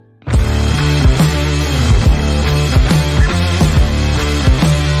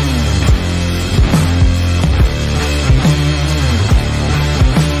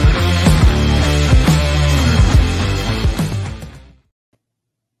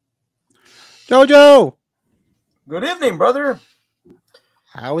Jojo, Good evening, brother.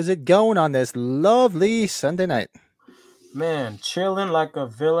 how is it going on this lovely Sunday night? Man, chilling like a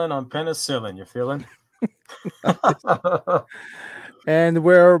villain on penicillin. You feeling? Oh, And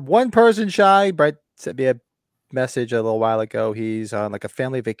we're one person shy. Brett sent me a message a little while ago. He's on like a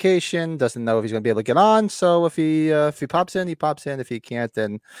family vacation, doesn't know if he's going to be able to get on. So if he pops in, he pops in. If he can't,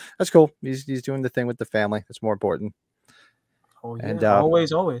 then that's cool. He's doing the thing with the family. That's more important. And yeah,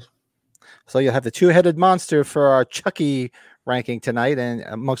 always. so you'll have the two-headed monster for our Chucky ranking tonight, and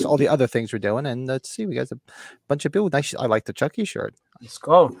amongst all the other things we're doing. And let's see, we got a bunch of people. Nice. I like the Chucky shirt. Let's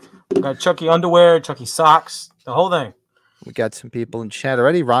go. We got Chucky underwear, Chucky socks, the whole thing. We got some people in chat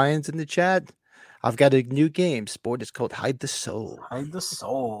already. Ryan's in the chat. I've got a new game. Sport. It's called Hide the Soul. Hide the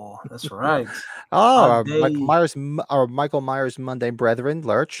soul. That's right. Oh, Michael Myers Monday brethren,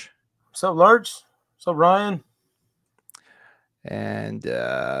 Lurch. What's up, Lurch? What's up, Ryan? And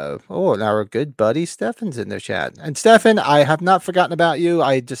and our good buddy Stefan's in the chat. And Stefan, I have not forgotten about you.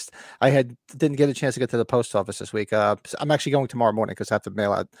 Didn't get a chance to get to the post office this week. I'm actually going tomorrow morning because I have to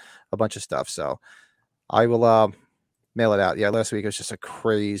mail out a bunch of stuff. So I will mail it out. Yeah, last week was just a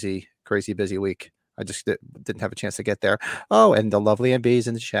crazy busy week. I just didn't have a chance to get there. Oh, and the lovely MB's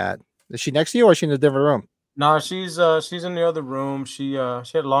in the chat. Is she next to you or is she in a different room? No, she's in the other room. She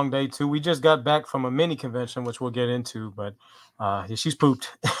had a long day too. We just got back from a mini convention, which we'll get into, but she's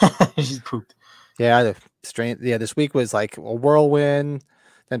pooped. She's pooped. Yeah, this week was like a whirlwind.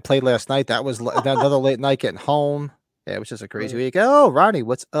 Then played last night. That was another late night getting home. Yeah, it was just a crazy week. Oh, Ronnie,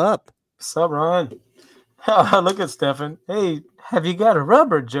 what's up? What's up, Ron? Look at Stefan. Hey, have you got a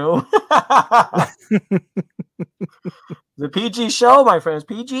rubber, Joe? The PG show, my friends.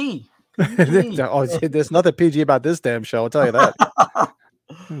 PG. There's nothing PG about this damn show. I'll tell you that.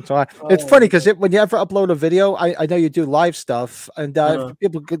 So it's funny because when you ever upload a video, I know you do live stuff, and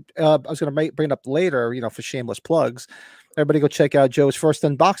people could. I was going to bring it up later, for shameless plugs. Everybody go check out Joe's first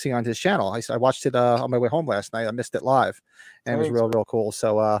unboxing on his channel. I watched it on my way home last night. I missed it live, and it was real cool.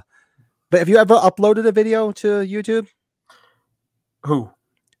 So, but have you ever uploaded a video to YouTube? Who?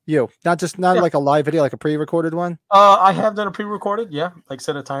 You? Not like a live video, like a pre-recorded one? I have done a pre-recorded, yeah. Like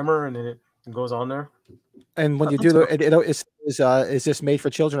set a timer and then it goes on there. And when you do is this made for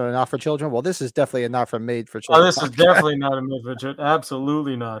children or not for children? Well, this is definitely not for made for children. Oh, this is definitely not a made for children.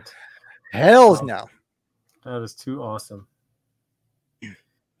 Absolutely not. Hell's no. That is too awesome.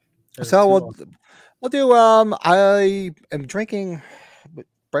 We'll do. I am drinking.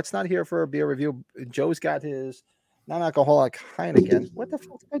 Brett's not here for a beer review. Joe's got his non-alcoholic Heineken. What the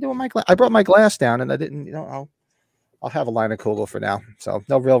fuck did I do with my glass? I brought my glass down and I didn't. I'll have a line of Kugel for now. So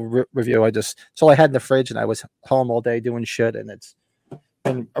no real review. It's all I had in the fridge, and I was home all day doing shit, and it's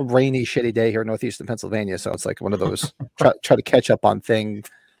been a rainy, shitty day here in northeastern Pennsylvania. So it's like one of those try to catch up on thing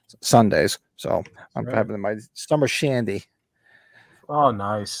Sundays. So I'm having my summer shandy. Oh,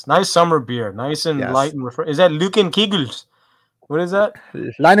 nice summer beer, nice and light and refreshing. Is that Luken Kegels? What is that?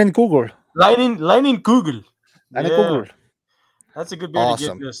 Leinen Kugel. Leinen Kugel. Kugel. That's a good beer to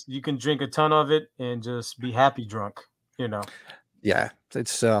get this. You can drink a ton of it and just be happy drunk, Yeah,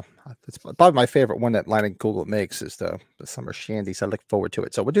 it's probably my favorite one that Leinen Kugel makes is the summer shandy. So I look forward to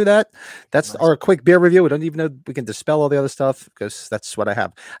it. So we'll do that. That's our quick beer review. We don't even know we can dispel all the other stuff because that's what I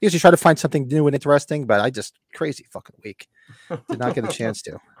have. I usually try to find something new and interesting, but I just crazy fucking week. Did not get a chance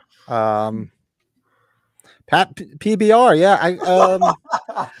to. Pat PBR, yeah.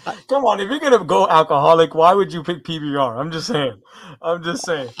 Come on, if you're gonna go alcoholic, why would you pick PBR? I'm just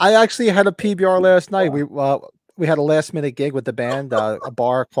saying. I actually had a PBR last night. We had a last minute gig with the band. A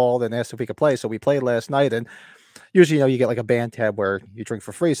bar called and asked if we could play, so we played last night. And usually, you get like a band tab where you drink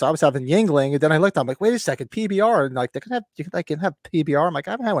for free. So I was having Yingling, and then I looked. I'm like, wait a second, PBR, and like they can have PBR. I'm like,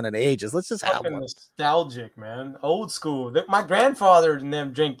 I haven't had one in ages. Let's just have one. Nostalgic, man, old school. My grandfather and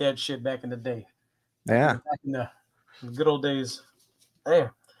them drank that shit back in the day. Yeah, back in the good old days. Hey,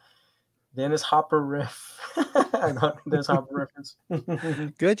 Dennis Hopper riff. I got Dennis Hopper reference.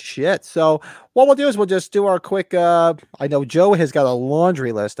 Good shit. So what we'll do is we'll just do our quick. I know Joe has got a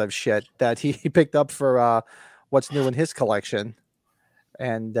laundry list of shit that he picked up for what's new in his collection,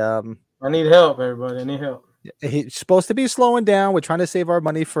 and I need help, everybody. I need help. He's supposed to be slowing down. We're trying to save our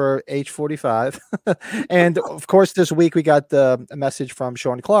money for H45. And of course, this week we got a message from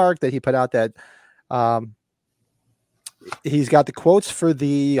Sean Clark that he put out that he's got the quotes for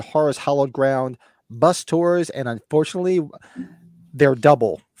the Horror's Hallowed Ground bus tours, and unfortunately, they're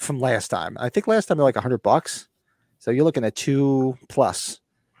double from last time. I think last time they're like $100, so you're looking at $2+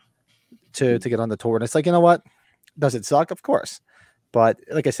 to get on the tour. And it's like, you know what? Does it suck? Of course, but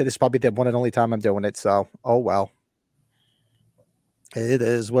like I said, this is probably the one and only time I'm doing it. So, oh well. It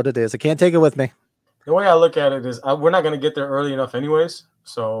is what it is. I can't take it with me. The way I look at it is, we're not gonna get there early enough, anyways.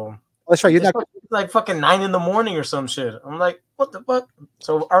 So That's right. You're not. it's like fucking 9 in the morning or some shit. I'm like, what the fuck?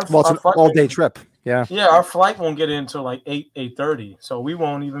 So our Well, it's an flight all-day trip. Yeah. Yeah, our flight won't get in until like 8:30. So we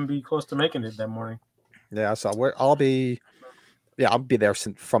won't even be close to making it that morning. Yeah. So I'll be there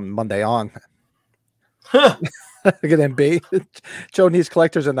from Monday on. Look at him be. Joe needs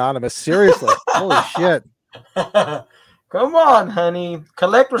Collectors Anonymous. Seriously. Holy shit. Come on, honey.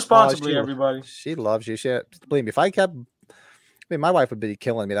 Collect responsibly, everybody. She loves you. Shit. Believe me, my wife would be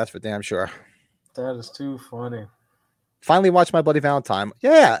killing me. That's for damn sure. That is too funny. Finally watched My Bloody Valentine.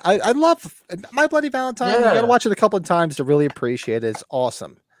 Yeah, I love My Bloody Valentine. Yeah. You got to watch it a couple of times to really appreciate it. It's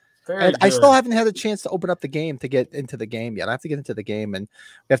awesome. And I still haven't had a chance to open up the game to get into the game yet. I have to get into the game, and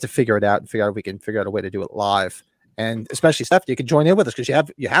we have to figure it out and figure out if we can figure out a way to do it live. And especially Steph, you can join in with us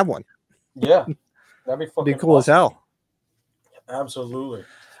because you have one. Yeah, that'd be fucking cool as hell. Absolutely. All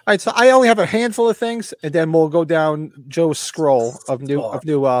right, so I only have a handful of things, and then we'll go down Joe's scroll of new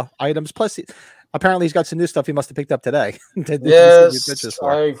items. Plus, apparently he's got some new stuff he must have picked up today. Yes,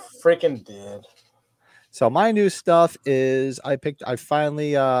 I freaking did. So my new stuff is I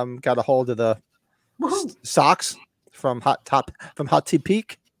finally got a hold of the socks from Hot Tea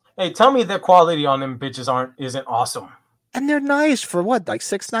Peak. Hey, tell me the quality on them bitches isn't awesome. And they're nice for what, like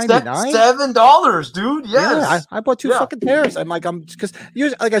 $6.99? $7, dude. Yes. Yeah, I bought two fucking pairs. Because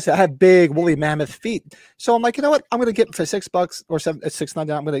usually, like I said, I have big woolly mammoth feet. So I'm like, you know what? I'm gonna get for $6 or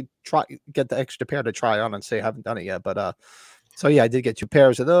 $6.99. I'm gonna get the extra pair to try on and say I haven't done it yet. But so yeah, I did get two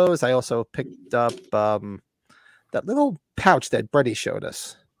pairs of those. I also picked up that little pouch that Brady showed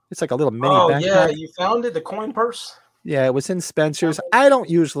us. It's like a little mini backpack. Yeah, you found it, the coin purse? Yeah, it was in Spencer's. I don't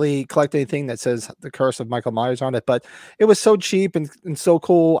usually collect anything that says the curse of Michael Myers on it, but it was so cheap and so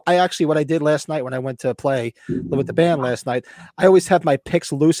cool. What I did last night when I went to play with the band last night, I always have my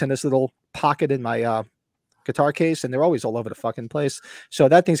picks loose in this little pocket in my guitar case, and they're always all over the fucking place. So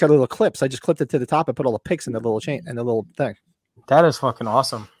that thing's got a little clips. I just clipped it to the top and put all the picks in the little chain and the little thing. That is fucking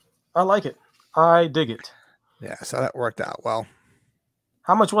awesome. I like it. I dig it. Yeah, so that worked out well.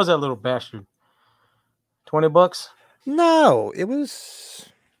 How much was that little bastard? $20? No, it was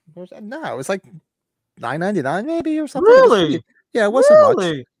like $9.99 maybe or something. Really? Yeah, it wasn't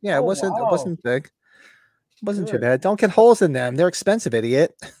much. Yeah, it wasn't. Wow. It wasn't big. It wasn't too bad. Don't get holes in them. They're expensive,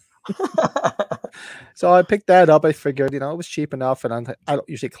 idiot. So I picked that up. I figured, it was cheap enough, and I don't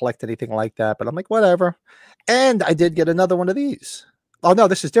usually collect anything like that. But I'm like, whatever. And I did get another one of these. Oh no,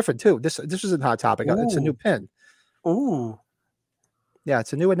 this is different too. This is a Hot Topic. Ooh. It's a new pin. Ooh. Yeah,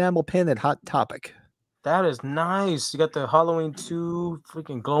 it's a new enamel pin at Hot Topic. That is nice. You got the Halloween 2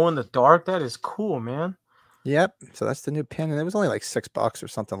 freaking glow in the dark. That is cool, man. Yep. So that's the new pin, and it was only like $6 or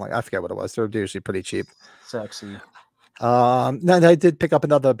something like. I forget what it was. They're usually pretty cheap. Sexy. Then I did pick up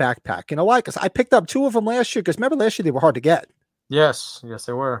another backpack. You know why? Because I picked up two of them last year. Because remember last year they were hard to get. Yes,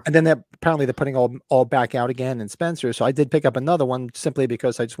 they were. And then apparently they're putting all back out again in Spencer. So I did pick up another one simply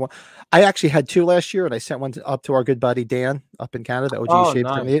because I actually had two last year, and I sent one up to our good buddy Dan up in Canada, OG Shape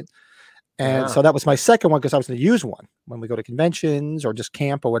 28. And so that was my second one because I was going to use one when we go to conventions or just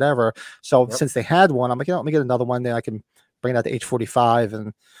camp or whatever. So since they had one, I'm like, let me get another one. Then I can bring it out to H45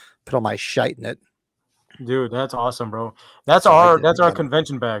 and put all my shite in it. Dude, that's awesome, bro. That's our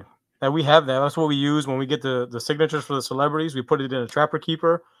convention bag. That we have that. That's what we use when we get the signatures for the celebrities. We put it in a Trapper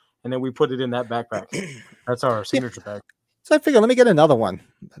Keeper, and then we put it in that backpack. That's our signature bag. So I figured, let me get another one.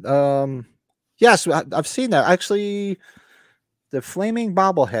 Yes, I've seen that. Actually, the Flaming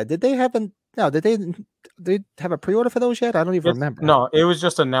Bobblehead. Did they have they have a pre-order for those yet? I don't even remember. No, it was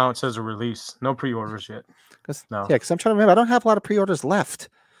just announced as a release. No pre-orders yet. Because I'm trying to remember. I don't have a lot of pre-orders left.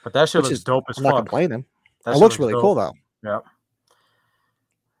 But that shit looks dope as fuck. I'm not complaining. It looks really cool, though. Yeah.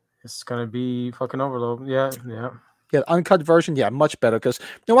 It's going to be fucking overload. Yeah. Yeah, uncut version, much better. Because,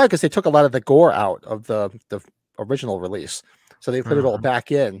 you know why? Because they took a lot of the gore out of the original release. So they put it all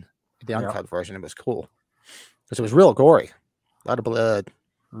back in the uncut version. It was cool. Because it was real gory. A lot of blood.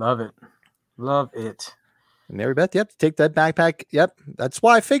 Love it. And Mary Beth, take that backpack. Yep. That's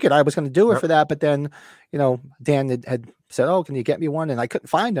why I figured I was going to do it for that. But then, Dan had said, "Oh, can you get me one?" And I couldn't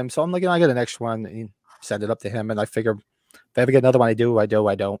find him. So I'm like, I got an extra one. And he sent it up to him. And I figured if I ever get another one, I do, I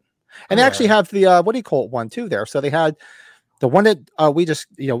don't. And they actually have the, what do you call it, one too there. So they had the one that we just,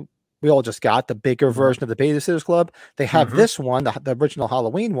 we all just got, the bigger version of the Babysitters Club. They have this one, the original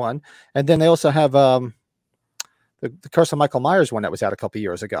Halloween one. And then they also have the Curse of Michael Myers one that was out a couple of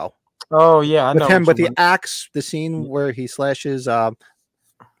years ago. Oh, yeah. I know with him with the axe, the scene where he slashes,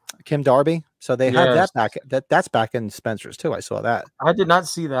 Kim Darby. So they have Yes. that back. That's back in Spencer's too. I saw that. I did not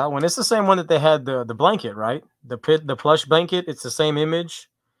see that one. It's the same one that they had the blanket, right? The plush blanket. It's the same image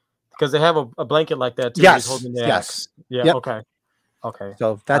because they have a blanket like that too. Where he's Yes. holding the Yes. axe. Yeah. Yep. Okay. Okay.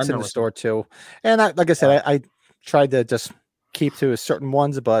 So I that's in know the it's store too. And like I said, I tried to just keep to certain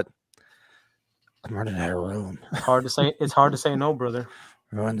ones, but I'm running out of room. hard to say. It's hard to say no, brother.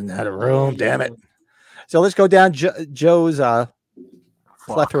 Running out of room. Damn it. So let's go down Joe's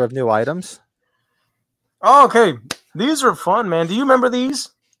plethora of new items. Oh, okay. These are fun, man. Do you remember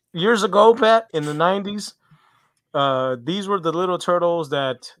these years ago, Pat, in the 90s? These were the little turtles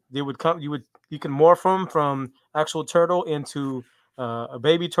that they would come. You can morph them from actual turtle into a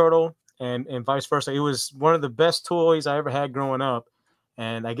baby turtle, and vice versa. It was one of the best toys I ever had growing up,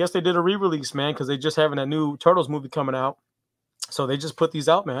 and I guess they did a re-release, man, because they just having a new Turtles movie coming out, so they just put these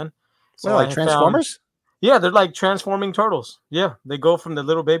out, man. So Well, like Transformers? Yeah, they're like transforming turtles. Yeah, they go from the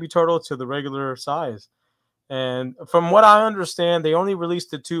little baby turtle to the regular size. And from what I understand, they only released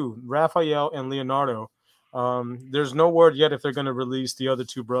the two, Raphael and Leonardo. There's no word yet if they're going to release the other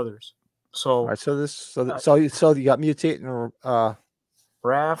two brothers. So, all right, so you got Mutating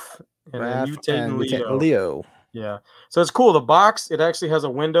Raph and then Mutating Leo. Yeah. So it's cool. The box, it actually has a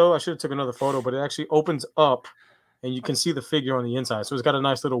window. I should have took another photo, but it actually opens up and you can see the figure on the inside. So it's got a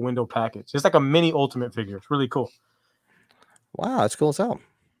nice little window package. It's like a mini Ultimate figure. It's really cool. Wow, that's cool as hell.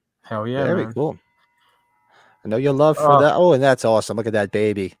 Hell yeah, very man. Cool. I know your love for that. Oh, and that's awesome. Look at that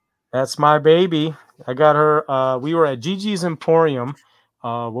baby. That's my baby. I got her. We were at Gigi's Emporium.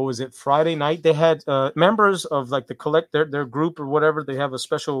 What was it? Friday night. They had members of like their group or whatever. They have a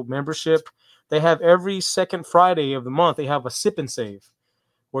special membership. They have every second Friday of the month. They have a sip and save,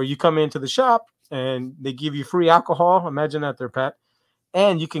 where you come into the shop and they give you free alcohol. Imagine that, there, Pat.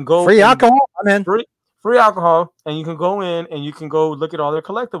 And you can go free alcohol. I'm in. Free alcohol, and you can go in and you can go look at all their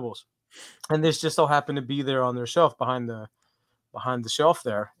collectibles. And this just so happened to be there on their shelf behind the shelf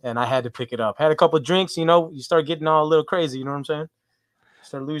there, and I had to pick it up. Had a couple of drinks, you start getting all a little crazy. You know what I'm saying?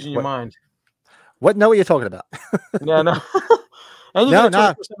 Start losing your mind. What? Know what you're talking about? Yeah, no. And you get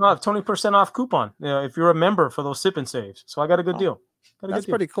 20% off coupon. If you're a member for those sip and saves. So I got a good deal. That's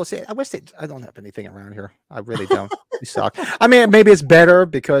pretty cool. See, I wish I don't have anything around here. I really don't. You suck. I mean, maybe it's better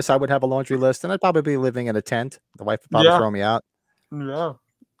because I would have a laundry list, and I'd probably be living in a tent. The wife would probably throw me out. Yeah,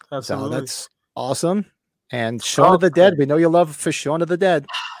 absolutely. So that's awesome. And Shaun of the Dead. We know your love for Shaun of the Dead.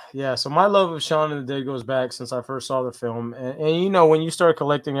 Yeah, so my love of Shaun of the Dead goes back since I first saw the film. And when you start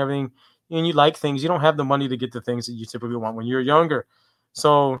collecting everything and you like things, you don't have the money to get the things that you typically want when you're younger.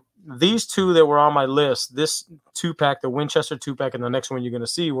 So these two that were on my list, this 2-pack, the Winchester 2-pack, and the next one you're going to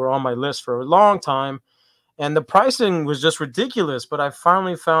see, were on my list for a long time. And the pricing was just ridiculous, but I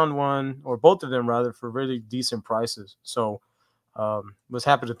finally found one, or both of them rather, for really decent prices. So was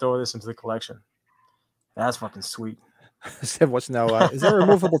happy to throw this into the collection. That's fucking sweet. Is there a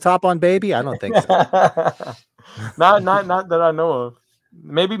removable top on baby? I don't think so. not that I know of.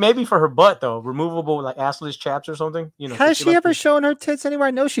 Maybe for her butt though, removable like assless chaps or something. Has she ever shown her tits anywhere?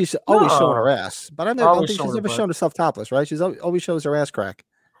 I know she's always showing her ass, but I don't think she's ever shown herself topless, right? She's always shows her ass crack.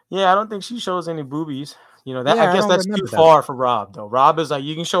 Yeah, I don't think she shows any boobies. I guess that's too far for Rob though. Rob is like,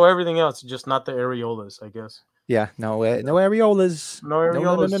 you can show everything else, just not the areolas, I guess. Yeah, no areolas. No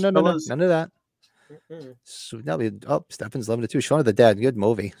areolas. No, none of that. So Stefan's loving it too. Shaun of the Dead, good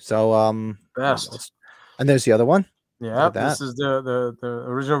movie. So best. And there's the other one. Yeah, this is the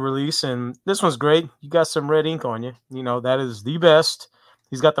original release, and this one's great. You got some red ink on you. That is the best.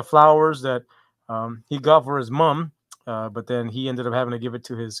 He's got the flowers that he got for his mom, but then he ended up having to give it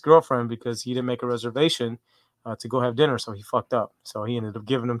to his girlfriend because he didn't make a reservation to go have dinner, so he fucked up. So he ended up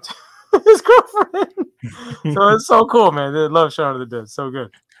giving them to his girlfriend. So it's so cool, man. I love Shaun of the Dead. So good.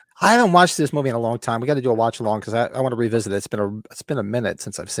 I haven't watched this movie in a long time. We got to do a watch along because I want to revisit it. It's been a minute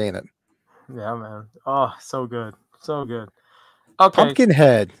since I've seen it. Yeah, man. Oh, so good. So good. Okay.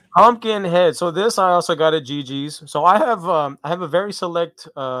 Pumpkinhead. So this I also got at Gigi's. So I have a very select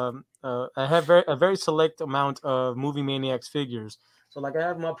a very select amount of Movie Maniacs figures. So like I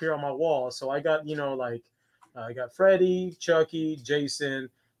have them up here on my wall. So I got I got Freddy, Chucky, Jason,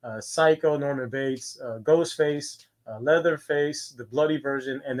 Psycho, Norman Bates, Ghostface, Leatherface, the bloody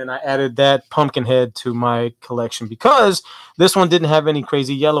version, and then I added that Pumpkinhead to my collection because this one didn't have any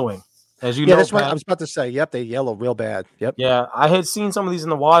crazy yellowing. As you know, that's what I was about to say. Yep, they yellow real bad. Yep. Yeah, I had seen some of these in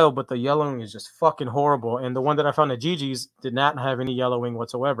the wild, but the yellowing is just fucking horrible. And the one that I found at Gigi's did not have any yellowing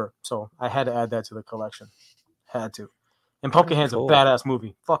whatsoever. So I had to add that to the collection. Had to. And Pumpkinhead's a badass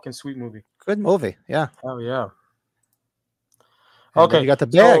movie. Fucking sweet movie. Good movie. Yeah. Oh yeah. And okay. You got the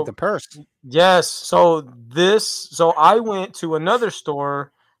bag, the purse. Yes. So I went to another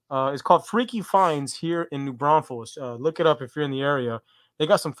store It's called Freaky Finds here in New Braunfels. Look it up if you're in the area. They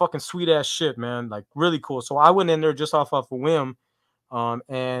got some fucking sweet ass shit, man. Like really cool. So I went in there just off a whim.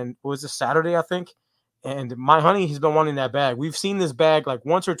 And it was a Saturday, I think. And my honey, he's been wanting that bag. We've seen this bag like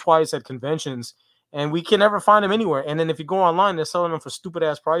once or twice at conventions, and we can never find them anywhere. And then if you go online, they're selling them for stupid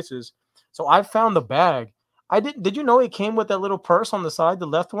ass prices. So I found the bag. Did you know it came with that little purse on the side, the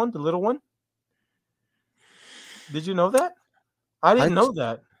left one, the little one? Did you know that? I didn't know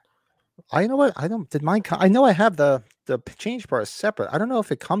that. I know what I don't. Did mine? I know I have the change purse separate. I don't know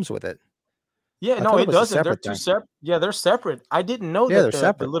if it comes with it. Yeah, no, it doesn't. They're two separate. Yeah, they're separate. I didn't know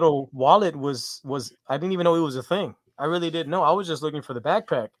that the little wallet was. I didn't even know it was a thing. I really didn't know. I was just looking for the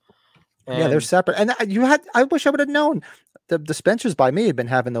backpack. And yeah, they're separate. And I wish I would have known. The dispensers by me had been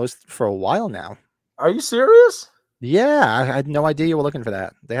having those for a while now. Are you serious? Yeah, I had no idea you were looking for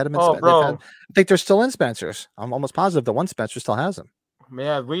that. They had them in. I think they're still in Spencer's. I'm almost positive the one Spencer still has them.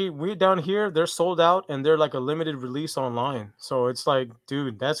 Yeah, we down here, they're sold out and they're like a limited release online. So it's like,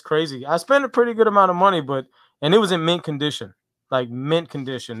 dude, that's crazy. I spent a pretty good amount of money, and it was in mint condition, like mint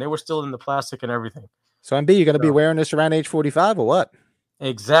condition. They were still in the plastic and everything. So MB, you're going to be wearing this around age 45 or what?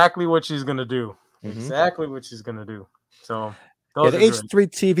 Exactly what she's going to do. Mm-hmm. Exactly what she's going to do. So the H3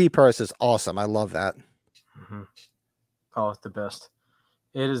 TV purse is awesome. I love that. Mm-hmm. Oh, it's the best.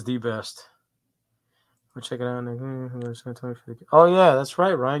 It is the best. We'll check it out. Oh, yeah, that's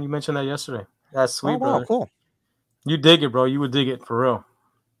right, Ryan. You mentioned that yesterday. That's sweet, bro. Wow, cool. You dig it, bro. You would dig it for real.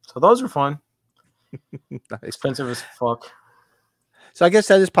 So those are fun. Nice. Expensive as fuck. So I guess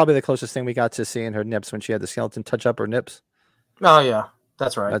that is probably the closest thing we got to seeing her nips when she had the skeleton touch up her nips. Oh, yeah.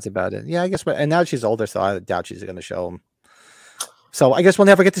 That's right. That's about it. Yeah, I guess. And now she's older, so I doubt she's going to show them. So I guess we'll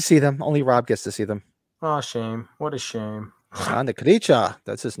never get to see them. Only Rob gets to see them. Oh, shame. What a shame. On the Karicha.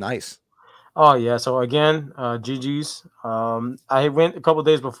 That's just nice. Oh, yeah. So, again, GG's. I went a couple of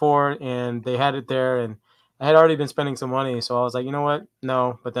days before, and they had it there, and I had already been spending some money. So, I was like, you know what?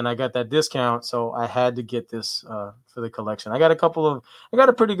 No. But then I got that discount, so I had to get this for the collection. I got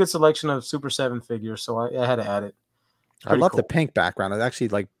a pretty good selection of Super 7 figures, so I had to add it. I love the pink background. It actually,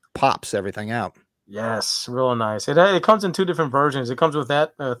 like, pops everything out. Yes, real nice. It comes in two different versions. It comes with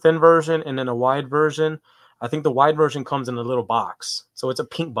that thin version and then a wide version. I think the wide version comes in a little box. So, it's a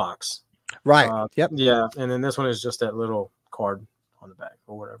pink box. Right. Yep. Yeah. And then this one is just that little card on the back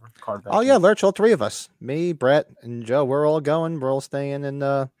or whatever. Card back. Oh, yeah. Lurch, all three of us. Me, Brett, and Joe. We're all going. We're all staying.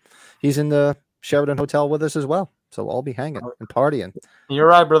 And he's in the Sheridan Hotel with us as well. So we'll all be hanging and partying. You're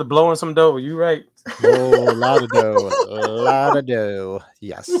right, brother. Blowing some dough. You're right. Oh, a lot of dough. A lot of dough.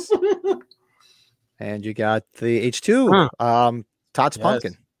 Yes. And you got the H2 Tots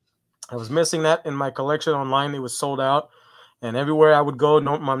Pumpkin. I was missing that in my collection online. It was sold out. And everywhere I would go,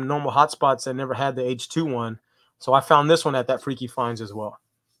 my normal hotspots, I never had the H2 one. So I found this one at that Freaky Finds as well.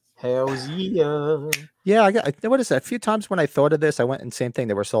 Hells yeah. Yeah, what is that? A few times when I thought of this, I went and same thing.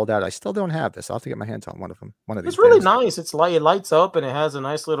 They were sold out. I still don't have this. I'll have to get my hands on one of them. It's really nice. It lights up and it has a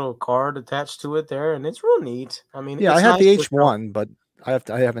nice little card attached to it there. And it's real neat. I mean, yeah, I have the H1, but I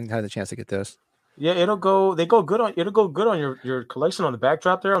haven't had a chance to get this. Yeah, it'll go good on your collection on the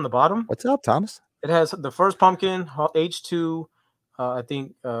backdrop there on the bottom. What's up, Thomas? It has the first pumpkin, H2, I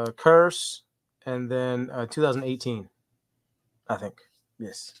think, Curse, and then 2018, I think.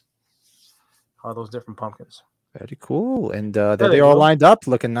 Yes. All those different pumpkins. Very cool. And they're all lined up,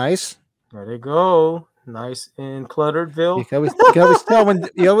 looking nice. There they go. Nice in Clutteredville.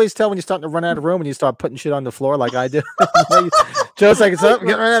 You always tell when you're starting to run out of room and you start putting shit on the floor like I do. Joe's like, it's up,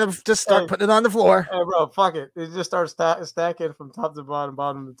 get right out of just start putting it on the floor. Hey, bro, fuck it. It just starts stacking from top to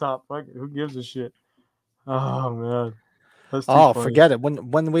bottom to top. Fuck it. Who gives a shit? Oh, man. Forget it.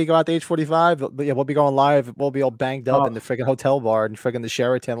 When we go out to H45, we'll be going live. We'll be all banged up in the friggin' hotel bar and friggin' the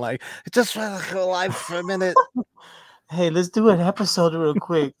Sheraton. Like, just go live for a minute. Hey, let's do an episode real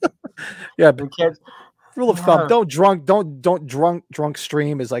quick. Yeah, but rule of thumb: don't drunk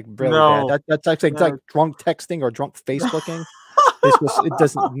stream is like really bad. That's actually like drunk texting or drunk Facebooking.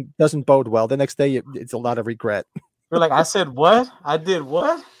 It doesn't bode well. The next day, it's a lot of regret. We're like, I said what? I did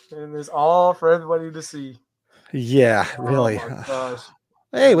what? And it's all for everybody to see. Yeah, really. Oh my gosh.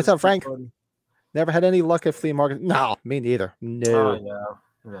 Hey, what's up, Frank? Funny. Never had any luck at flea market. No, me neither. No,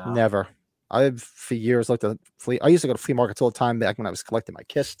 yeah. Never. I've for years looked at flea. I used to go to flea markets all the time back when I was collecting my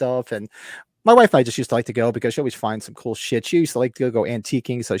Kiss stuff, and my wife and I just used to like to go because she always finds some cool shit. She used to like to go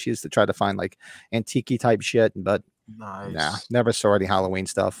antiquing, so she used to try to find like antique type shit, but never saw any Halloween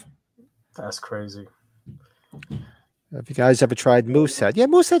stuff. That's crazy. Have you guys ever tried Moosehead? Yeah,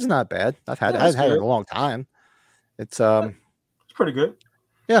 Moosehead's not bad. I've had it in a long time. It's pretty good.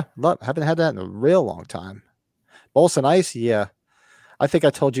 Yeah, haven't had that in a real long time. Bolson Ice, yeah. I think I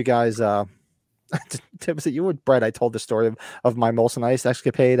told you guys. Was it you or Brett? I told the story of my Molson Ice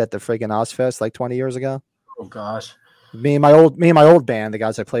escapade at the friggin' Ozfest like 20 years ago. Oh gosh. Me and my old band, the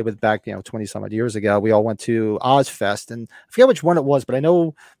guys I played with back 20 some odd years ago, we all went to Ozfest, and I forget which one it was, but I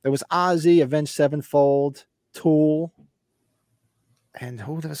know there was Ozzy, Avenged Sevenfold, Tool, and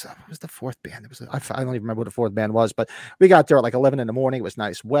who was the fourth band? I don't even remember what the fourth band was, but we got there at like 11 in the morning. It was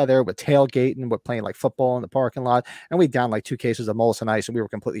nice weather with tailgating. We're playing like football in the parking lot, and we downed like 2 cases of Molson Ice, and we were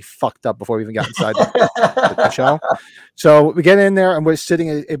completely fucked up before we even got inside the show. So we get in there, and we're sitting.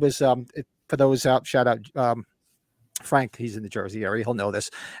 It was for those out. Shout out Frank. He's in the Jersey area. He'll know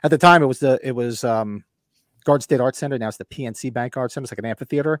this. At the time, it was Garden State Art Center. Now it's the PNC Bank Art Center. It's like an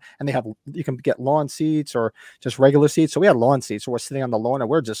amphitheater, and you can get lawn seats or just regular seats. So we had lawn seats. So we're sitting on the lawn, and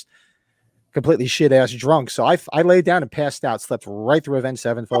we're just completely shit ass drunk. So I laid down and passed out, slept right through Avenged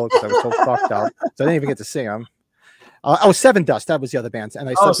Sevenfold because I was so fucked up. So I didn't even get to see them. Seven Dust. That was the other band. And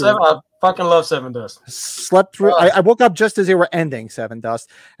I fucking love Seven Dust. Slept through. I woke up just as they were ending Seven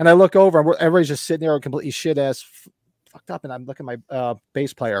Dust, and I look over, and everybody's just sitting there, completely shit ass. Fucked up, and I'm looking at my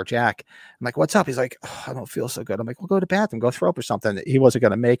bass player Jack. I'm like, "What's up?" He's like, "I don't feel so good." I'm like, "Well, go to the bathroom, go throw up or something." He wasn't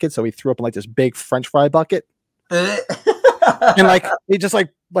gonna make it, so he threw up in like this big French fry bucket, and like he just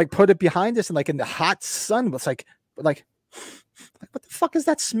like put it behind us, and like in the hot sun, it was like what the fuck is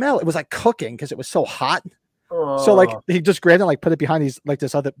that smell? It was like cooking because it was so hot. So like he just grabbed it and like put it behind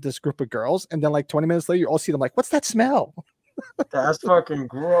this group of girls, and then like 20 minutes later, you all see them like, "What's that smell?" That's fucking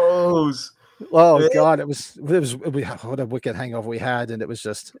gross. Oh God, it was what a wicked hangover we had, and it was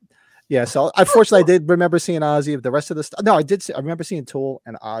just So unfortunately, I did remember seeing Ozzy. The rest of the stuff, no, I remember seeing Tool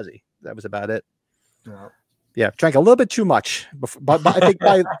and Ozzy. That was about it. Yeah, drank a little bit too much, but I think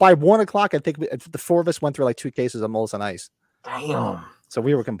by 1 o'clock, I think the four of us went through like 2 cases of Molson Ice. Damn. So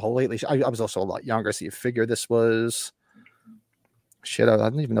we were completely. I was also a lot younger, so you figure this was shit. I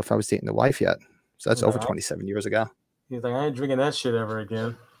don't even know if I was dating the wife yet. So that's over 27 years ago. He's like, I ain't drinking that shit ever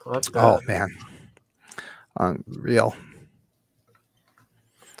again. Oh man, unreal.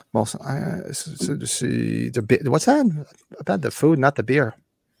 Molson. So see what's that? About the food, not the beer.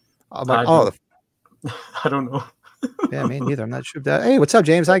 I'm like, I don't know. Yeah, me neither. I'm not sure. Hey, what's up,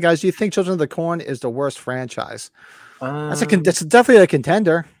 James? Hi guys. Do you think Children of the Corn is the worst franchise? That's definitely a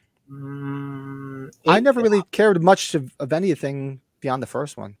contender. I never really cared much of anything beyond the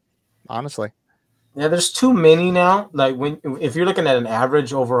first one, honestly. Yeah, there's too many now. Like if you're looking at an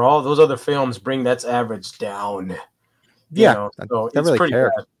average overall, those other films bring that average down. Yeah, so it's really pretty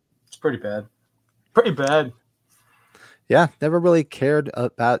bad. It's pretty bad. Pretty bad. Yeah, never really cared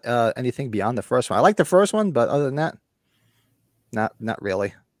about anything beyond the first one. I like the first one, but other than that, not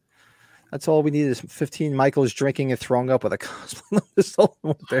really. That's all we need is 15 Michaels drinking and throwing up with a cosplay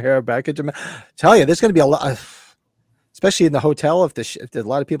with their hair back. Tell you, there's going to be a lot. Especially in the hotel, if there's a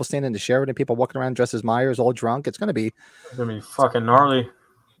lot of people standing in the Sheraton, people walking around dressed as Myers, all drunk, it's gonna be fucking gnarly.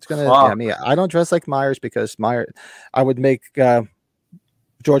 It's gonna. Yeah, I don't dress like Myers because I would make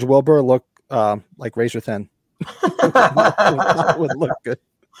George Wilbur look like razor thin. would look good.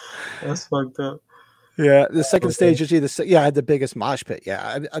 That's fucked up. Yeah, the second stage is I had the biggest mosh pit.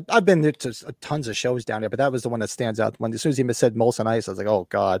 Yeah, I've been to tons of shows down there, but that was the one that stands out. When as soon as he said Molson Ice, I was like, oh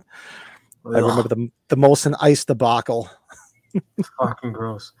God. I remember the Molson Ice debacle. Fucking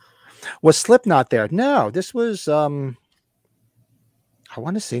gross. Was Slipknot there? No, this was I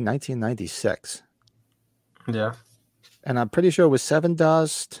want to say 1996. Yeah. And I'm pretty sure it was Seven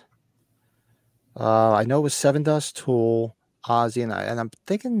Dust. I know it was Seven Dust, Tool, Ozzy, and I'm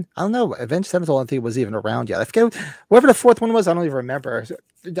thinking, I don't know, Avenged Sevenfold, I don't think it was even around yet. I forget whatever the fourth one was, I don't even remember.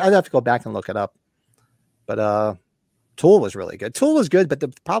 I'd have to go back and look it up. But Tool was really good. Tool was good, but the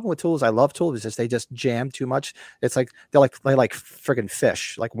problem with Tool is I love Tool is just they just jam too much. It's like they're like friggin'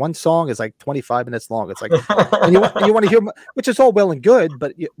 fish. Like one song is like 25 minutes long. It's like and you want to hear, which is all well and good,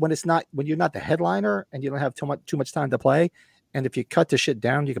 but when you're not the headliner and you don't have too much time to play, and if you cut the shit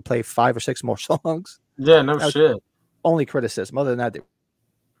down, you can play 5 or 6 more songs. Yeah, no shit. Only criticism. Other than that,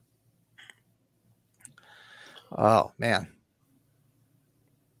 oh man.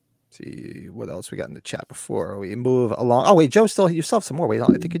 See what else we got in the chat before we move along. Oh wait, Joe, you still have some more. Wait, I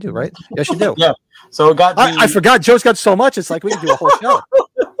think you do, right? Yes, you do. Yeah. So I forgot. Joe's got so much. It's like we can do a whole show.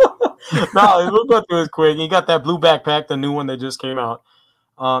 No, we'll go through it quick. You got that blue backpack, the new one that just came out.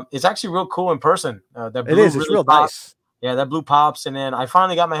 It's actually real cool in person. That blue it's real nice. Yeah, that blue pops. And then I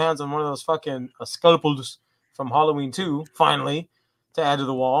finally got my hands on one of those fucking sculptures from Halloween 2, finally, to add to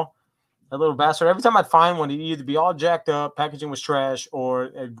the wall. That little bastard. Every time I'd find one, it'd either be all jacked up, packaging was trash,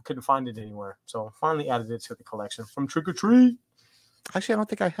 or I couldn't find it anywhere. So finally added it to the collection from Trick or Treat. Actually, I don't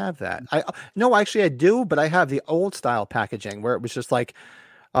think I have that. No, actually I do, but I have the old style packaging where it was just like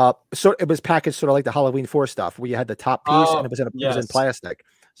so it was packaged sort of like the Halloween 4 stuff where you had the top piece and Oh, it was in yes. plastic.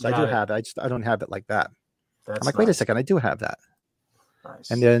 So I do Got it. have it. I don't have it like that. I'm That's like, wait a nice. second, I do have that.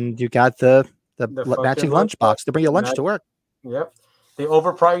 And Nice. then you got the The fucking matching lunchbox to bring your lunch to work. Yep. The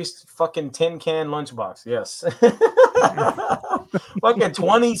overpriced fucking tin can lunchbox. Yes. Fucking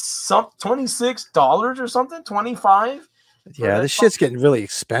 $26 or something, 25 for Yeah, that this shit's fucking getting really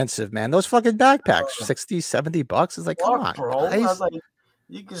expensive, man. Those fucking backpacks, 60, $70. It's like, come fuck, on, bro. I was guys. like,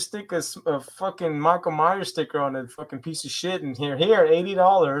 you can stick a fucking Michael Myers sticker on a fucking piece of shit and here,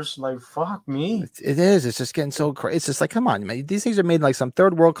 $80. Like, fuck me. It is. It's just getting so crazy. It's just like, come on, man. These things are made in like some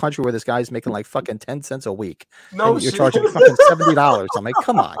third world country where this guy's making like fucking 10 cents a week. No And you're shit. charging fucking $70. I'm like,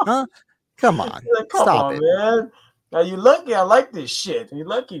 come on, huh? Come on. Like, come Stop on, it. man. Now you lucky. I like this shit. You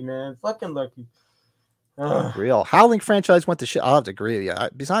lucky, man. Fucking lucky. Real. Howling franchise went to shit. I'll have to agree with you.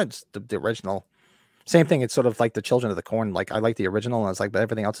 Besides the original, same thing. It's sort of like the Children of the Corn. Like I like the original, and I was like, but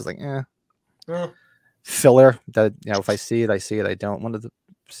everything else is like, filler. That if I see it, I see it. I don't.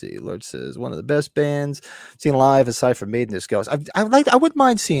 Lord says one of the best bands seen live aside from Maiden is Ghost. I wouldn't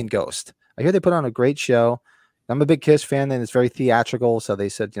mind seeing Ghost. I hear they put on a great show. I'm a big Kiss fan, and it's very theatrical. So they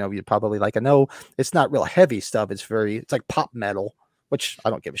said, you'd probably like. I know it's not real heavy stuff. It's like pop metal, which I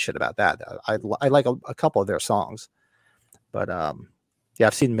don't give a shit about that. I like a couple of their songs, but yeah,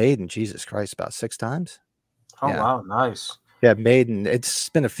 I've seen Maiden. Jesus Christ, about 6 times. Oh Yeah. wow, nice. Yeah, Maiden. It's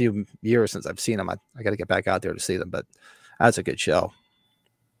been a few years since I've seen them. I got to get back out there to see them, but that's a good show.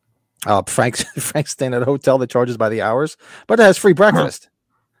 Frank's staying at a hotel that charges by the hours, but it has free breakfast.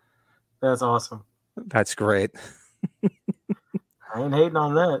 That's awesome. That's great. I ain't hating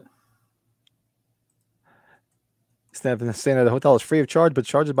on that. Staying at a hotel is free of charge, but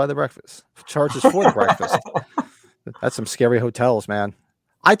charges by the breakfast. Charges for the breakfast. That's some scary hotels, man.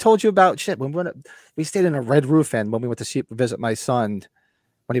 I told you about shit when we stayed in a Red Roof Inn when we went to visit my son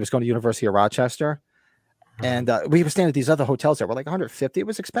when he was going to University of Rochester. And we were staying at these other hotels that were like 150. It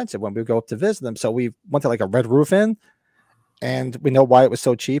was expensive when we would go up to visit them. So we went to like a Red Roof Inn, and we know why it was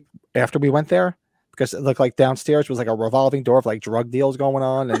so cheap after we went there, because it looked like downstairs was like a revolving door of like drug deals going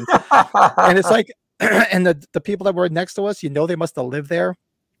on. And and it's like, and the people that were next to us, they must have lived there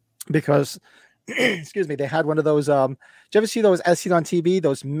because, excuse me, they had one of those. Did you ever see those as seen on TV,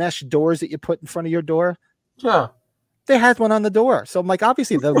 those mesh doors that you put in front of your door? Yeah. They had one on the door. So I'm like,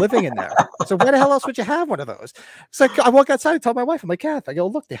 obviously they're living in there. So where the hell else would you have one of those? It's like, I walk outside and tell my wife, I'm like, Kath, I go,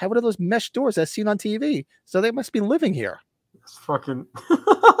 look, they have one of those mesh doors as seen on TV. So they must be living here. It's fucking.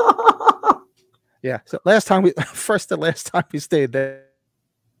 Yeah. So last time we stayed there.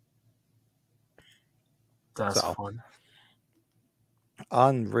 That's fun.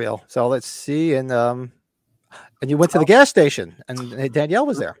 Unreal. So let's see. And you went to the gas station and Danielle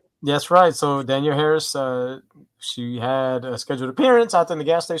was there. That's right. So Danielle Harris, she had a scheduled appearance out there in the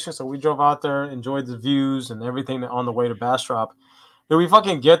gas station. So we drove out there, enjoyed the views and everything on the way to Bastrop. Then we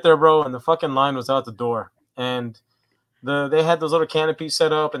fucking get there, bro, and the fucking line was out the door. And they had those little canopies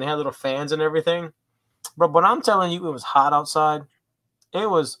set up and they had little fans and everything. Bro, but I'm telling you, it was hot outside. It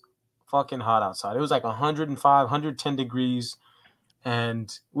was fucking hot outside. It was like 105, 110 degrees.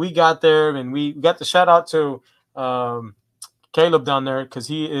 And we got there and we got the shout out to Caleb down there because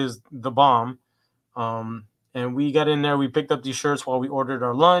he is the bomb. And we got in there. We picked up these shirts while we ordered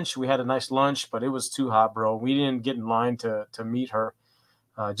our lunch. We had a nice lunch, but it was too hot, bro. We didn't get in line to meet her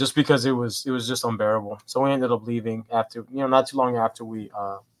just because it was just unbearable. So we ended up leaving after, not too long after we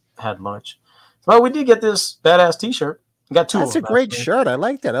had lunch. But we did get this badass T-shirt. We got 2 of them. That's a great shirt. I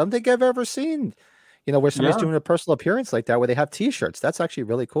like that. I don't think I've ever seen, where somebody's doing a personal appearance like that, where they have T-shirts. That's actually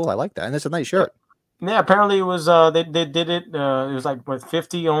really cool. I like that. And it's a nice shirt. Yeah, apparently it was, they did it. It was like,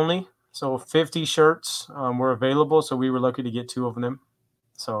 50 only. So 50 shirts were available. So we were lucky to get 2 of them.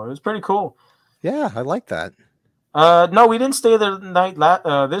 So it was pretty cool. Yeah, I like that. No, we didn't stay the night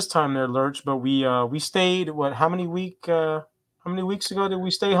this time there, Lurch, but we stayed, how many weeks ago did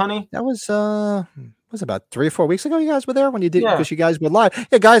we stay, honey? That was about 3 or 4 weeks ago you guys were there when you did, because you guys were live.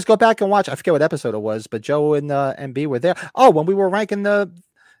 Yeah, guys, go back and watch. I forget what episode it was, but Joe and MB were there. Oh, when we were ranking the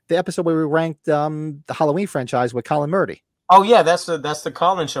episode where we ranked the Halloween franchise with Colin Murdy. Oh yeah, that's the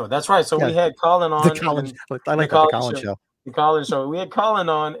Colin show. That's right. So we had Colin on. I like the Colin show. The Colin show. We had Colin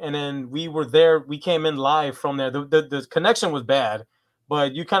on, and then we were there. We came in live from there. The connection was bad,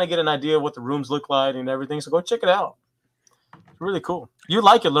 but you kind of get an idea of what the rooms look like and everything. So go check it out. It's really cool. You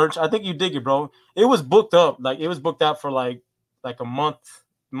like it, Lurch. I think you dig it, bro. It was booked up. Like it was booked out for like a month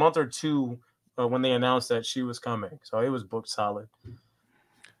or 2 when they announced that she was coming. So it was booked solid.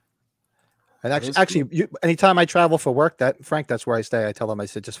 And actually, anytime I travel for work, that's where I stay. I tell them, I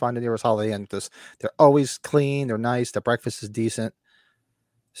said, just find the nearest Holiday Inn because they're always clean, they're nice, the breakfast is decent.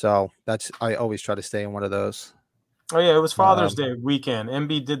 So I always try to stay in one of those. Oh yeah, it was Father's Day weekend.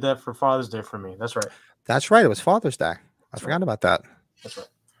 MB did that for Father's Day for me. That's right. That's right. It was Father's Day. I forgot about that. That's right.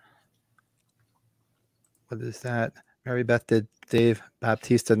 What is that? Mary Beth, did Dave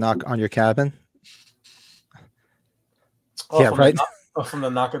Baptista knock on your cabin? Oh, yeah, right. From the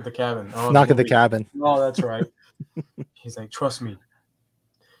Knock at the Cabin. Oh, Knock at the Cabin. Oh, that's right. He's like, trust me.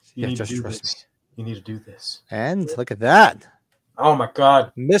 You need to do trust this. You need to do this. And look at that. Oh my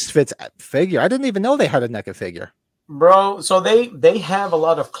God. Misfits figure. I didn't even know they had a NECA figure. Bro, so they have a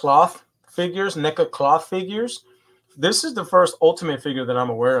lot of cloth figures, NECA cloth figures. This is the first Ultimate figure that I'm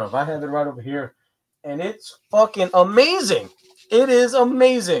aware of. I have it right over here. And it's fucking amazing. It is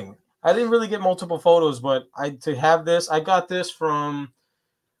amazing. I didn't really get multiple photos, but to have this, I got this from,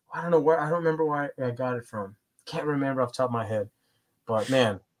 I don't remember where I got it from. Can't remember off the top of my head. But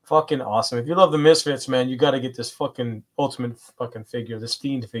man, fucking awesome. If you love the Misfits, man, you got to get this fucking Ultimate fucking figure. This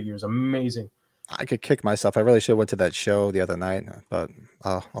Fiend figure is amazing. I could kick myself. I really should have went to that show the other night, but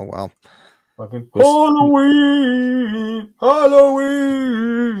oh well. Fucking Halloween.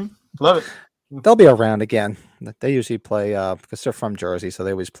 Love it. They'll be around again. They usually play because they're from Jersey, so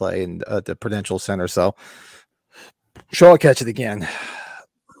they always play in the Prudential Center. So sure, I'll catch it again.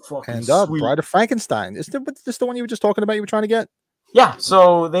 And Bride of Frankenstein. Is this the one you were just talking about? You were trying to get? Yeah.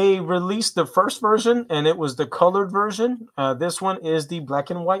 So they released the first version, and it was the colored version. This one is the black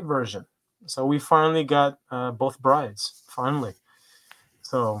and white version. So we finally got both brides. Finally.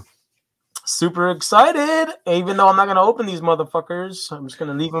 So super excited. Even though I'm not gonna open these motherfuckers, I'm just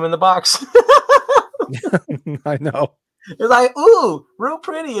gonna leave them in the box. I know. It's like, ooh, real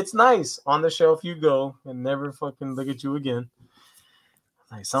pretty. It's nice. On the shelf you go, and never fucking look at you again.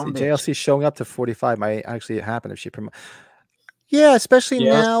 Like JLC showing up to 45 might actually happen if she promotes. Yeah, especially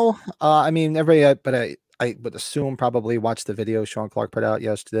now. I mean, but I would assume probably watched the video Sean Clark put out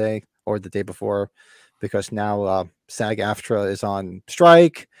yesterday or the day before, because now SAG-AFTRA is on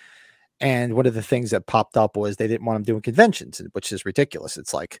strike. And one of the things that popped up was they didn't want them doing conventions, which is ridiculous.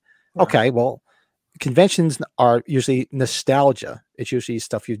 It's like, okay, well, conventions are usually nostalgia. It's usually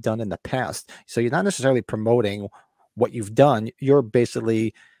stuff you've done in the past. So you're not necessarily promoting what you've done. You're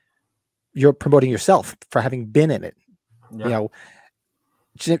promoting yourself for having been in it. Yeah. You know,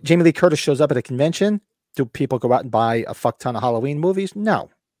 Jamie Lee Curtis shows up at a convention. Do people go out and buy a fuck ton of Halloween movies? No.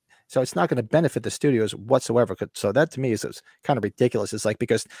 So it's not going to benefit the studios whatsoever. So that to me is kind of ridiculous. It's like,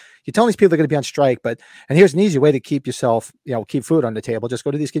 because you're telling these people they're going to be on strike, and here's an easy way to keep yourself, keep food on the table. Just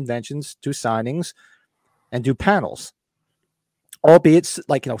go to these conventions, do signings, and do panels. Albeit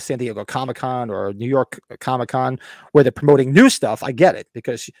like, San Diego Comic-Con or New York Comic-Con, where they're promoting new stuff. I get it,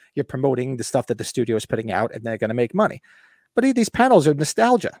 because you're promoting the stuff that the studio is putting out and they're going to make money. But these panels are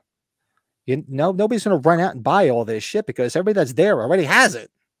nostalgia. Nobody's going to run out and buy all this shit because everybody that's there already has it.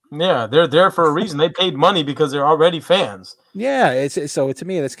 Yeah, they're there for a reason. They paid money because they're already fans. Yeah, so to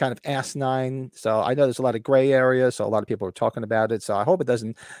me, that's kind of asinine. So I know there's a lot of gray areas, so a lot of people are talking about it. So I hope it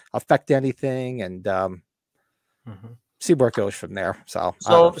doesn't affect anything, and see where it goes from there. So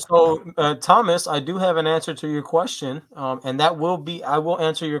Thomas, I do have an answer to your question, and that will be, I will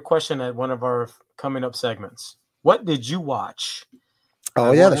answer your question at one of our coming up segments. What did you watch?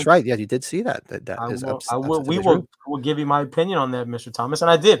 Oh, yeah, that's right. Yeah, you did see that. We will give you my opinion on that, Mr. Thomas.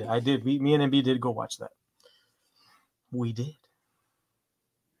 And I did. Me and MB did go watch that. We did.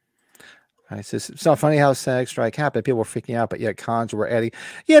 It's not funny how SAG strike happened. People were freaking out, but yet cons were adding.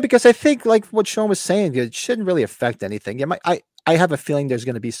 Yeah, because I think, like what Sean was saying, it shouldn't really affect anything. I have a feeling there's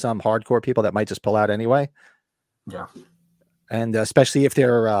going to be some hardcore people that might just pull out anyway. Yeah. And especially if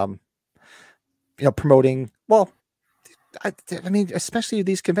they're, promoting, well, I mean, especially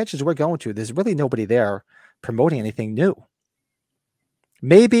these conventions we're going to, there's really nobody there promoting anything new.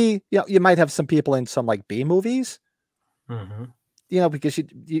 Maybe you might have some people in some like B movies, because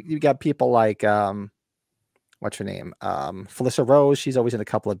you got people like what's her name, Felissa Rose. She's always in a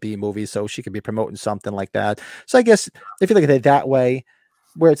couple of B movies, so she could be promoting something like that. So I guess if you look at it that way,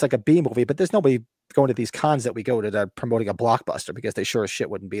 where it's like a B movie, but there's nobody going to these cons that we go to that are promoting a blockbuster, because they sure as shit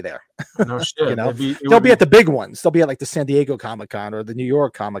wouldn't be there. No shit. They'll be at the big ones. They'll be at like the San Diego Comic-Con or the New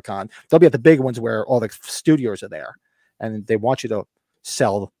York Comic-Con. They'll be at the big ones where all the studios are there, and they want you to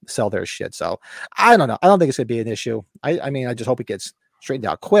sell their shit. So I don't know. I don't think it's going to be an issue. I mean, I just hope it gets straightened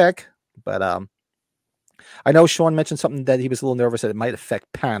out quick. But I know Sean mentioned something that he was a little nervous that it might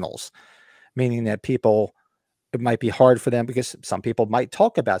affect panels, meaning that it might be hard for them, because some people might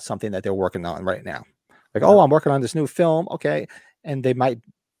talk about something that they're working on right now. Like, oh, I'm working on this new film. Okay. And they might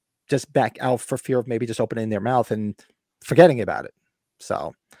just back out for fear of maybe just opening their mouth and forgetting about it.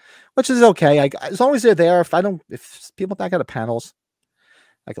 So, which is okay. As long as they're there. If people back out of panels,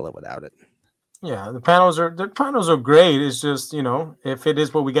 I can live without it. Yeah, the panels are great. It's just, if it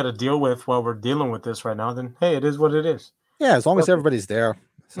is what we got to deal with while we're dealing with this right now, then hey, it is what it is. Yeah, as long as everybody's there.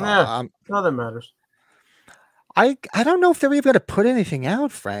 So, yeah, all that matters. I don't know if they're even going to put anything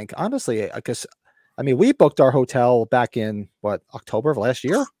out, Frank. Honestly, because we booked our hotel back in October of last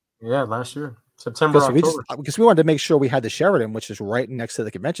year. Yeah, last year, September, October. Because we wanted to make sure we had the Sheraton, which is right next to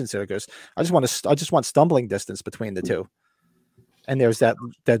the convention center. Because I just want stumbling distance between the two. And there's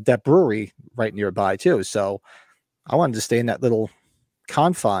that brewery right nearby too. So I wanted to stay in that little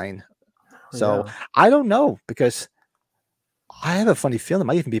confine. So I don't know, because I have a funny feeling it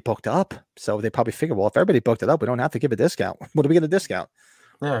might even be booked up. So they probably figure, well, if everybody booked it up, we don't have to give a discount. What do we get a discount?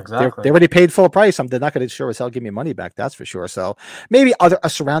 Yeah, exactly. They already paid full price. They're not going to sure as hell give me money back. That's for sure. So maybe other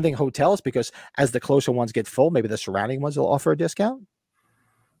surrounding hotels, because as the closer ones get full, maybe the surrounding ones will offer a discount.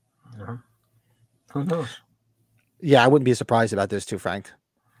 Yeah. Who knows? Yeah, I wouldn't be surprised about this too, Frank.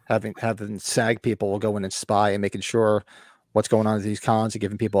 Having SAG people will go in and spy and making sure what's going on at these cons and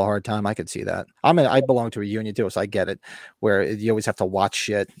giving people a hard time. I could see that. I belong to a union too, so I get it. Where you always have to watch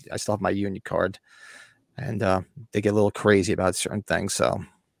shit. I still have my union card, and they get a little crazy about certain things. So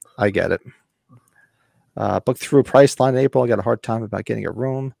I get it. Booked through Priceline in April. I got a hard time about getting a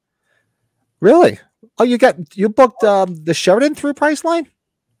room. Really? Oh, you booked the Sheraton through Priceline?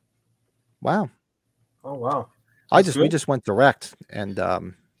 Wow. Oh wow. We just went direct, and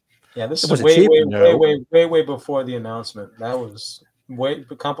yeah, this is way before the announcement. That was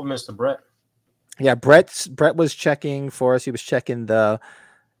compliments to Brett. Yeah, Brett was checking for us. He was checking the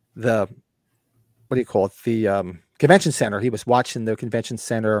what do you call it? The convention center. He was watching the convention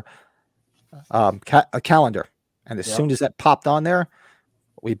center a calendar, and as soon as that popped on there,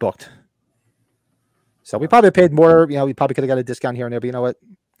 we booked. So we probably paid more. We probably could have got a discount here and there, but you know what?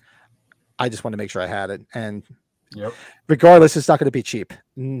 I just wanted to make sure I had it, and regardless, it's not going to be cheap.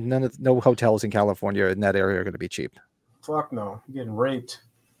 No hotels in California in that area are going to be cheap. Fuck no, you're getting raped.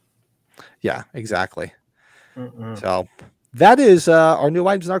 Yeah, exactly. So that is our new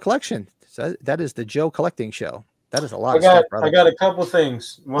items in our collection. So that is the Joe Collecting Show. That is a lot of stuff, brother. I got a couple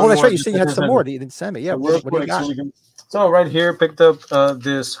things. That's right. You said you had some more that you didn't send me. Yeah, what do you got? So right here, picked up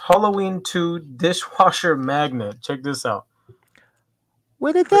this Halloween 2 dishwasher magnet. Check this out.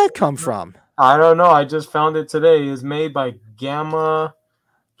 Where did that come from? I don't know. I just found it today. It's made by Gamma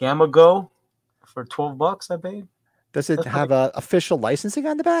Go for $12. I paid. Does it have official licensing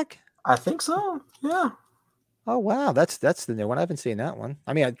on the back? I think so. Yeah. Oh wow, that's the new one. I haven't seen that one.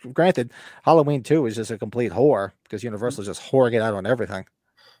 Granted, Halloween 2 is just a complete whore because Universal is just whoring it out on everything.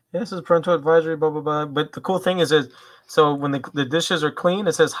 Yeah, this is parental advisory, blah blah blah. But the cool thing is so when the dishes are clean,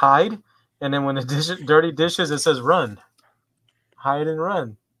 it says hide, and then when the dirty dishes, it says run. Hide and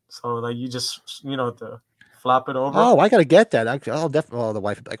run. So you just to flop it over. Oh, I gotta get that. I'll definitely. Oh, the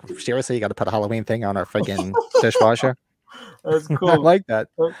wife would be like, seriously, you got to put a Halloween thing on our freaking dishwasher. That's cool. I like that.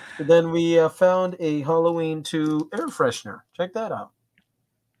 Then we found a Halloween 2 air freshener. Check that out.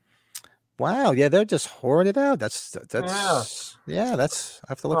 Wow. Yeah, they're just whoring it out. That's I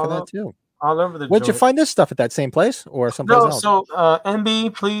have to look at that too. All over the. Where'd you find this stuff at that same place or someplace else? So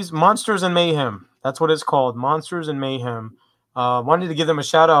MB, please, Monsters and Mayhem. That's what it's called, Monsters and Mayhem. Wanted to give them a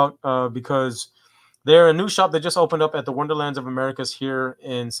shout out because they're a new shop that just opened up at the Wonderlands of Americas here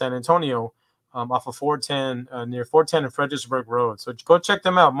in San Antonio, off of 410, near 410 and Fredericksburg Road. So go check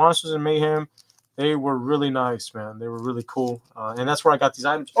them out, Monsters and Mayhem. They were really nice, man. They were really cool, and that's where I got these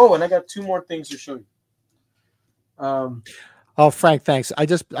items. Oh, and I got 2 more things to show you. Oh, Frank, thanks. I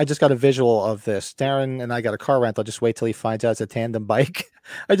just got a visual of this. Darren and I got a car rental. Just wait till he finds out it's a tandem bike.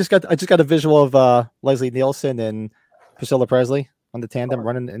 I just got a visual of Leslie Nielsen and Priscilla Presley on the tandem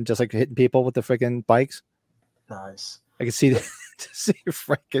running and just hitting people with the freaking bikes. Nice. I can see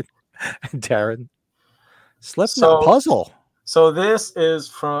Frank and Darren. Slipknot puzzle. So this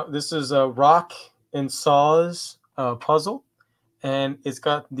is a Rock and Saws puzzle, and it's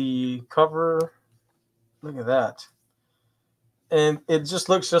got the cover. Look at that. And it just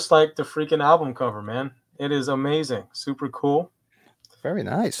looks just like the freaking album cover, man. It is amazing. Super cool. Very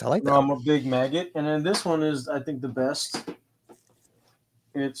nice. I like that. I'm a big maggot. And then this one is, I think, the best.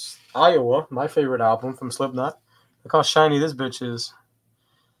 It's Iowa, my favorite album from Slipknot. Look how shiny this bitch is.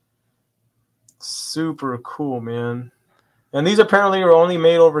 Super cool, man. And these apparently are only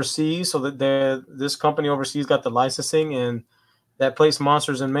made overseas, so that this company overseas got the licensing, and that place,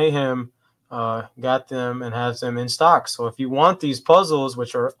 Monsters and Mayhem, got them and has them in stock. So if you want these puzzles,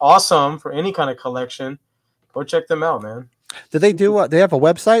 which are awesome for any kind of collection, go check them out, man. Do they do? They have a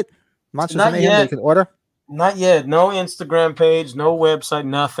website? Monsters of Not Mayhem that you yet. can order? Not yet. No Instagram page, no website,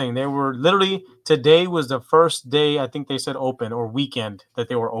 nothing. They were literally, today was the first day I think they said open, or weekend that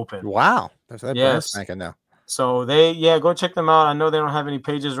they were open. Wow, that's brand Yes. spanking now. So go check them out. I know they don't have any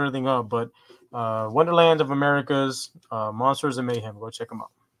pages or anything up, but Wonderland of America's, Monsters of Mayhem. Go check them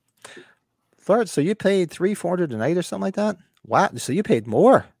out. Third, so you paid $300-$400 a night or something like that? Wow, so you paid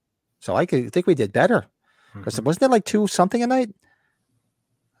more. So I think we did better. Because wasn't it like $2 something a night?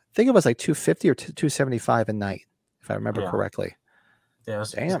 I think it was like $250 or $275 a night, if I remember correctly.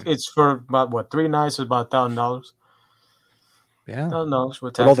 Yes. Damn. It's for about what, 3 nights is about $1,000. Yeah. $1,000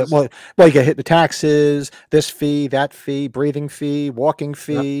 with taxes. Well, you get hit the taxes, this fee, that fee, breathing fee, walking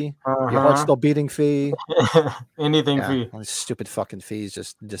fee, your heart still beating fee. Anything fee. All these stupid fucking fees.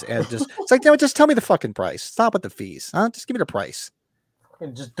 Just it's like, just tell me the fucking price. Stop with the fees. Huh? Just give me the price.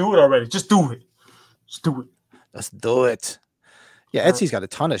 Just do it already. Just do it. Just do it. Let's do it. Yeah, Etsy's got a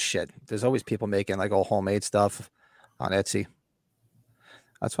ton of shit. There's always people making like all homemade stuff on Etsy.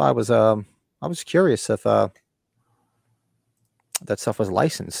 That's why I was curious if that stuff was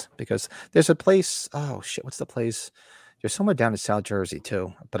licensed, because there's a place. Oh shit, what's the place? There's somewhere down in South Jersey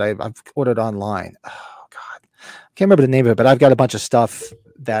too, but I've ordered online. Oh god, I can't remember the name of it, but I've got a bunch of stuff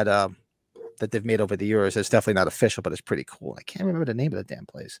that that they've made over the years. It's definitely not official, but it's pretty cool. I can't remember the name of the damn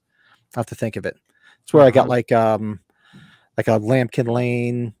place. I have to think of it. It's where I got like a Lambkin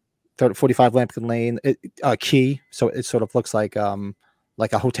Lane, 45 Lambkin Lane key. So it sort of looks like a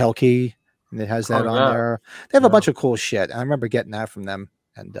hotel key, and it has that on there. They have a bunch of cool shit. I remember getting that from them,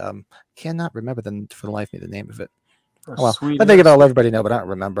 and cannot remember for the life of me the name of it. Well, I think I'll everybody know, but I don't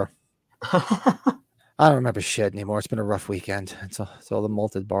remember. I don't remember shit anymore. It's been a rough weekend. It's all the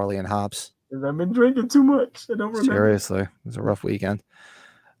malted barley and hops. I've been drinking too much. I don't remember. Seriously, it was a rough weekend.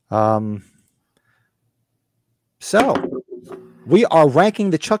 So we are ranking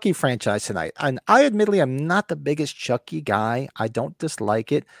the Chucky franchise tonight. And I admittedly am not the biggest Chucky guy. I don't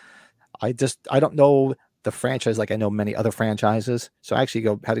dislike it. I don't know the franchise like I know many other franchises. So I actually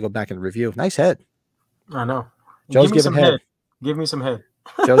had to go back and review. Nice head. I know. Joe's giving head. Give me some head.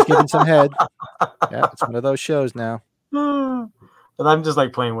 Joe's giving some head. Yeah, it's one of those shows now. But I'm just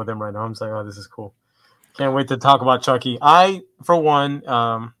like playing with him right now. I'm just like, oh, this is cool. Can't wait to talk about Chucky. I, for one,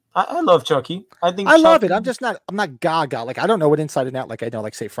 I love Chucky. I love it. I'm not gaga. Like, I don't know what inside and out. Like, I know,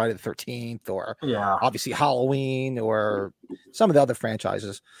 like, say Friday the 13th or obviously Halloween or some of the other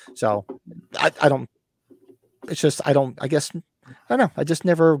franchises. So I don't know. I just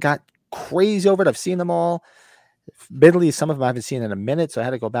never got crazy over it. I've seen them all. Admittedly, some of them I haven't seen in a minute. So I had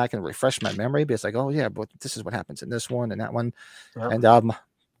to go back and refresh my memory because like, oh yeah, but this is what happens in this one and that one. Yep. And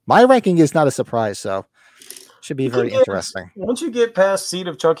my ranking is not a surprise. So should be very interesting. Once you get past Seed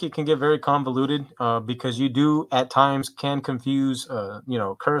of Chucky, it can get very convoluted because you do at times can confuse,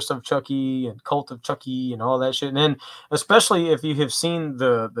 Curse of Chucky and Cult of Chucky and all that shit. And then especially if you have seen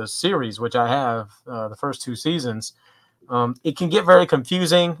the series, which I have, the first 2 seasons, it can get very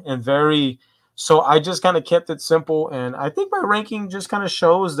confusing and very. So I just kind of kept it simple. And I think my ranking just kind of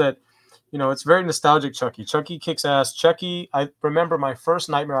shows that, it's very nostalgic Chucky. Chucky kicks ass. Chucky, I remember my first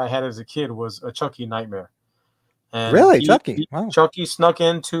nightmare I had as a kid was a Chucky nightmare. And really, Chucky? Wow. Chucky snuck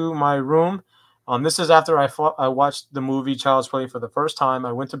into my room. This is after I watched the movie Child's Play for the first time.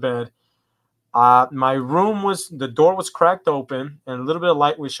 I went to bed. My room the door was cracked open, and a little bit of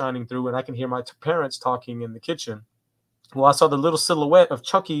light was shining through, and I can hear my parents talking in the kitchen. Well, I saw the little silhouette of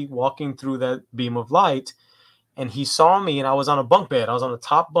Chucky walking through that beam of light, and he saw me, and I was on a bunk bed. I was on the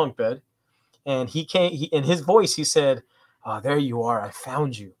top bunk bed, and he in his voice, he said, there you are. I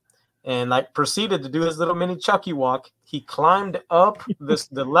found you. And like proceeded to do his little mini Chucky walk. He climbed up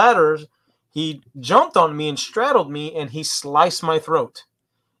the ladders. He jumped on me and straddled me, and he sliced my throat.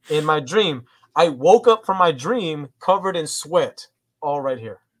 In my dream, I woke up from my dream covered in sweat, all right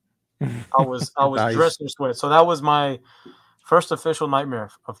here. I was nice. Dressed in sweat. So that was my first official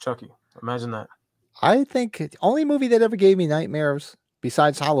nightmare of Chucky. Imagine that. I think the only movie that ever gave me nightmares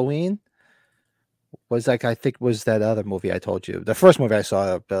besides Halloween was that other movie I told you. The first movie I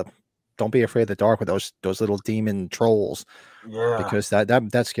saw, Don't Be Afraid of the Dark, with those little demon trolls. Yeah. Because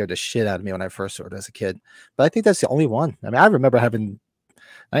that scared the shit out of me when I first saw it as a kid. But I think that's the only one. I mean, I remember having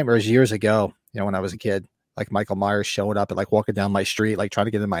nightmares years ago, when I was a kid. Like Michael Myers showing up and like walking down my street, like trying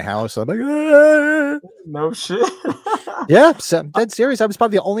to get in my house. I'm like, ah! No shit. Yeah, so dead serious. I was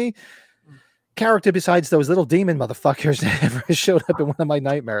probably the only character besides those little demon motherfuckers that ever showed up in one of my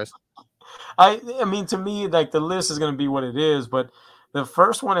nightmares. I mean, to me, like the list is going to be what it is, but the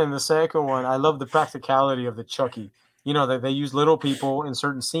first one and the second one, I love the practicality of the Chucky. They use little people in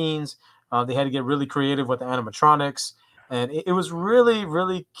certain scenes. They had to get really creative with the animatronics. and it was really,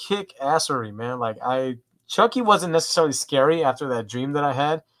 really kick-assery, man. Like Chucky wasn't necessarily scary after that dream that I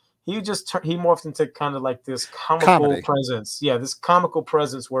had. He morphed into kind of like this comical presence. Yeah, this comical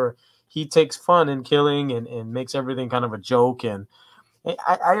presence where he takes fun in killing and makes everything kind of a joke. And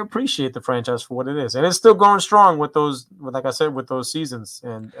I appreciate the franchise for what it is, and it's still going strong with those, like I said, with those seasons.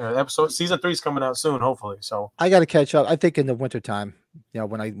 And season 3 is coming out soon, hopefully. So I got to catch up. I think in the wintertime,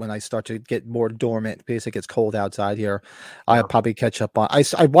 when I start to get more dormant because it gets cold outside here, I'll probably catch up on.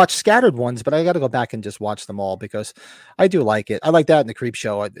 I watch scattered ones, but I got to go back and just watch them all because I do like it. I like that, and the Creep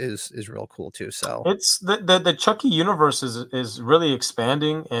Show is real cool too. So it's the Chucky universe is really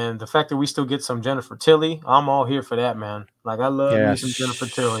expanding, and the fact that we still get some Jennifer Tilly, I'm all here for that, man. Like I love me some Jennifer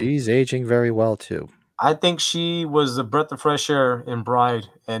Tilly. She's aging very well too. I think she was a breath of fresh air in Bride,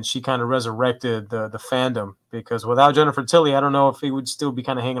 and she kind of resurrected the fandom, because without Jennifer Tilly, I don't know if he would still be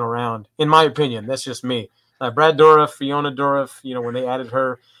kind of hanging around. In my opinion, that's just me. Like Brad Dourif, Fiona Dourif, when they added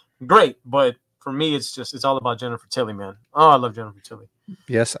her, great. But for me, it's all about Jennifer Tilly, man. Oh, I love Jennifer Tilly.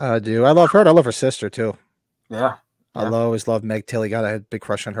 Yes, I do. I love her. I love her sister too. Yeah. I always loved Meg Tilly. God, I had a big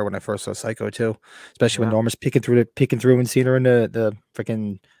crush on her when I first saw Psycho too, especially when Norma's peeking through and seeing her in the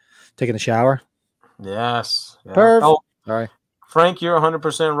freaking taking a shower. Yes. Yeah. Perf. Oh, sorry. Frank, you're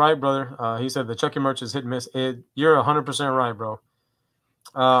 100% right, brother. He said the Chucky merch is hit and miss. You're 100% right, bro.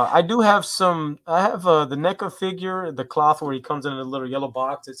 I do have some. I have the NECA figure, the cloth where he comes in a little yellow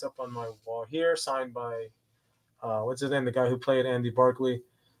box. It's up on my wall here, signed by what's his name? The guy who played Andy Barkley.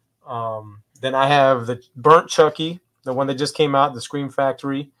 Then I have the burnt Chucky, the one that just came out, the Scream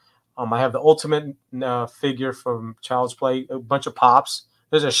Factory. I have the Ultimate figure from Child's Play, a bunch of pops.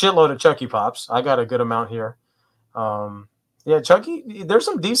 There's a shitload of Chucky pops. I got a good amount here. Chucky, there's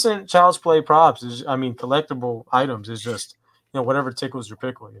some decent Child's Play props. Collectible items. It's just, whatever tickles your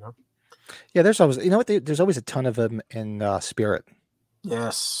pickle, Yeah, there's always, there's always a ton of them in Spirit.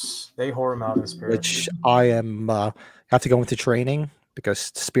 Yes, they whore them out in Spirit. Which I have to go into training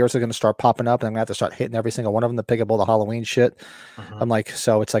because spirits are going to start popping up, and I'm going to have to start hitting every single one of them to pick up all the Halloween shit. I'm like,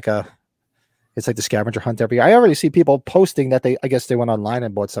 so it's like the scavenger hunt every year. I already see people posting that I guess they went online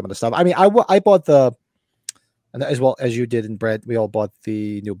and bought some of the stuff. I mean, I bought and as well as you did in Bread, we all bought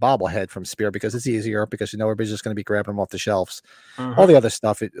the new bobblehead from Spirit because it's easier because everybody's just going to be grabbing them off the shelves. All the other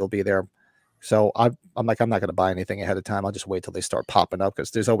stuff, it'll be there. So I'm like, I'm not going to buy anything ahead of time. I'll just wait till they start popping up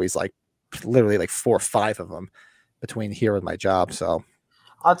because there's always literally 4 or 5 of them between here and my job. So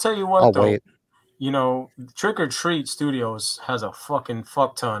I'll tell you what, I'll wait. Trick or Treat Studios has a fucking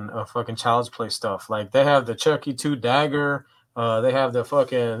fuck ton of fucking Child's Play stuff. Like they have the Chucky 2 dagger. They have the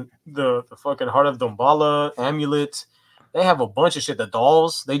fucking Heart of Dombala amulet. They have a bunch of shit. The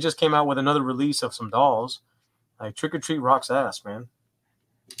dolls. They just came out with another release of some dolls. Like Trick or Treat rocks ass, man.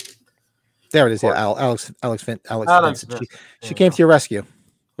 There it is. Yeah, Alex Vincent. She came to your rescue.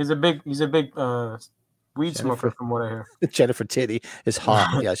 He's a big weed smoker, from what I hear. Jennifer Titty is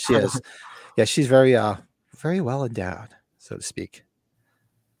hot. Yeah, she is. Yeah, she's very well endowed, so to speak.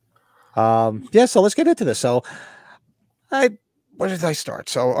 So let's get into this. So where did I start?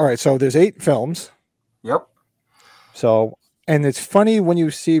 So all right, so there's 8 films. Yep. So, and it's funny when you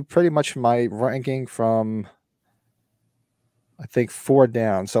see pretty much my ranking from I think 4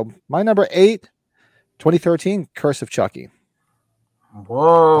 down. So my number 8, 2013, Curse of Chucky.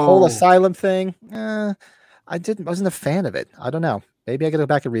 Whoa. The whole asylum thing. I wasn't a fan of it. I don't know. Maybe I got to go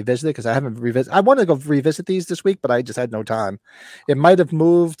back and revisit it because I haven't revisited. I wanted to go revisit these this week, but I just had no time. It might have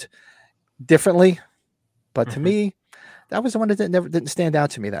moved differently, but to me, that was the one that didn't stand out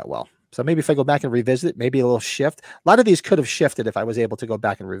to me that well. So maybe if I go back and revisit it, maybe a little shift. A lot of these could have shifted if I was able to go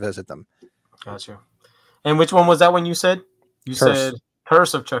back and revisit them. Gotcha. And which one was that one you said? You said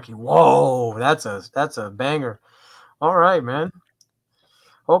Curse of Chucky. Whoa, that's a banger. All right, man.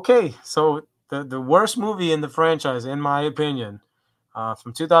 Okay, so the worst movie in the franchise, in my opinion,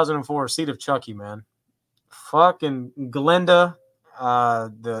 from 2004, Seed of Chucky, man. Fucking Glenda,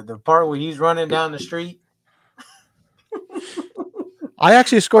 the part where he's running down the street. I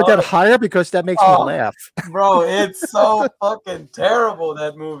actually scored that higher because that makes me laugh. Bro, it's so fucking terrible,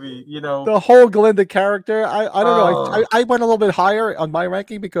 that movie, The whole Glenda character, I don't know. I went a little bit higher on my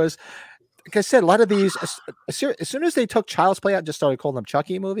ranking because, like I said, a lot of these, as soon as they took Child's Play out and just started calling them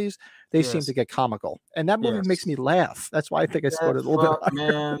Chucky movies, they seem to get comical. And that movie makes me laugh. That's why I think I scored it a little bit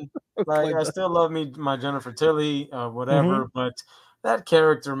higher. Man. Like, I still love my Jennifer Tilly, whatever, but that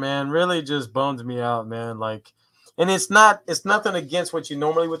character, man, really just bums me out, man. Like, and it's nothing against what you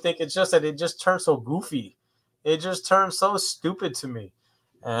normally would think. It's just that it just turns so goofy. It just turns so stupid to me.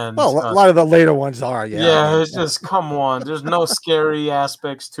 And a lot of the later ones are, it's just, come on. There's no scary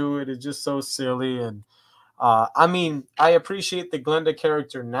aspects to it. It's just so silly. And I mean, I appreciate the Glenda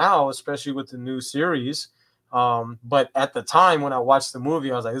character now, especially with the new series. But at the time when I watched the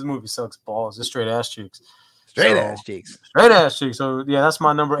movie, I was like, this movie sucks balls. It's straight ass cheeks. Straight ass cheeks. Straight ass cheeks. So yeah, that's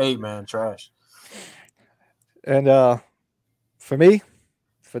my number 8, man. Trash. And for me,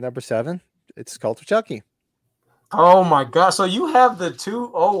 for number 7, it's Cult of Chucky. Oh my god! So you have the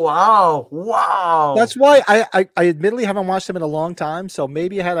two? Oh wow, wow. That's why I admittedly haven't watched them in a long time. So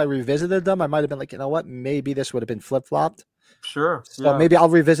maybe had I revisited them, I might have been like, you know what? Maybe this would have been flip flopped. Sure. So maybe I'll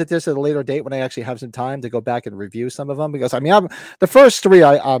revisit this at a later date when I actually have some time to go back and review some of them. Because I mean, the first 3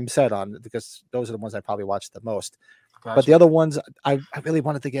 I'm set on because those are the ones I probably watched the most. Gotcha. But the other ones, I really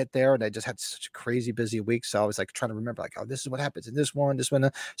wanted to get there, and I just had such a crazy busy week. So I was like trying to remember, like, oh, this is what happens in this one, this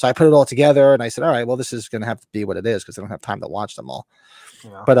one. So I put it all together, and I said, all right, well, this is going to have to be what it is because I don't have time to watch them all.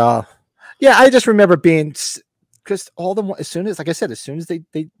 Yeah. But yeah, I just remember being because all the as soon as, like I said, as soon as they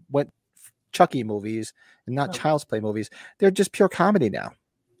went Chucky movies and not Child's Play movies, they're just pure comedy now.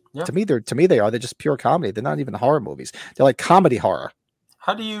 Yeah. To me, they're just pure comedy. They're not even horror movies. They're like comedy horror.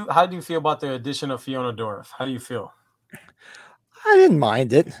 How do you feel about the addition of Fiona Dorff? How do you feel? I didn't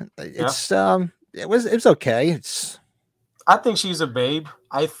mind it. It's it was okay. I think she's a babe.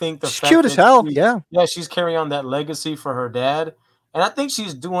 I think she's cute as hell. Yeah, she's carrying on that legacy for her dad, and I think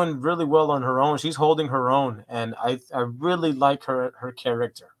she's doing really well on her own. She's holding her own, and I really like her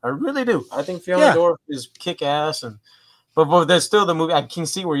character. I really do. I think Fiona Dorff is kick ass, but there's still the movie. I can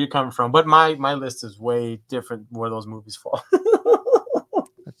see where you're coming from, but my list is way different where those movies fall.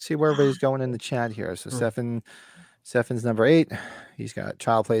 Let's see where everybody's going in the chat here. So Stefan's number 8. He's got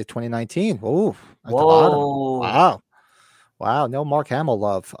Child Play 2019. Oh, at the bottom. Wow. No Mark Hamill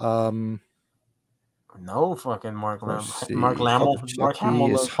love. No fucking Mark Hamill. Mark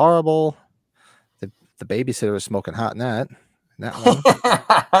Hamill is horrible. The babysitter was smoking hot in that one.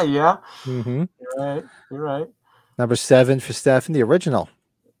 Yeah. Mm-hmm. You're right. Number 7 for Stefan, the original.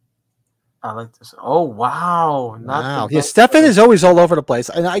 I like this. Oh wow! Wow. Yeah, Stefan is always all over the place,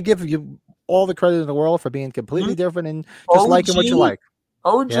 and I give you all the credit in the world for being completely different and just liking what you like.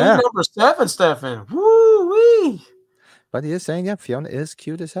 Number 7, Stefan. Woo wee! But he is saying, yeah, Fiona is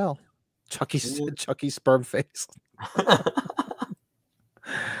cute as hell. Chucky sperm face.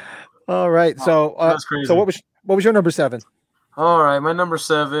 All right. So what was your number 7? All right, my number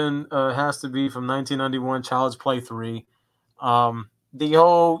 7 has to be from 1991, Child's Play 3. The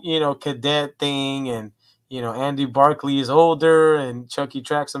whole, cadet thing, and Andy Barkley is older, and Chucky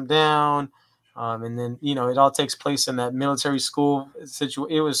tracks him down, and then it all takes place in that military school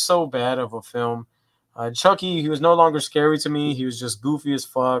situation. It was so bad of a film. Chucky, he was no longer scary to me. He was just goofy as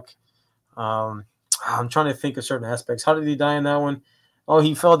fuck. I'm trying to think of certain aspects. How did he die in that one? Oh,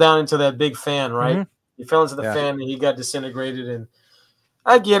 he fell down into that big fan, right? Mm-hmm. He fell into the fan and he got disintegrated. And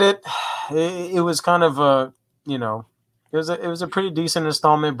I get it. It was kind of a, it was a pretty decent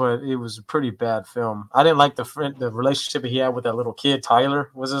installment, but it was a pretty bad film. I didn't like the relationship he had with that little kid. Tyler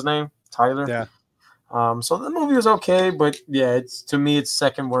was his name. Tyler. Yeah. So the movie was okay, but yeah, to me it's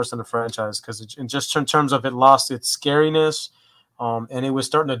second worst in the franchise because just in terms of it lost its scariness, and it was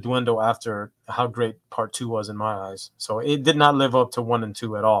starting to dwindle after how great Part 2 was in my eyes. So it did not live up to 1 and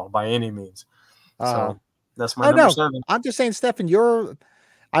 2 at all by any means. So that's my number 7. I'm just saying, Stefan,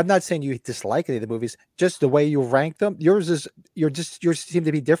 I'm not saying you dislike any of the movies, just the way you rank them. You seem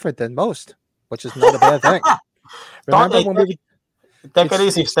to be different than most, which is not a bad thing. Remember when we take it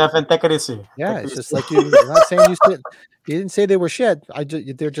easy, Stefan. Take it easy. Yeah, it's just like you're not saying you didn't say they were shit.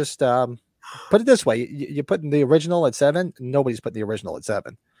 They're just put it this way: you're putting the original at 7. Nobody's putting the original at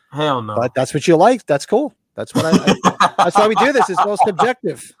 7. Hell no. But that's what you like. That's cool. That's what that's why we do this. It's all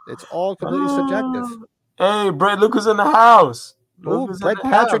subjective. It's all completely subjective. Hey, Brett Lucas in the house. Ooh,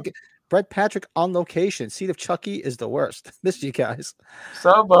 Brett Patrick on location. Seat of Chucky is the worst. Miss you guys. What's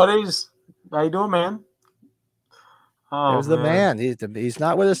up, buddies? How you doing, man? Oh, there's the man. He's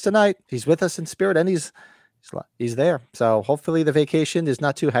not with us tonight. He's with us in spirit, and he's there. So hopefully the vacation is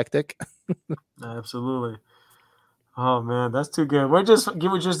not too hectic. Absolutely. Oh man, that's too good. We're just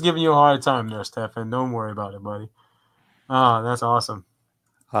giving you a hard time there, Stefan. Don't worry about it, buddy. Oh, that's awesome.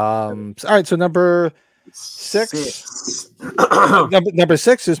 All right, so number 6. number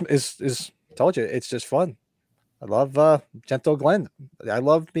 6 is told you it's just fun. I love Gentle Glenn. I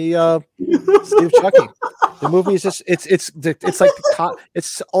love me Steve Chucky. The movie is just it's like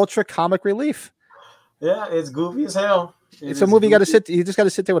it's ultra comic relief. Yeah, it's goofy as hell. It's a movie you just got to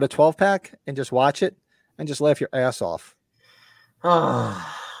sit there with a 12-pack and just watch it and just laugh your ass off.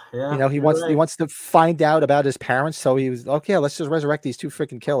 Yeah. He wants to find out about his parents, so he was okay. Let's just resurrect these 2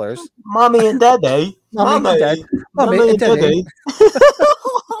 freaking killers. Mommy and Daddy. Mommy and Daddy.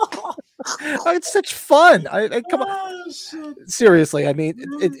 Oh, it's such fun. I come on. Oh, shit. Seriously, I mean,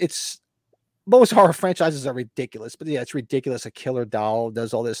 it's most horror franchises are ridiculous, but yeah, it's ridiculous. A killer doll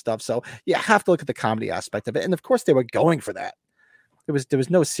does all this stuff, so you have to look at the comedy aspect of it. And of course, they were going for that. There was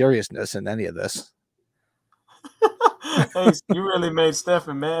no seriousness in any of this. Hey, you really made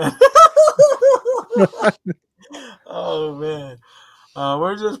Stefan mad. Oh man,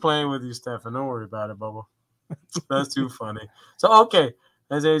 we're just playing with you, Stefan. Don't worry about it, Bubba. That's too funny. So okay,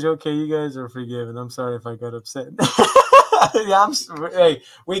 as age, okay, you guys are forgiven. I'm sorry if I got upset. Yeah, hey,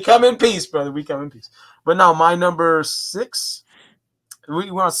 we come in peace, brother. We come in peace. But now my number 6.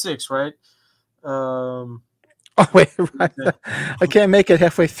 We're on 6, right? Oh wait, right. I can't make it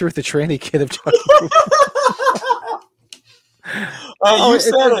halfway through the tranny kid of Chucky. Hey, you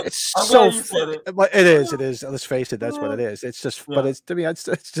said it. It's I'm so glad you said it. It is. It is. Let's face it. That's what it is. It's just. Yeah. But it's to me. It's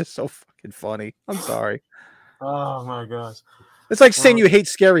just so fucking funny. I'm sorry. Oh my gosh. It's like saying you hate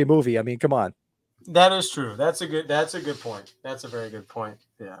scary movie. I mean, come on. That is true. That's a good point. That's a very good point.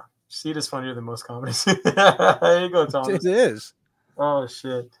 Yeah. Seed is funnier than most comedies. There you go, Thomas. It is. Oh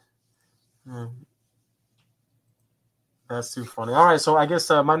shit. That's too funny. All right, so I guess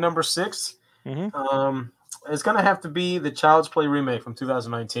my number 6. It's gonna have to be the Child's Play remake from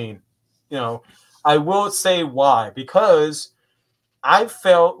 2019. You know, I will say why, because I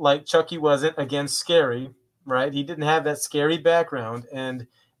felt like Chucky wasn't, again, scary, right? He didn't have that scary background, and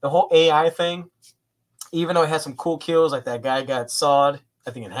the whole AI thing, even though it had some cool kills, like that guy got sawed,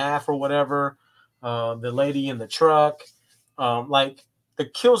 I think, in half or whatever, the lady in the truck, like the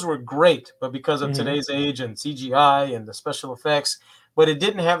kills were great, but because of today's age and CGI and the special effects, but it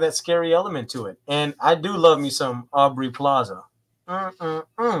didn't have that scary element to it. And I do love me some Aubrey Plaza. I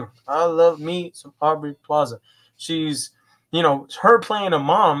love me some Aubrey Plaza. She's, you know, her playing a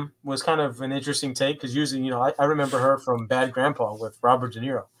mom was kind of an interesting take, because usually, you know, I remember her from Bad Grandpa with Robert De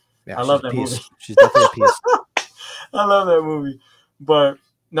Niro. Yeah, I love that movie. She's definitely a piece. I love that movie. But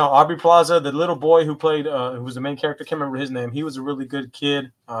no, Aubrey Plaza, the little boy who played, who was the main character, I can't remember his name. He was a really good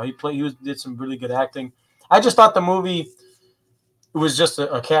kid. Did some really good acting. I just thought the movie, it was just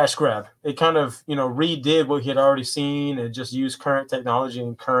a cash grab. It kind of, you know, redid what he had already seen and just used current technology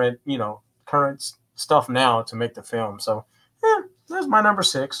and current stuff now to make the film. So, yeah, that's my number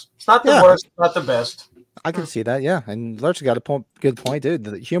 6. It's not the worst, not the best. I can see that, yeah. And Lurch got a good point, dude.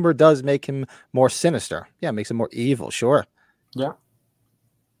 The humor does make him more sinister. Yeah, it makes him more evil, sure. Yeah.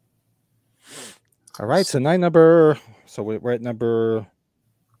 All right, so we're at number,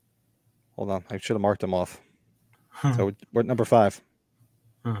 hold on, I should have marked them off. So we're at number 5.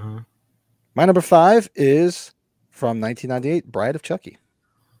 My number 5 is from 1998, Bride of Chucky.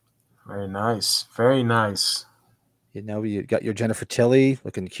 Very nice. Very nice. You know, you got your Jennifer Tilly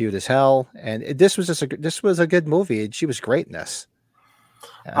looking cute as hell, and this was a good movie. And she was great in this.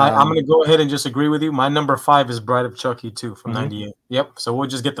 I'm going to go ahead and just agree with you. My number 5 is Bride of Chucky too, from 98. Yep. So we'll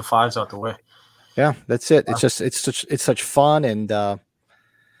just get the 5s out the way. Yeah, that's it. It's such fun, and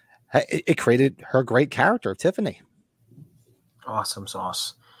it created her great character, Tiffany. Awesome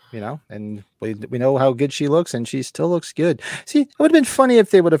sauce. You know, and we know how good she looks, and she still looks good. See, it would have been funny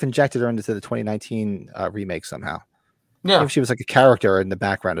if they would have injected her into the 2019 remake somehow. Yeah, if she was like a character in the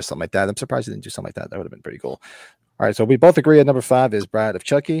background or something like that. I'm surprised they didn't do something like that. That would have been pretty cool. All right, so we both agree at number 5 is Bride of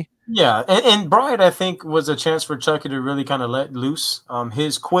Chucky. Yeah, and Bride, I think, was a chance for Chucky to really kind of let loose.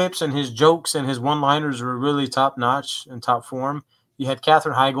 His quips and his jokes and his one-liners were really top-notch and top form. You had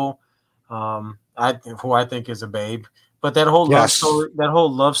Katherine Heigl, who I think is a babe. But that whole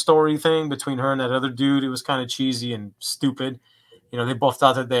love story thing between her and that other dude, it was kind of cheesy and stupid. You know, they both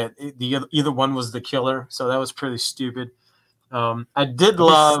thought that either one was the killer, so that was pretty stupid. I did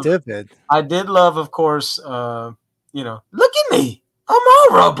love, of course, you know, look at me, I'm all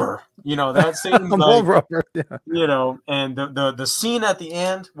rubber. You know, that scene. I'm all rubber. Yeah. You know, and the scene at the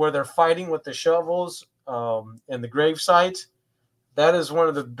end where they're fighting with the shovels and the gravesite, that is one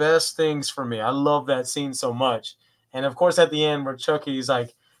of the best things for me. I love that scene so much. And, of course, at the end where Chucky's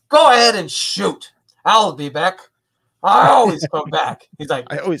like, go ahead and shoot. I'll be back. I always come back. He's like,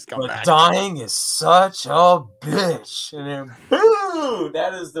 I always come back. Dying is such a bitch. And then, boo!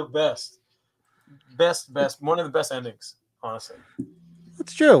 That is the best. Best. One of the best endings, honestly.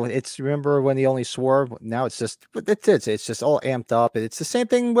 It's true. It's, remember when he only swore? Now it's just all amped up. It's the same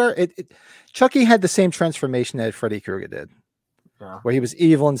thing where Chucky had the same transformation that Freddy Krueger did. Yeah. Where he was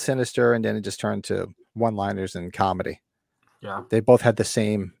evil and sinister, and then it just turned to one-liners and comedy. Yeah, they both had the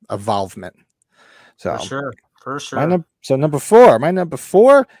same evolvement. So for sure. So number 4. My number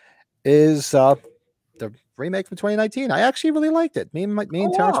 4 is the remake from 2019. I actually really liked it. Me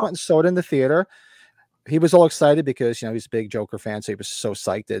and Terrence went and saw it in the theater. he was all excited because he's a big Joker fan, so he was so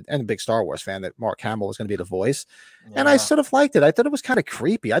psyched and a big Star Wars fan that Mark Hamill was going to be the voice. Yeah. And I sort of liked it. I thought it was kind of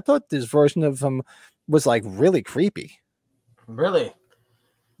creepy. I thought this version of him was like really creepy. Really?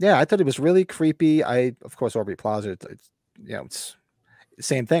 Yeah, I thought it was really creepy. Of course, Aubrey Plaza. It's the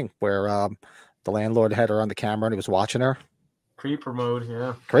same thing where the landlord had her on the camera and he was watching her. Creeper mode,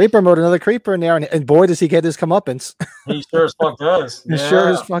 yeah. Creeper mode, another creeper in there, and boy, does he get his comebacks. He sure as fuck does. He sure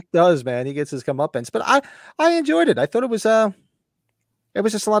as fuck does, man. He gets his comeuppance. But I enjoyed it. I thought it was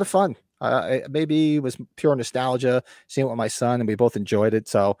just a lot of fun. Maybe it was pure nostalgia, seeing it with my son, and we both enjoyed it.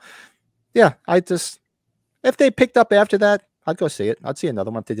 So, yeah, if they picked up after that, I'd go see it. I'd see another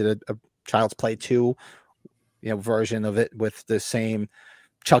one if they did a Child's Play 2, version of it with the same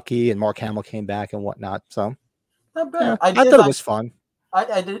Chucky and Mark Hamill came back and whatnot. So. Not bad. Yeah, I thought it was fun.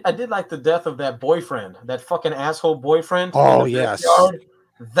 I did like the death of that boyfriend, that fucking asshole boyfriend. Oh yes,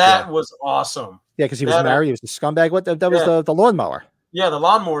 that was awesome. Yeah, because he was married. He was a scumbag. What? That was the lawnmower. Yeah, the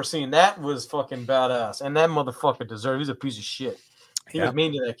lawnmower scene. That was fucking badass, and that motherfucker deserved. He's a piece of shit. He was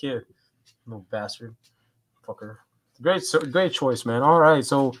mean to that kid, little bastard, fucker. Great choice, man. All right,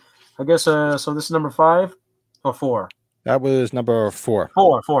 so I guess so. This is number 5 or 4. That was number 4.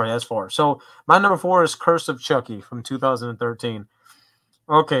 4. Yeah, that's 4. So my number 4 is Curse of Chucky from 2013.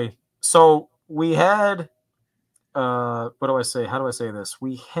 Okay, so we had what do I say? How do I say this?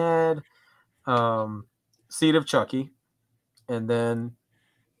 We had Seed of Chucky, and then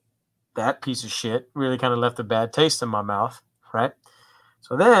that piece of shit really kind of left a bad taste in my mouth, right?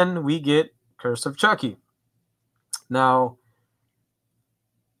 So then we get Curse of Chucky. Now,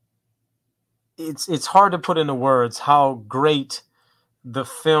 it's hard to put into words how great the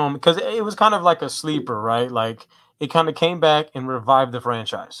film, because it was kind of like a sleeper, right? Like it kind of came back and revived the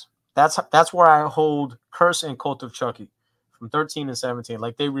franchise. That's where I hold Curse and Cult of Chucky from 13 and 17.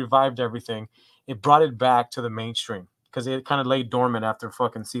 Like they revived everything. It brought it back to the mainstream because it kind of lay dormant after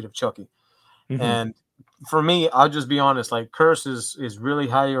fucking Seed of Chucky. Mm-hmm. And for me, I'll just be honest, like Curse is really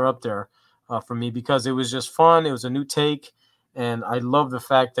higher up there for me because it was just fun. It was a new take. And I love the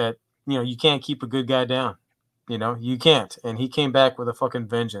fact that, you can't keep a good guy down. You can't. And he came back with a fucking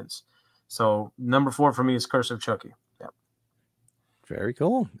vengeance. So number 4 for me is Curse of Chucky. Yeah. Very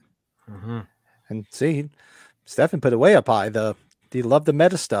cool. Mm-hmm. And see, Stefan put it way up high. He loved the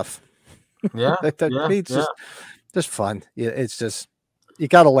meta stuff. Yeah. It's just fun. It's just, you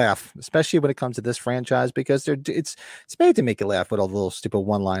got to laugh, especially when it comes to this franchise, because it's made to make you laugh with all the little stupid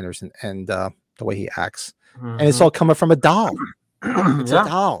one-liners and the way he acts. Mm-hmm. And it's all coming from a doll. It's a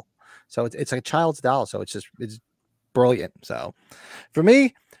doll. So it's a child's doll. So it's brilliant. So for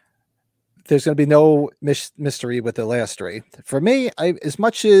me, there's going to be no mystery with the last 3. For me, as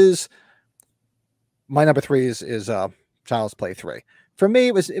much as my number 3 is Child's Play 3. For me,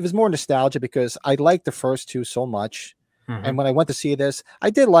 it was more nostalgia because I liked the first 2 so much. Mm-hmm. And when I went to see this, I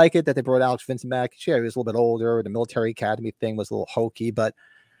did like it that they brought Alex Vincent back. Sure, he was a little bit older. The military academy thing was a little hokey, but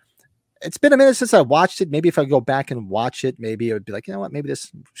it's been a minute since I watched it. Maybe if I go back and watch it, maybe it would be like, you know what, maybe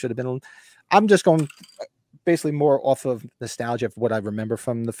this should have been. I'm just going basically more off of nostalgia of what I remember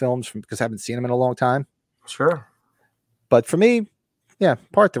from the films because I haven't seen them in a long time. Sure. But for me, yeah,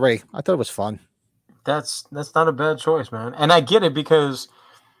 part 3. I thought it was fun. That's not a bad choice, man. And I get it because,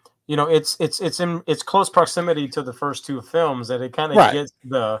 it's close proximity to the first 2 films that it kind of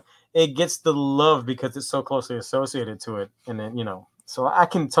gets the love because it's so closely associated to it. And then, so I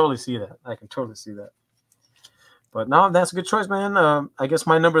can totally see that. But no, that's a good choice, man. I guess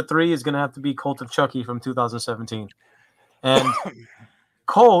my number 3 is going to have to be Cult of Chucky from 2017. And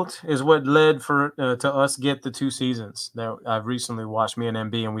Cult is what led to us get the 2 seasons that I've recently watched, me and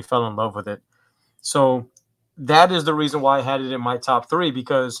MB, and we fell in love with it. So that is the reason why I had it in my top 3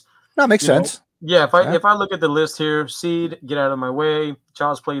 because that makes sense. If I look at the list here, Seed, Get Out of My Way,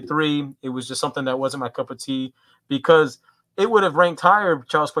 Child's Play 3, it was just something that wasn't my cup of tea because it would have ranked higher,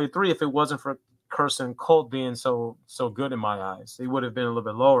 Child's Play 3, if it wasn't for Curse and Cult being so good in my eyes. It would have been a little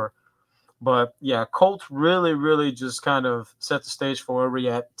bit lower. But yeah, Cult really, really just kind of set the stage for where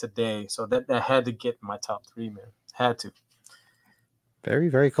we're at today. So that had to get my top 3, man. Had to. Very,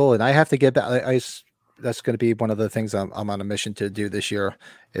 very cool. And I have to get back. That's going to be one of the things I'm on a mission to do this year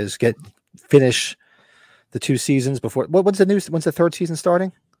is finish the 2 seasons before. When's the 3rd season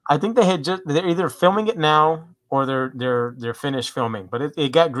starting? I think they're either filming it now or they're finished filming, but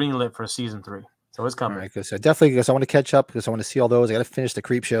it got greenlit for season 3. So it's coming. Right, because I want to catch up because I want to see all those. I got to finish the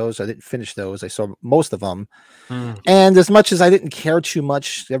Creep shows. I didn't finish those. I saw most of them. And as much as I didn't care too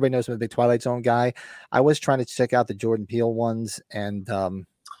much, everybody knows I'm a big Twilight Zone guy. I was trying to check out the Jordan Peele ones. And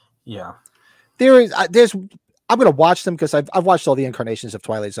I'm gonna watch them because I've watched all the incarnations of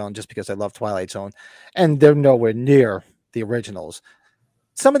Twilight Zone just because I love Twilight Zone, and they're nowhere near the originals.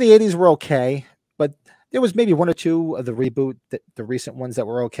 Some of the '80s were okay, but there was maybe one or two of the reboot, the recent ones that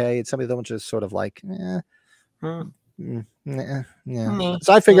were okay, and some of them were just sort of like, yeah. So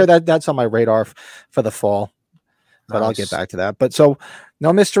I figure that that's on my radar for the fall, but I'll get back to that. But so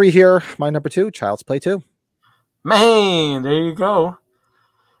no mystery here. My number 2, Child's Play 2. Man, there you go.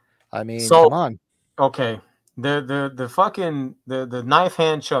 I mean, come on. Okay, the fucking the knife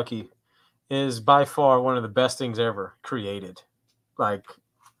hand Chucky is by far one of the best things ever created. Like,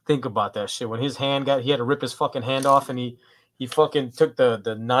 think about that shit. When his hand he had to rip his fucking hand off, and he fucking took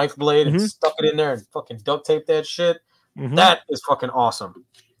the knife blade and stuck it in there and fucking duct taped that shit. That is fucking awesome.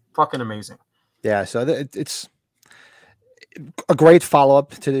 Fucking amazing. Yeah, so it's a great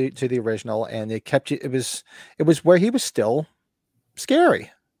follow-up to the original, and it kept you, it was where he was still scary.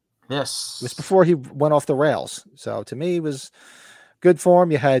 Yes. It was before he went off the rails. So to me, it was good for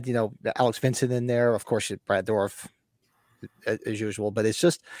him. You had, Alex Vincent in there, of course, Brad Dourif as usual, but it's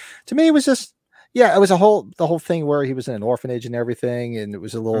just, to me, it was just, yeah, it was the whole thing where he was in an orphanage and everything, and it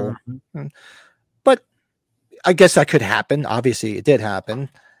was a little, but I guess that could happen. Obviously, it did happen,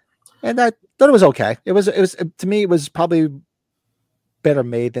 and I thought it was okay. It was to me, it was probably better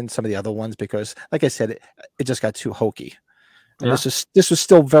made than some of the other ones because, like I said, it just got too hokey. And this was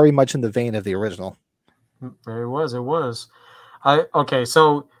still very much in the vein of the original. It was. Okay,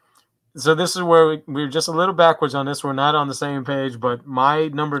 so this is where we're just a little backwards on this. We're not on the same page, but my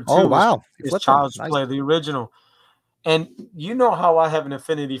number 2 is Child's Play, the original. And you know how I have an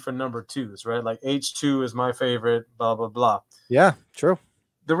affinity for number 2s, right? Like H2 is my favorite, blah, blah, blah. Yeah, true.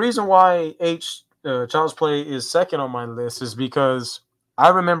 The reason why Child's Play is second on my list is because I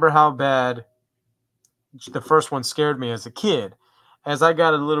remember how bad the first one scared me as a kid. As I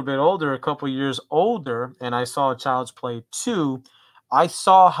got a little bit older, a couple years older, and I saw Child's Play 2, I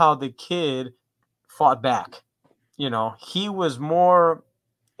saw how the kid fought back. He was more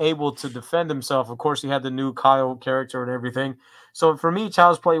able to defend himself. Of course, he had the new Kyle character and everything. So for me,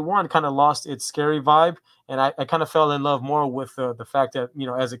 Child's Play 1 kind of lost its scary vibe, and I kind of fell in love more with the fact that,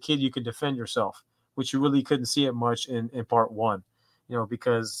 as a kid, you could defend yourself, which you really couldn't see it much in part 1,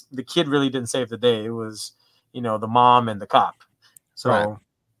 because the kid really didn't save the day. It was, the mom and the cop. So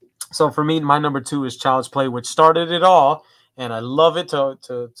for me, my number 2 is Child's Play, which started it all, and I love it to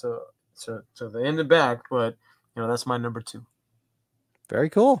the end and back. But that's my number 2. Very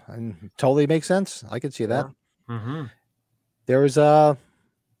cool, and totally makes sense. I can see that. Yeah. There was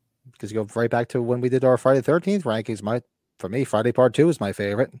because you go right back to when we did our Friday the 13th rankings. For me, Friday Part 2 is my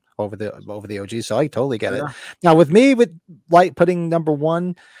favorite over the OG. So I totally get it. Now with me, with putting number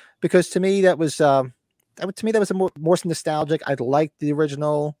 1, because to me that was a more nostalgic. I liked the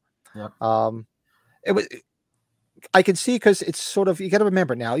original. Yeah. It was. I can see because it's sort of, you got to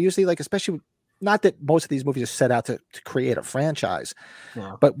remember now. Usually, especially. Not that most of these movies are set out to create a franchise,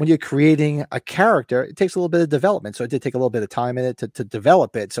 but when you're creating a character, it takes a little bit of development. So it did take a little bit of time in it to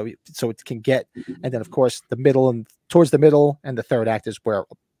develop it. So it can get, and then of course towards the middle and the third act is where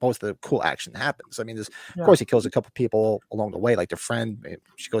most of the cool action happens. I mean, of course he kills a couple people along the way, like their friend,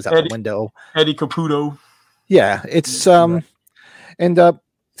 she goes out the window. Eddie Caputo. Yeah. It's, and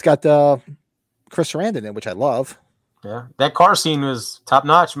it's got Chris Sarandon in it, which I love. Yeah, that car scene was top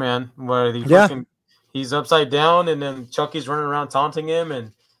notch, man. Where he's upside down, and then Chucky's running around taunting him,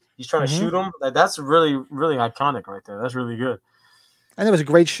 and he's trying to shoot him. That's really, really iconic right there. That's really good. And it was a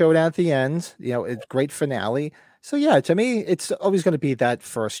great showdown at the end. It's great finale. So yeah, to me, it's always going to be that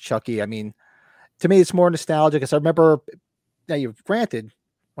first Chucky. I mean, to me, it's more nostalgic. Because I remember, now you've granted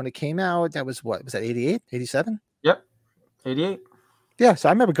when it came out, that was what was that 88, 87? Yep, 88. Yeah, so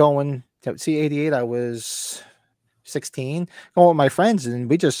I remember going to see 88. I was 16, going with my friends, and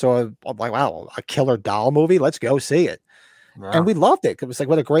we just saw wow, a killer doll movie. Let's go see it. And we loved it. It was like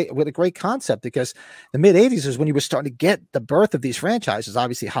what a great concept, because the mid 80s is when you were starting to get the birth of these franchises.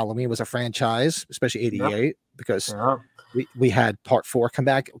 Obviously Halloween was a franchise, especially 88, because we had part 4 come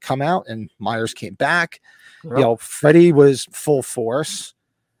out, and Myers came back. Freddy was full force.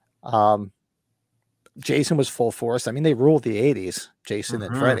 Jason was full force. I mean, they ruled the 80s, Jason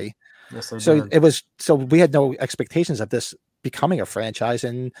and Freddy. Yes, so we had no expectations of this becoming a franchise,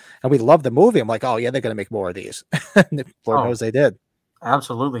 and we loved the movie. I'm like, oh yeah, they're gonna make more of these. Lord knows they did.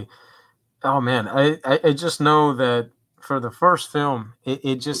 Absolutely. Oh man, I just know that for the first film,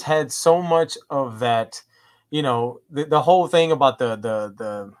 it just had so much of that, the whole thing about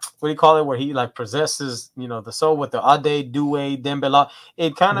the what do you call it, where he possesses, the soul with the Ade Due Dembela.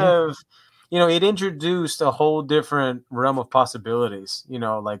 It kind of, it introduced a whole different realm of possibilities.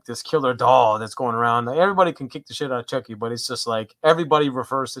 Like this killer doll that's going around. Like, everybody can kick the shit out of Chucky, but it's just like everybody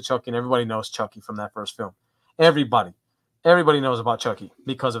refers to Chucky and everybody knows Chucky from that first film. Everybody knows about Chucky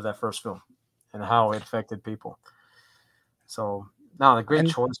because of that first film and how it affected people. So, no, a great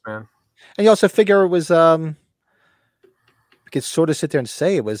choice, man. And you also figure it was, you could sort of sit there and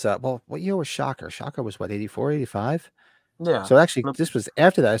say it was, well, what year was Shocker? Shocker was what, 84, 85? Yeah. So actually, this was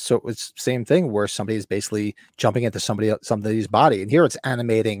after that. So it was same thing where somebody is basically jumping into somebody's body, and here it's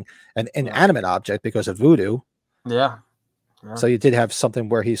animating an inanimate object because of voodoo. Yeah. So you did have something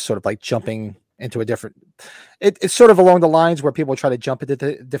where he's sort of like jumping into a different. It's sort of along the lines where people try to jump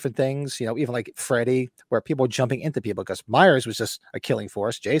into different things. Even like Freddy, where people are jumping into people, because Myers was just a killing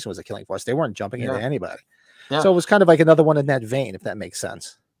force. Jason was a killing force. They weren't jumping into anybody. Yeah. So it was kind of like another one in that vein, if that makes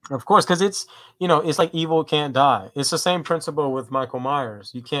sense. Of course, because it's, it's like evil can't die. It's the same principle with Michael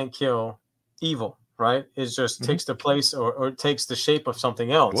Myers. You can't kill evil, right? It just takes the place or it takes the shape of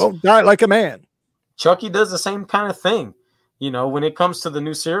something else. Well, die like a man. Chucky does the same kind of thing. When it comes to the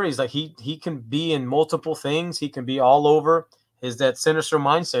new series, like he can be in multiple things. He can be all over. That sinister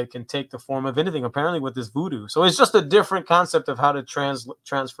mindset can take the form of anything, apparently, with this voodoo. So it's just a different concept of how to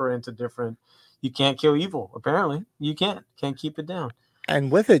transfer into different. You can't kill evil. Apparently, you can't keep it down.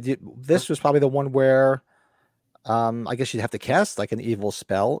 And with it, this was probably the one where, I guess you'd have to cast like an evil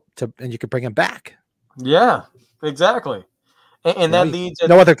spell and you could bring him back. Yeah, exactly. And that leads.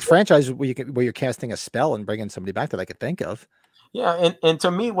 No other franchise where you're casting a spell and bringing somebody back that I could think of. Yeah, and to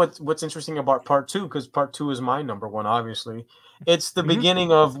me, what's interesting about part 2, because part 2 is my number one, obviously, it's the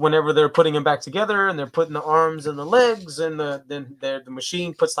beginning of whenever they're putting him back together and they're putting the arms and the legs and then the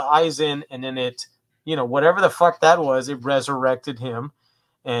machine puts the eyes in, and then it, whatever the fuck that was, it resurrected him,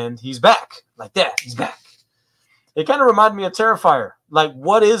 and he's back like that. He's back. It kind of reminded me of Terrifier. Like,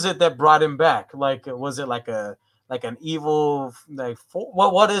 what is it that brought him back? Like, was it like an evil, like,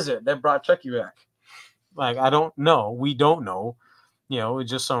 what is it that brought Chucky back? Like, I don't know. We don't know.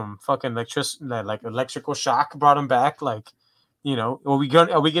 It's just some fucking electrical shock brought him back. Like, are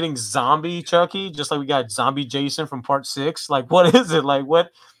we getting zombie Chucky just like we got zombie Jason from part 6? Like, what is it? Like, what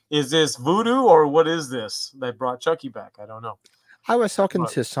is this, voodoo, or what is this that brought Chucky back? I don't know. I was talking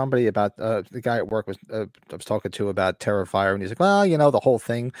to somebody about the guy at work I was talking to about Terrifier, and he's like, well, the whole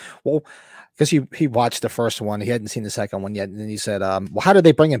thing. Well, because he watched the first one, he hadn't seen the second one yet, and then he said, well, how did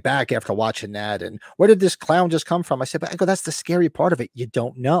they bring him back after watching that? And where did this clown just come from? I said, but that's the scary part of it. You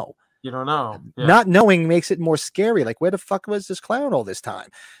don't know. You don't know. Yeah. Not knowing makes it more scary. Like, where the fuck was this clown all this time?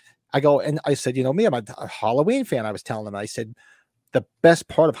 I go, and I said, me, I'm a Halloween fan. I was telling him, I said, the best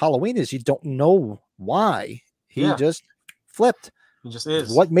part of Halloween is you don't know why he just flipped. He just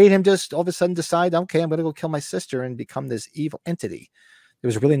is. What made him just all of a sudden decide, okay, I'm going to go kill my sister and become this evil entity? There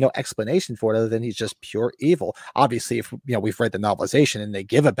was really no explanation for it other than he's just pure evil. Obviously, if we've read the novelization and they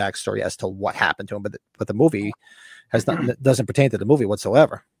give a backstory as to what happened to him, but the movie doesn't pertain to the movie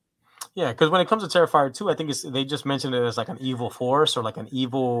whatsoever. Yeah, because when it comes to Terrifier 2, I think they just mentioned it as like an evil force or like an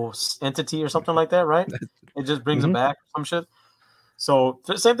evil entity or something like that, right? It just brings him back or some shit. So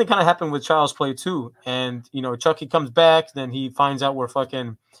the same thing kind of happened with Child's Play 2. And, Chucky comes back, then he finds out where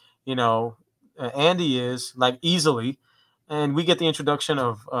fucking, Andy is, like, easily. And we get the introduction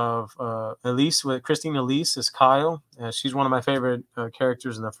of Elise, with Christine Elise as Kyle. She's one of my favorite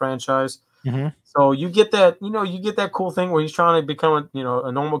characters in the franchise. Mm-hmm. So you get that, that cool thing where he's trying to become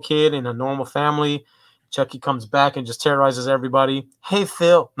a normal kid in a normal family. Chucky comes back and just terrorizes everybody. Hey,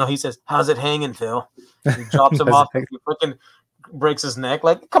 Phil. No, he says, how's it hanging, Phil? He drops him off and he fucking breaks his neck.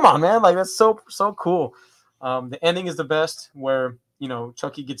 Like, come on, man. Like, that's so cool. The ending is the best, where,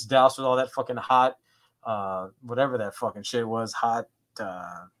 Chucky gets doused with all that fucking hot, whatever that fucking shit was, hot,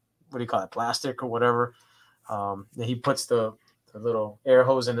 what do you call it, plastic or whatever. Then he puts the little air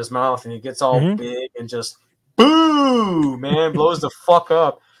hose in his mouth and he gets all big and just boom, man, blows the fuck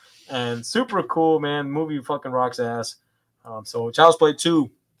up. And super cool, man. Movie fucking rocks ass. So Child's Play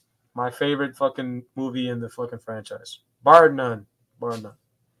 2, my favorite fucking movie in the fucking franchise. Bar none.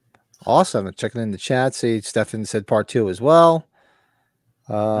 Awesome. Checking in the chat. See, Stefan said part 2 as well.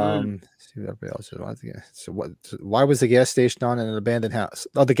 See what everybody else is. So why was the gas station on in an abandoned house?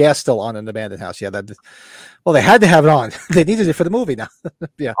 Oh, the gas still on in an abandoned house. Yeah, well, they had to have it on. They needed it for the movie now.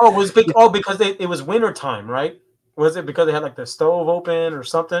 Yeah. Oh, because it was winter time, right? Was it because they had like the stove open or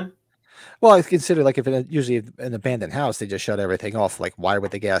something? Well, I consider like if usually an abandoned house, they just shut everything off. Like, why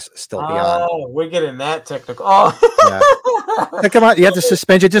would the gas still be on? Oh, we're getting that technical. Oh, yeah. Come on, you have to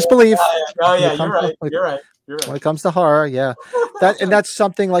suspend your disbelief. Oh yeah, you're right. When it comes to horror, yeah, that's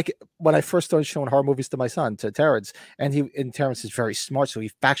something like when I first started showing horror movies to my son, to Terrence, and Terrence is very smart, so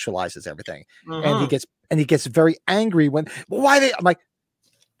he factualizes everything, and he gets very angry when why they. I'm like,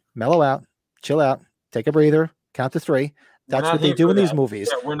 mellow out, chill out, take a breather, count to 3. That's what they do in these movies.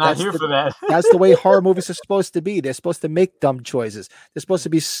 Yeah, we're not here for that. That's the way horror movies are supposed to be. They're supposed to make dumb choices. There's supposed to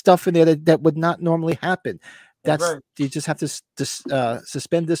be stuff in there that would not normally happen. You just have to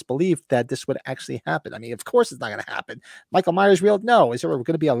suspend disbelief that this would actually happen. I mean, of course it's not going to happen. Michael Myers real? No. Is there going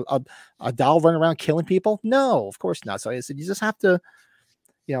to be a doll running around killing people? No, of course not. So I said you just have to,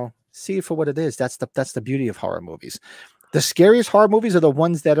 see it for what it is. That's the beauty of horror movies. The scariest horror movies are the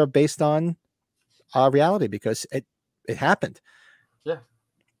ones that are based on reality because it happened. Yeah.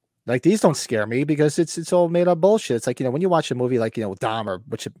 Like these don't scare me because it's all made up bullshit. It's like, when you watch a movie like, Dahmer,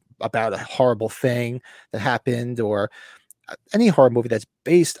 which is about a horrible thing that happened, or any horror movie that's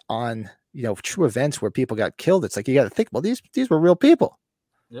based on, true events where people got killed. It's like, you got to think, well, these were real people.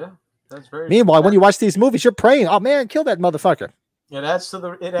 Yeah. That's very Meanwhile, when you watch these movies, you're praying, oh man, kill that motherfucker. It adds to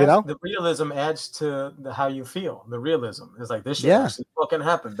the realism adds to how you feel. The realism is like this shit actually fucking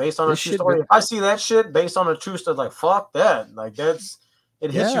happened based on a true story. If I see that shit based on a true story, like fuck that. Like it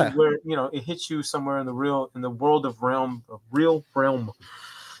hits you where it hits you somewhere in the world of real realm.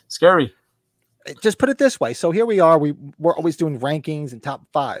 Scary. Just put it this way. So here we are. We're always doing rankings and top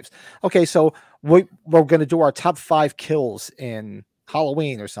 5s. Okay, so we're going to do our top 5 kills in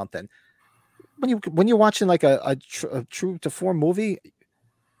Halloween or something. When you're watching like a true to form movie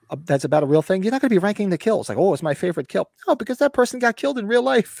that's about a real thing, you're not going to be ranking the kills. Like, oh, it's my favorite kill. No, because that person got killed in real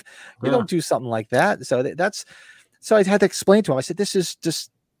life. You don't do something like that. So I had to explain to him. I said, this is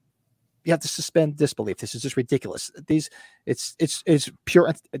just, you have to suspend disbelief. This is just ridiculous. It's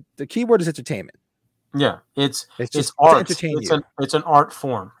pure. The key word is entertainment. Yeah. It's art. It's an art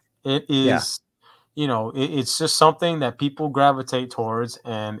form. It is. Yeah. It's just something that people gravitate towards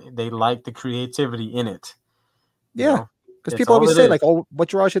and they like the creativity in it. Yeah. Because people always say, like, oh, what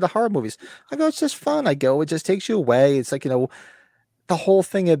draws you to horror movies? I go, it's just fun. I go, it just takes you away. It's like, the whole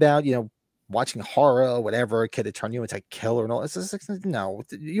thing about, watching horror or whatever, could it turn you into a killer and all? It's just like, no,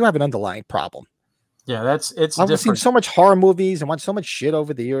 you have an underlying problem. Yeah, it's I've seen so much horror movies and watched so much shit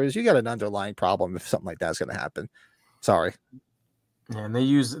over the years. You got an underlying problem if something like that's going to happen. Sorry. Yeah, and they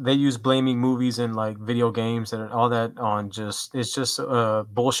use blaming movies and like video games and all that on it's just a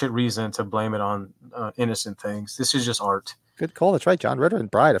bullshit reason to blame it on innocent things. This is just art. Good call. That's right. John Ritter and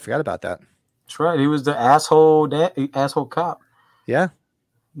Bride. I forgot about that. That's right. He was the asshole cop. Yeah.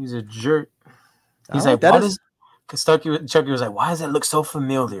 He's a jerk. He's like, why does Chucky was like, why does that look so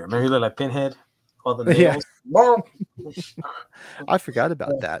familiar? Remember he looked like Pinhead? All the nails. Yeah. I forgot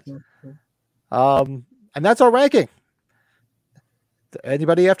about that. And that's our ranking.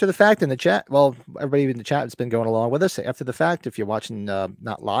 Anybody after the fact in the chat? Well, everybody in the chat has been going along with us. After the fact, if you're watching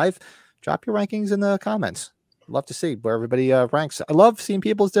not live, drop your rankings in the comments. Love to see where everybody ranks. I love seeing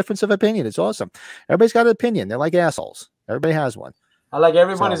people's difference of opinion. It's awesome. Everybody's got an opinion. They're like assholes. Everybody has one. I like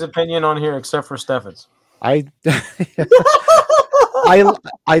everybody's opinion on here except for Stefan's. I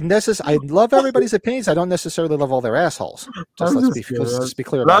love everybody's opinions. I don't necessarily love all their assholes. Let's be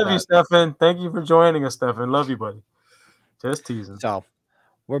clear about that. Love you, Stefan. Thank you for joining us, Stefan. Love you, buddy. Just teasing. So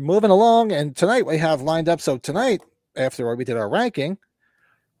we're moving along, and tonight we have lined up. So tonight, after we did our ranking,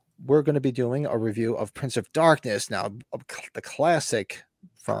 we're going to be doing a review of Prince of Darkness. Now, the classic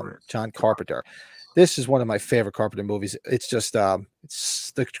from John Carpenter. This is one of my favorite Carpenter movies. It's just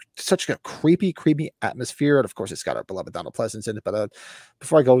such a creepy atmosphere, and of course, it's got our beloved Donald Pleasance in it. But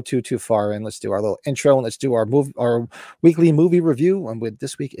before I go too far in, let's do our little intro and let's do our weekly movie review. And with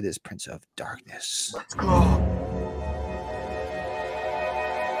this week, it is Prince of Darkness. Let's go.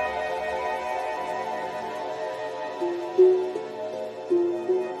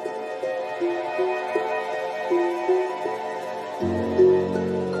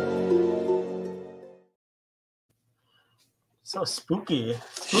 So spooky.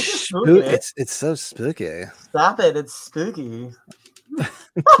 Spooky. It's so spooky. Stop it. It's spooky.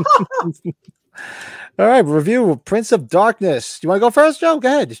 All right, review Prince of Darkness. Do you want to go first, Joe? Go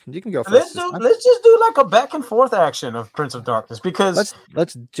ahead. You can go first. Let's just do like a back and forth action of Prince of Darkness because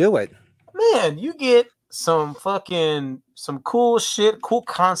let's do it. Man, you get some cool shit, cool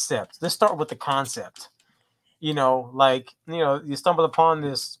concepts. Let's start with the concept. You stumble upon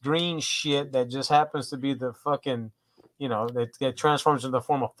this green shit that just happens to be the fucking that transforms into the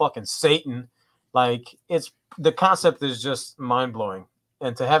form of fucking Satan. Like the concept is just mind blowing.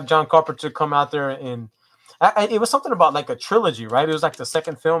 And to have John Carpenter come out there and It was something about like a trilogy, right? It was like the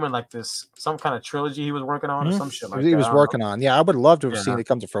second film in like this some kind of trilogy he was working on or some shit like He that. was working on. Yeah, I would love to have Yeah. seen it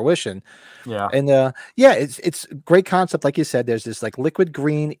come to fruition. Yeah. And yeah, it's a great concept. Like you said, there's this like liquid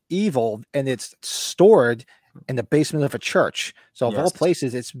green evil, and it's stored in the basement of a church. So of all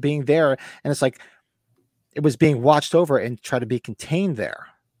places, it's being there, and it's like it was being watched over and try to be contained there.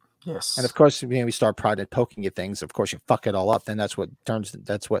 Yes. And of course, we start prodding, poking at things. Of course, you fuck it all up. Then that's how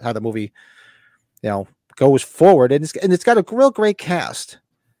the movie, goes forward. And it's got a real great cast.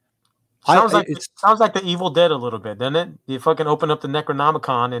 Sounds like the Evil Dead a little bit, doesn't it? You fucking open up the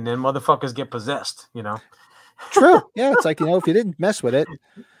Necronomicon and then motherfuckers get possessed, True. Yeah, it's like, if you didn't mess with it,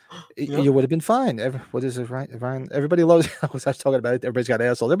 you would have been fine. What is it, right? Everybody loves, I was talking about it, everybody's got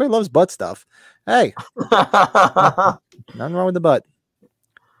assholes. Everybody loves butt stuff. Hey, nothing wrong with the butt.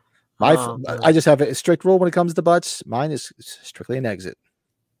 I just have a strict rule when it comes to butts. Mine is strictly an exit.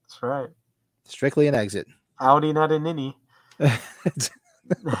 That's right. Strictly an exit. Outie, not an innie.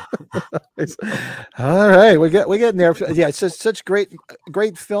 All right, we're getting there. Yeah, it's just such great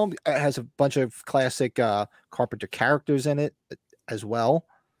film. It has a bunch of classic Carpenter characters in it as well.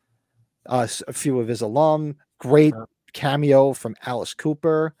 A few of his alum. Great cameo from Alice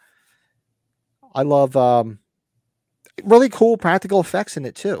Cooper. I love really cool practical effects in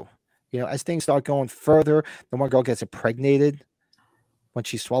it too. As things start going further, the one girl gets impregnated when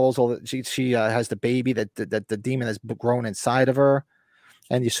she swallows she has the baby that the demon has grown inside of her.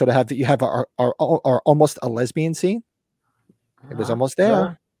 And you sort of have our almost a lesbian scene. It was almost there.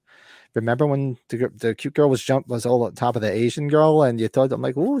 Yeah. Remember when the cute girl was all on top of the Asian girl, and you thought, I'm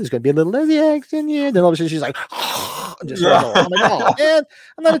like, ooh, there's gonna be a little lesbian action here. Then all of a sudden she's like, and just I'm like, oh man,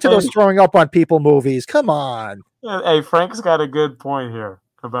 I'm not into those throwing up on people movies. Come on. Hey, Frank's got a good point here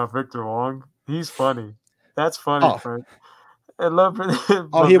about Victor Wong. He's funny. That's funny, Frank. I love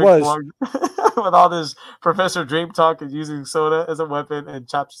he was with all this Professor Dream talk and using soda as a weapon and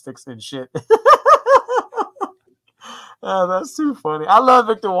chopsticks and shit. That's too funny. I love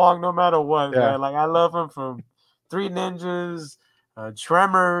Victor Wong no matter what. Yeah. Man. Like I love him from Three Ninjas,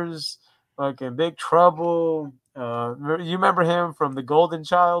 Tremors, fucking Big Trouble. You remember him from The Golden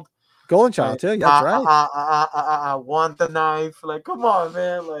Child? Golden Child too. That's right. I want the knife. Like, come on,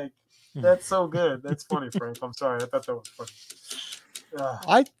 man. Like. That's so good. That's funny, Frank. I'm sorry. I thought that was funny.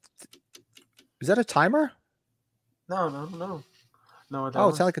 Is that a timer? No. It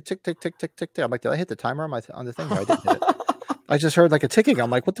sounded like a tick, tick, tick, tick, tick, tick. I'm like, did I hit the timer on the thing? No, I didn't hit it. I just heard like a ticking. I'm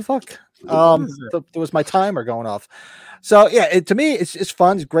like, what the fuck? It was my timer going off. So yeah, to me, it's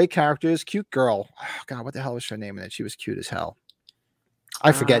fun. It's great characters. Cute girl. Oh, God, what the hell was her name in it? She was cute as hell.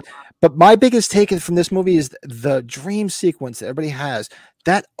 I forget. But my biggest take from this movie is the dream sequence that everybody has.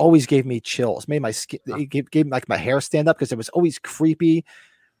 That always gave me chills. Made my skin, it gave like my hair stand up because it was always creepy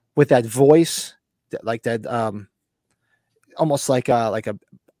with that voice, like that, almost like a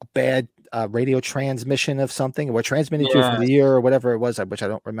bad radio transmission of something. We're transmitting to for the year or whatever it was, which I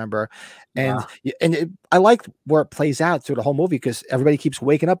don't remember. And I like where it plays out through the whole movie because everybody keeps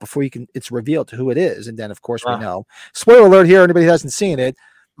waking up before it's revealed who it is. And then of course we know. Spoiler alert here, anybody who hasn't seen it,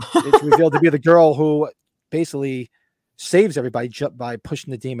 it's revealed to be the girl who basically saves everybody by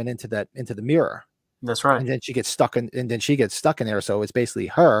pushing the demon into the mirror. That's right. And then she gets stuck in there. So it's basically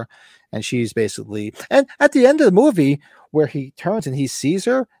her, and she's basically, and at the end of the movie where he turns and he sees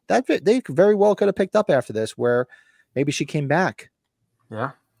her, that they very well could have picked up after this, where maybe she came back.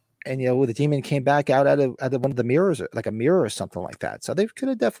 Yeah. And the demon came back out of one of the mirrors, like a mirror or something like that. So they could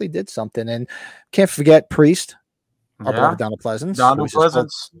have definitely did something. And can't forget Priest. Our beloved Donald Pleasance. Donald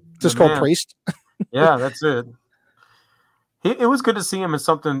Pleasance. Just called Priest. Yeah, that's it. It was good to see him in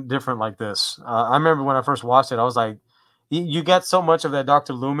something different like this. I remember when I first watched it, I was like, you get so much of that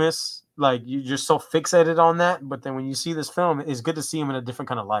Dr. Loomis, like you're just so fixated on that. But then when you see this film, it's good to see him in a different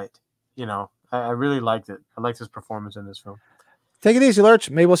kind of light. I really liked it. I liked his performance in this film. Take it easy, Lurch.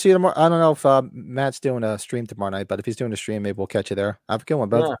 Maybe we'll see you tomorrow. I don't know if Matt's doing a stream tomorrow night, but if he's doing a stream, maybe we'll catch you there. Have a good one,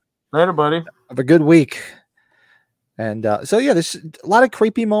 bud. Yeah. Later, buddy. Have a good week. And so yeah, there's a lot of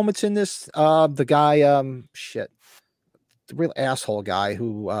creepy moments in this. The guy, the real asshole guy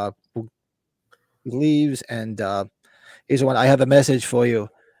who leaves, and he's the one. I have a message for you,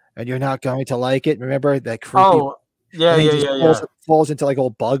 and you're not going to like it. Remember that creepy? Oh, yeah. Falls into like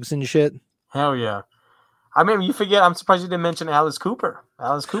old bugs and shit. Hell yeah. I mean, you forget. I'm surprised you didn't mention Alice Cooper.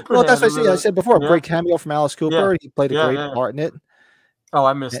 Alice Cooper. Well, that's what I said before. Yeah. Great cameo from Alice Cooper. Yeah. He played a great part in it. Oh,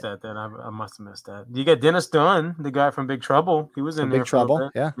 I missed that. Then I must have missed that. You get Dennis Dunn, the guy from Big Trouble. He was in there. Big Trouble.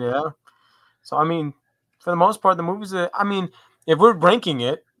 Yeah. So I mean, for the most part, the movies. If we're ranking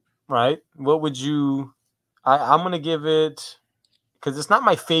it, right? What would you? I'm gonna give it, because it's not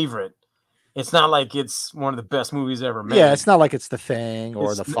my favorite, it's not like it's one of the best movies ever made. Yeah, it's not like it's The Thing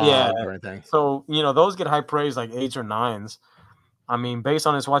or It's The Fog or anything. So those get high praise, like 8s or 9s. I mean, based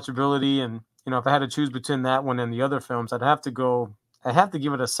on its watchability, and if I had to choose between that one and the other films, I'd have to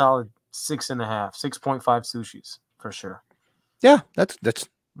give it a solid 6.5, 6.5 sushis for sure. Yeah, that's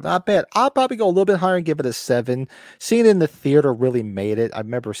not bad. I'll probably go a little bit higher and give it a 7. Seeing it in the theater really made it. I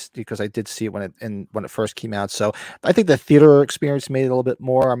remember because I did see it when it first came out. So I think the theater experience made it a little bit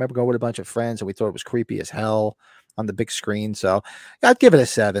more. I remember going with a bunch of friends and we thought it was creepy as hell on the big screen. So I'd give it a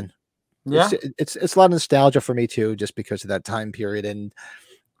 7. Yeah, it's a lot of nostalgia for me too, just because of that time period. And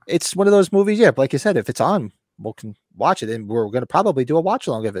it's one of those movies. Yeah, like you said, if it's on, we can watch it, and we're going to probably do a watch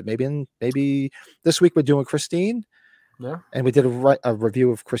along of it. Maybe this week we're doing Christine. Yeah, and we did a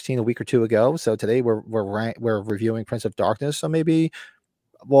review of Christine a week or two ago. So today we're reviewing Prince of Darkness. So maybe,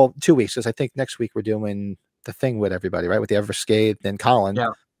 2 weeks, because I think next week we're doing The Thing with everybody, right? With the Everscathed and Colin.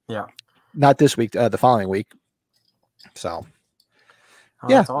 Yeah. Not this week, the following week. So,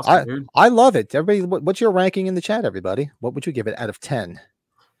 that's awesome, dude. I love it. Everybody, what's your ranking in the chat, everybody? What would you give it out of 10?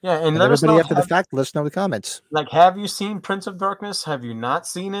 Yeah, and let us know after the fact. Let us know in the comments. Like, have you seen Prince of Darkness? Have you not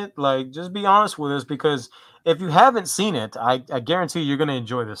seen it? Like, just be honest with us, because if you haven't seen it, I guarantee you're going to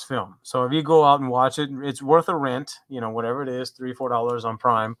enjoy this film. So if you go out and watch it, it's worth a rent. Whatever it is, $3-4 on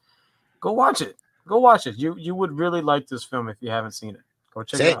Prime. Go watch it. Go watch it. You would really like this film if you haven't seen it. Go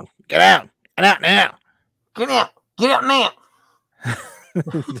check it out. Get out! Get out now! Get out! Get out now!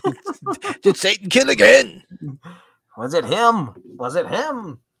 Did Satan kill again? Was it him? Was it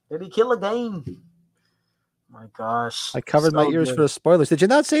him? Did he kill again? My gosh. I covered my ears for the spoilers. Did you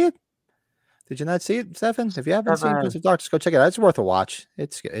not see it? Did you not see it, Stefan? If you haven't seen Prince of Darkness, go check it out. It's worth a watch.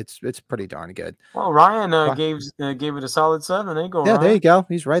 It's pretty darn good. Well, Ryan gave it a solid 7. There you go. Yeah, Ryan. There you go.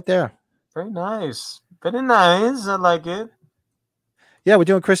 He's right there. Very nice. Very nice. I like it. Yeah, we're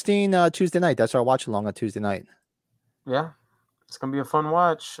doing Christine Tuesday night. That's our watch along on Tuesday night. Yeah, it's gonna be a fun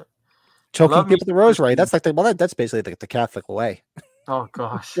watch. Choking people with the rosary. That's like that's basically the Catholic way. Oh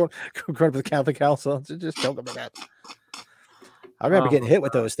gosh. Growing up with the Catholic household, so just choke them with that. I remember getting hit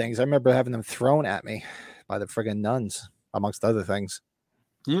with those things. I remember having them thrown at me by the friggin' nuns, amongst other things.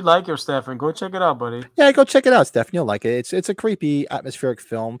 You like it, Stefan? Go check it out, buddy. Yeah, go check it out, Stefan. You'll like it. It's a creepy, atmospheric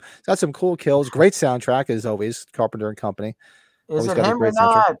film. It's got some cool kills. Great soundtrack, as always. Carpenter and Company. Is it him or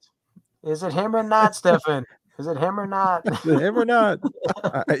not? Is it him or not, Stefan? Is it him or not? Him or not?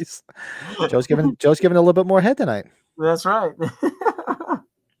 Nice. Joe's giving a little bit more head tonight. That's right.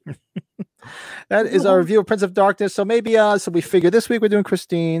 That is our review of Prince of Darkness. So maybe so we figure this week we're doing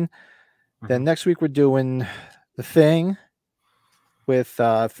Christine. Then next week we're doing The Thing. With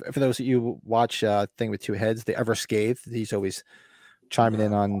for those of you who watch Thing with Two Heads, the Everscathed. He's always chiming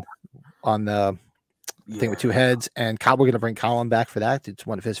in on the Thing with Two Heads, and we're going to bring Colin back for that. It's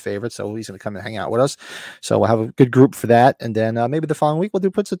one of his favorites, so he's going to come and hang out with us. So we'll have a good group for that, and then maybe the following week we'll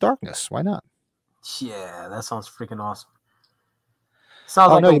do Prince of Darkness. Why not? Yeah, that sounds freaking awesome.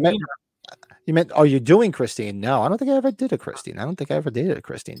 Sounds like you meant you're doing Christine? No, I don't think I ever did a Christine. I don't think I ever dated a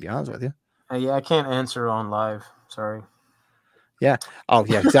Christine. To be honest with you. Yeah, I can't answer on live. Sorry. Yeah. Oh,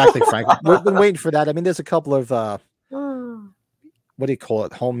 yeah. Exactly, Frank. We've been waiting for that. I mean, there's a couple of what do you call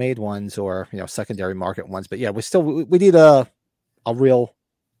it? Homemade ones or secondary market ones. But yeah, we need a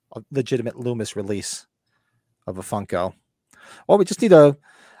legitimate Loomis release of a Funko. Or we just need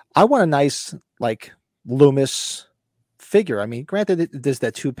I want a nice Loomis figure. I mean, granted, there's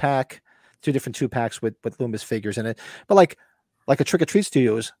that 2-pack, 2 different 2-packs with Loomis figures in it, but like a Trick or Treat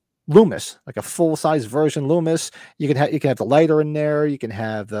Studios Loomis, like a full-size version Loomis. You can have the lighter in there. You can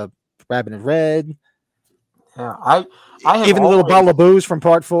have the Rabbit in Red. Yeah, I have even a little bottle of booze from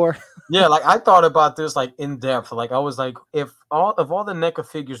Part 4. Yeah, I thought about this in depth. I was like, if all the NECA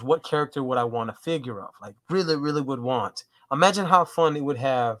figures, what character would I want a figure of? Really, really would want. Imagine how fun it would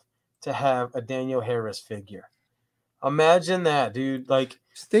have to have a Danielle Harris figure. Imagine that, dude.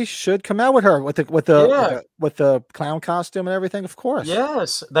 They should come out with her with the clown costume and everything, of course.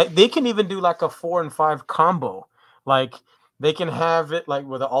 Yes, they can even do a 4 and 5 combo. They can have it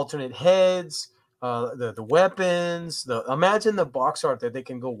with the alternate heads, the weapons. Imagine the box art that they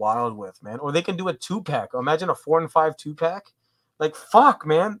can go wild with, man. Or they can do a 2-pack. Imagine a 4 and 5 2-pack. Fuck,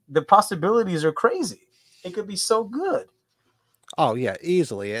 man. The possibilities are crazy. It could be so good. Oh yeah,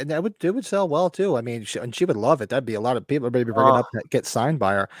 easily, and it would sell well too. I mean, she would love it. That'd be a lot of people. Everybody be bringing up that get signed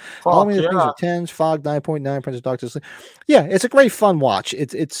by her. All things are 10s. Fog 9.9. Prince of Darkness. Yeah, it's a great fun watch.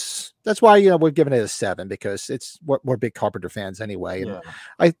 It's that's why we're giving it a 7 because we're big Carpenter fans anyway.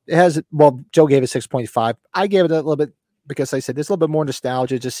 And Joe gave it 6.5. I gave it a little bit because I said there's a little bit more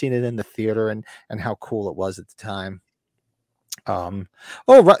nostalgia just seeing it in the theater and how cool it was at the time.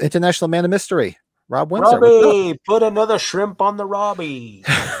 International Man of Mystery, Rob Windsor. Robbie, put another shrimp on the Robbie.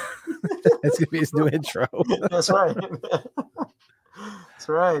 That's gonna be his new intro. That's right. That's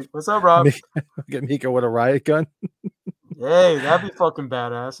right. What's up, Rob? Get Miko with a riot gun. Hey, that'd be fucking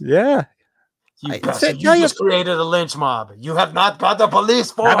badass. Yeah. You just created a lynch mob. You have not got the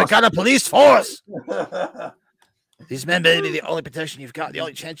police force. I haven't got a police force. These men may be the only protection you've got, the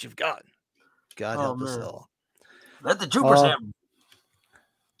only chance you've got. God help us all. Let the troopers have him.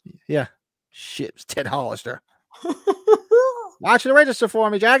 Yeah. Shit, it's Ted Hollister. Watch the register for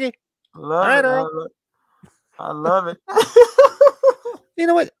me, Jackie. I love it. You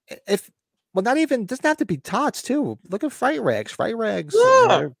know what? Not even doesn't have to be tots too. Look at Fright Rags. Fright Rags.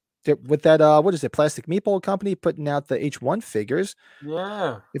 Yeah. With that, what is it? Plastic Meatball Company putting out the H1 figures.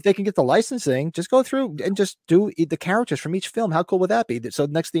 Yeah. If they can get the licensing, just go through and just do the characters from each film. How cool would that be? So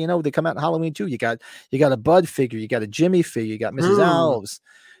next thing you know, they come out in Halloween 2. You got a Bud figure, you got a Jimmy figure, you got Mrs. Alves,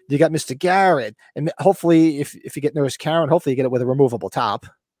 you got Mr. Garrett, and hopefully, if you get Nurse Karen, hopefully you get it with a removable top.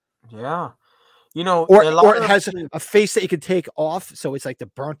 Yeah. You know, or it has a face that you can take off, so it's like the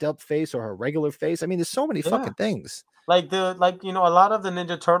burnt up face or a regular face. I mean, there's so many fucking things. A lot of the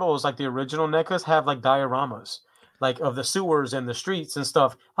Ninja Turtles, like the original NECAs, have like dioramas, like of the sewers and the streets and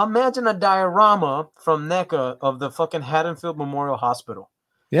stuff. Imagine a diorama from NECA of the fucking Haddonfield Memorial Hospital.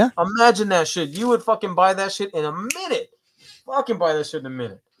 Yeah. Imagine that shit. You would fucking buy that shit in a minute. Fucking buy that shit in a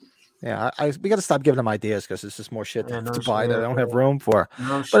minute. Yeah, we got to stop giving them ideas because it's just more shit to buy that I don't have room for.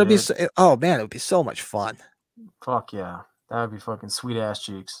 No but it'd be it would be so much fun. Fuck yeah, that would be fucking sweet ass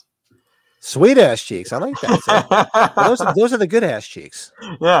cheeks. Sweet ass cheeks, I like that. those are the good ass cheeks.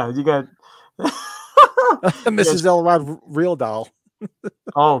 Yeah, you got Mrs. Elrod real doll.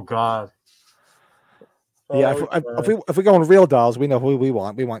 Oh God. Yeah, if we go on real dolls, we know who we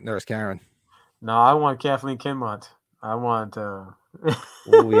want. We want Nurse Karen. No, I want Kathleen Kinmont. I want. Oh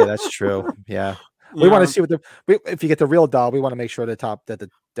yeah, that's true. Yeah, we want to see if you get the real doll, we want to make sure that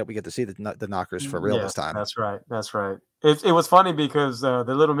we get to see the knockers for real this time. That's right. That's right. It was funny because the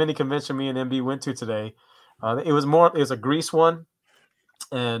little mini convention me and MB went to today, it was a Greece one,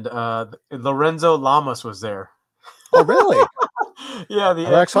 and Lorenzo Lamas was there. Oh really? Yeah, the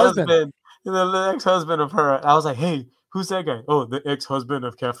ex-husband. The ex-husband of her. I was like, hey. Who's that guy? Oh, the ex-husband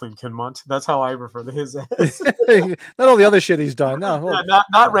of Kathleen Kinmont. That's how I refer to his ass. Not all the other shit he's done. No,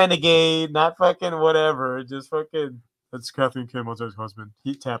 not Renegade, not fucking whatever. Just fucking. That's Kathleen Kinmont's ex-husband.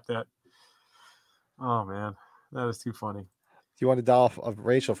 He tapped that. Oh man, that is too funny. You want a doll of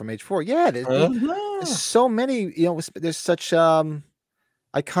Rachel from H4? Yeah, there's so many. There's such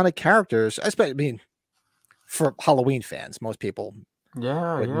iconic characters. I mean, for Halloween fans, most people. Would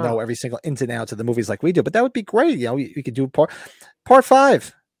know every single ins and outs of the movies like we do, but that would be great. You could do part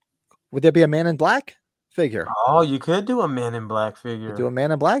 5. Would there be a Man in Black figure? Oh, you could do a Man in Black figure. Do a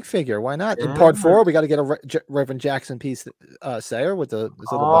Man in Black figure. Why not? In part 4, we got to get a Reverend Jackson P. Sayer with this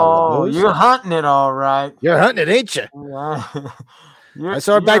little bottle of booze. You're hunting it, all right. You're hunting it, ain't you? I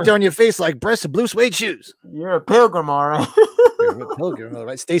saw it back there on your face like breasts of blue suede shoes. You're a pilgrim, all right. You're a pilgrim, all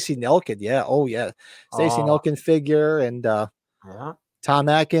right. Stacey Nelkin, yeah. Oh yeah, Stacey Nelkin figure and. Yeah. Tom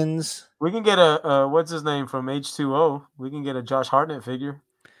Atkins. We can get a what's his name from H2O. We can get a Josh Hartnett figure.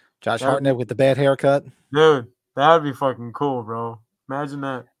 Josh Hartnett with the bad haircut. Dude, that would be fucking cool, bro. Imagine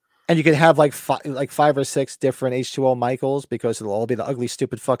that. And you could have like 5 or 6 different H2O Michaels because it'll all be the ugly,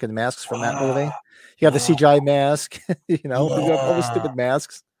 stupid fucking masks from that movie. You have the CGI mask, you have all the stupid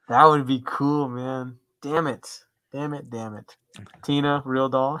masks. That would be cool, man. Damn it. Tina, real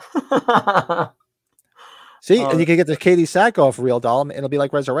doll. See, and you can get the Katie Sackhoff real doll, and it'll be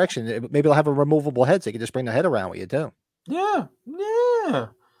like Resurrection. Maybe it'll have a removable head, so you can just bring the head around with you too. Yeah,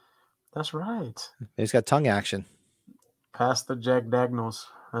 that's right. He's got tongue action. Past the Jack Dagnalls.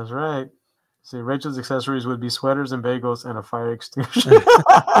 That's right. See, Rachel's accessories would be sweaters and bagels and a fire extinguisher.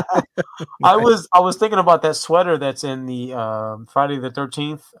 I was thinking about that sweater that's in the Friday the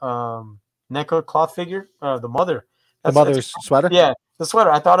 13th NECA cloth figure. The mother. The mother's sweater. Yeah. The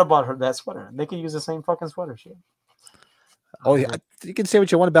sweater. I thought about that sweater. They could use the same fucking sweater. Shit. Oh, yeah. You can say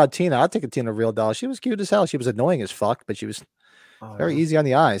what you want about Tina. I'll take a Tina real doll. She was cute as hell. She was annoying as fuck, but she was very easy on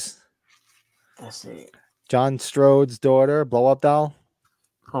the eyes. Let's see. John Strode's daughter, blow up doll.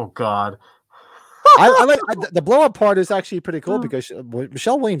 Oh God. I like the blow up part is actually pretty cool because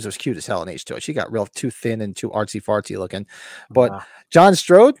Michelle Williams was cute as hell in H2O. She got real too thin and too artsy fartsy looking, but John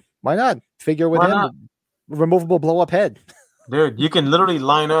Strode, why not figure with him? Removable blow up head. Dude, you can literally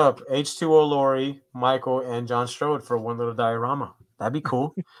line up H2O Lori, Michael, and John Strode for one little diorama. That'd be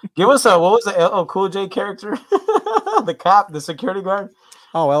cool. Give us what was the LL Cool J character? The cop, the security guard.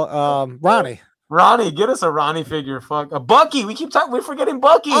 Oh well, Ronnie. Ronnie, get us a Ronnie figure. Fuck a Bucky. We're forgetting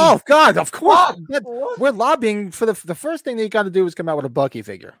Bucky. Oh God, of course. What? We're lobbying for the first thing they got to do is come out with a Bucky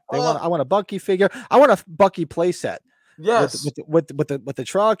figure. I want a Bucky figure. I want a Bucky playset. Yes. With the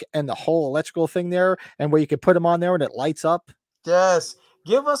truck and the whole electrical thing there, and where you can put them on there and it lights up. Yes.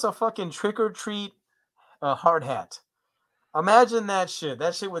 Give us a fucking trick or treat hard hat. Imagine that shit.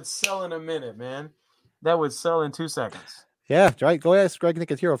 That shit would sell in a minute, man. That would sell in 2 seconds. Yeah, right. Go ask Greg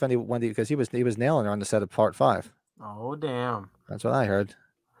Nicotero if Wendy, because he was nailing her on the set of part 5. Oh damn. That's what I heard.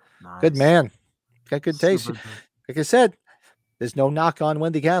 Nice. Good man. Got good taste. Super good. Like I said, there's no knock on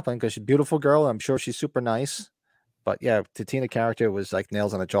Wendy Kaplan because she's a beautiful girl. I'm sure she's super nice. But yeah, the Tina character was like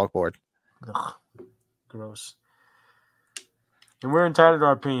nails on a chalkboard. Ugh, gross. And we're entitled to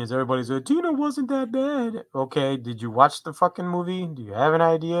our opinions. Everybody's like, Tina wasn't that bad. Okay, did you watch the fucking movie? Do you have an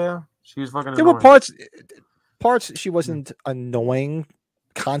idea? She was fucking There annoying. were parts she wasn't annoying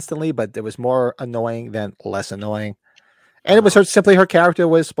constantly, but there was more annoying than less annoying. And it was simply her character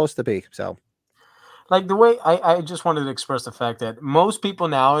was supposed to be. So, like the way I just wanted to express the fact that most people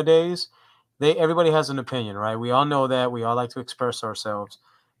nowadays, everybody has an opinion, right? We all know that. We all like to express ourselves.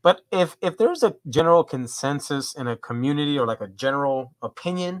 But if there's a general consensus in a community or like a general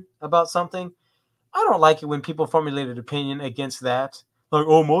opinion about something, I don't like it when people formulate an opinion against that. Like,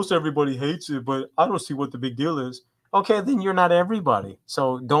 oh, most everybody hates it, but I don't see what the big deal is. Okay, then you're not everybody.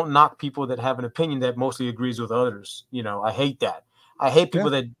 So don't knock people that have an opinion that mostly agrees with others. You know, I hate that. I hate people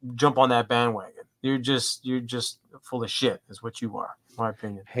that jump on that bandwagon. You're just full of shit is what you are, in my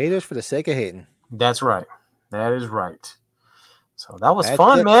opinion. Haters for the sake of hating. That's right. That is right. So that was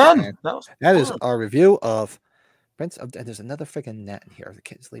fun, man. That is our review of Prince of. And there's another freaking net in here. The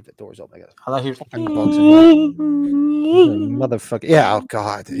kids leave the doors open. I like hear fucking bugs in here. Motherfucker. Yeah. Oh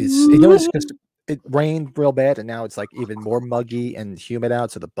God. It's just it rained real bad, and now it's like even more muggy and humid out,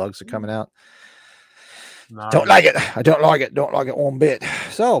 so the bugs are coming out. Don't like it. I don't like it. Don't like it one bit.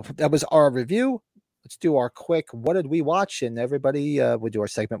 So that was our review. Let's do our quick what did we watch, and everybody we do our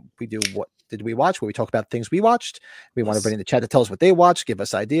segment. We do what did we watch, where we talk about things we watched. We want everybody in the chat to tell us what they watched, give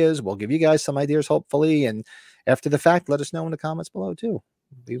us ideas. We'll give you guys some ideas, hopefully, and after the fact, let us know in the comments below too.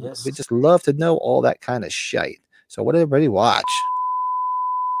 We just love to know all that kind of shit. So what did everybody watch?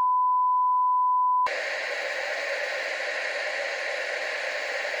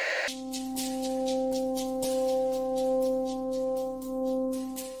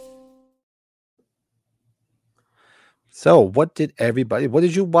 So what did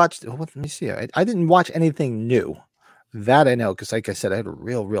you watch? Let me see. I didn't watch anything new. That I know, because like I said, I had a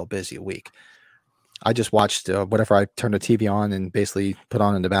real busy week. I just watched whatever I turned the TV on and basically put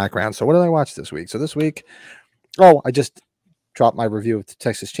on in the background. So what did I watch this week? So this week, I just dropped my review of the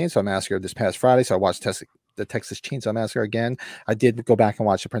Texas Chainsaw Massacre this past Friday. So I watched the Texas Chainsaw Massacre again. I did go back and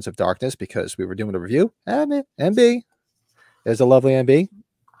watch The Prince of Darkness because we were doing a review. MB. There's a lovely MB.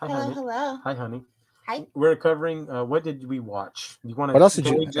 Hi, honey. Hello. Hi, honey. Hi. We're covering. What did we watch? You want to? What else did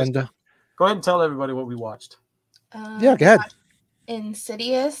you? Go ahead and tell everybody what we watched. Yeah, go ahead.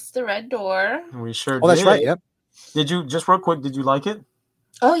 Insidious, The Red Door. We sure did. Oh, that's right. Yep. Did you just real quick? Did you like it?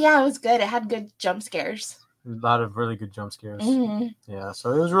 Oh yeah, it was good. It had good jump scares. A lot of really good jump scares. Mm-hmm. Yeah,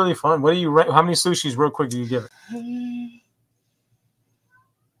 so it was really fun. What do you rate? How many sushis, real quick, do you give it?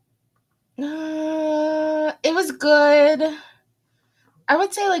 It was good. I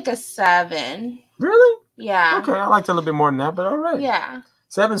would say like a 7. Really? Yeah. Okay, I liked it a little bit more than that, but all right. Yeah.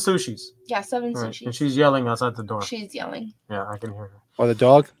 7 sushis. Yeah, 7 right. sushis. And she's yelling outside the door. She's yelling. Yeah, I can hear her. Or the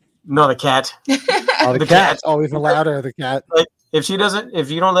dog? No, the cat. Oh, the cat. Oh, even louder, the cat. Like, if you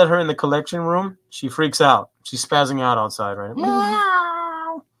don't let her in the collection room, she freaks out. She's spazzing out outside, right?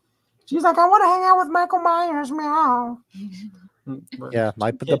 Meow. She's like, I want to hang out with Michael Myers. Meow. But, yeah,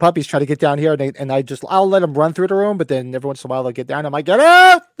 the puppies try to get down here, and I'll let them run through the room, but then every once in a while they'll get down. I'm like, get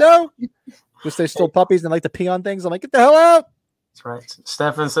out! No! Because they're still puppies and like to pee on things. I'm like, get the hell out! That's right.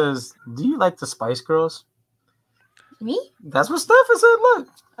 Stefan says, do you like the Spice Girls? Me? That's what Stefan said. Look.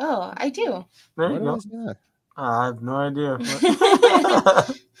 Oh, I do. There you go. I have no idea.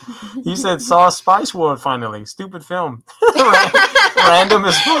 He said, saw Spice World finally. Stupid film. Random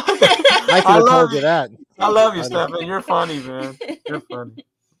as fuck. I could have told you that. I love you, Stefan. You're funny, man. You're funny.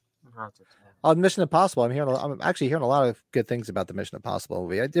 Mission Impossible. I'm actually hearing a lot of good things about the Mission Impossible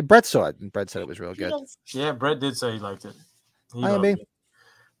movie. Brett saw it, and Brett said it was real good. Yeah, Brett did say he liked it. I mean,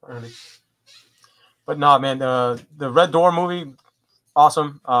 but no, man, the Red Door movie,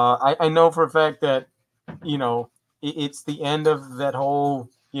 awesome. I know for a fact that it's the end of that whole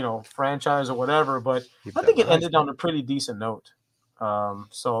franchise or whatever, but I think it ended on a pretty decent note.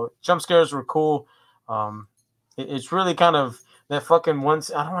 So jump scares were cool. It's really kind of that fucking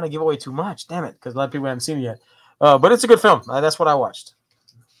once. I don't want to give away too much, damn it, because a lot of people haven't seen it yet. But it's a good film. That's what I watched.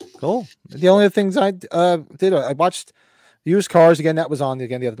 Cool. The only things I did, I watched Used Cars again. That was on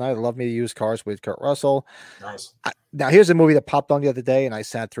again the other night. I love me Used Cars with Kurt Russell. Nice. Now here's a movie that popped on the other day, and I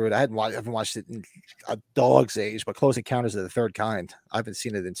sat through it. I haven't watched it in a dog's age, but Close Encounters of the Third Kind. I haven't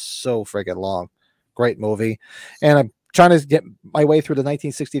seen it in so friggin' long. Great movie, and I'm trying to get my way through the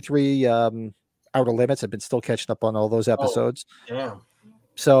 1963 Outer Limits. I've been still catching up on all those episodes. Oh, damn.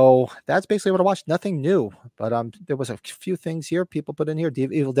 So that's basically what I watched. Nothing new, but there was a few things here people put in here.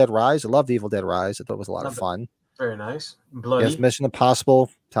 Evil Dead Rise. I loved Evil Dead Rise. I thought it was a lot of fun. Very nice. Bloody. Yes, Mission Impossible.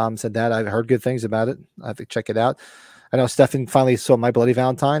 Tom said that. I've heard good things about it. I have to check it out. I know Stefan finally saw My Bloody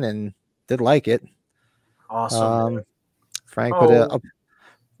Valentine and did like it. Awesome. Frank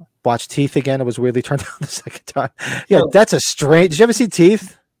watched Teeth again. It was weirdly turned on the second time. Yeah, that's a strange. Did you ever see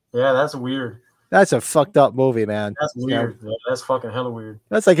Teeth? Yeah, that's weird. That's a fucked up movie, man. That's weird. Yeah, that's fucking hella weird.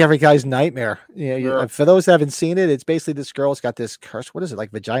 That's like every guy's nightmare. Yeah. For those that haven't seen it, it's basically this girl's got this curse. What is it,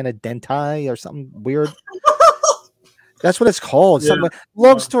 like vagina denti or something weird? That's what it's called. Yeah.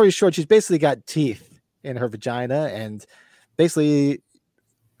 Long story short, she's basically got teeth in her vagina, and basically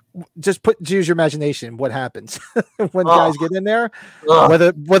just use your imagination. What happens when guys get in there,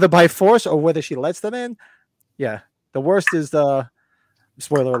 whether by force or whether she lets them in? Yeah, the worst is the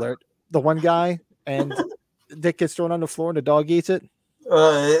spoiler alert. The one guy and dick gets thrown on the floor and the dog eats it.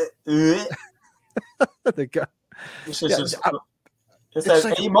 The guy. It's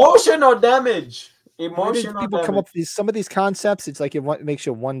like emotional damage. Emotional people damage. Come up with some of these concepts. It's like it makes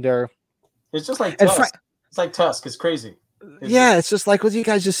you wonder. It's just like Tusk. It's like Tusk. It's crazy. It's just like with you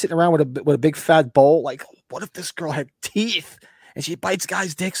guys just sitting around with a big fat bowl. Like, what if this girl had teeth and she bites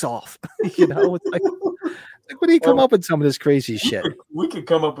guys' dicks off? It's like. When do you come up with some of this crazy shit? We could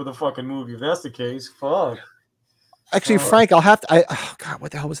come up with a fucking movie if that's the case. Fuck. Actually, Frank, I'll have to. Oh God,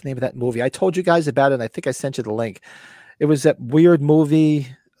 what the hell was the name of that movie? I told you guys about it, and I think I sent you the link. It was that weird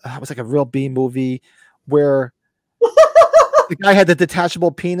movie. It was like a real B movie where the guy had the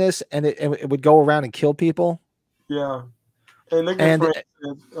detachable penis, and it would go around and kill people. Yeah. Oh my god.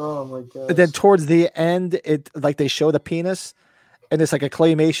 And then towards the end, they show the penis. And it's like a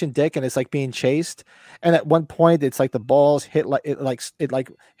claymation dick, and it's like being chased. And at one point, it's like the balls hit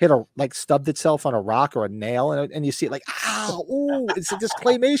stubbed itself on a rock or a nail, and you see it like, ow, ooh, it's this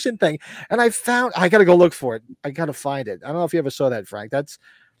claymation thing. And I got to go look for it. I got to find it. I don't know if you ever saw that, Frank.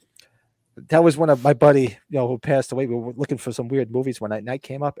 That was one of my buddy, who passed away. We were looking for some weird movies one night, and that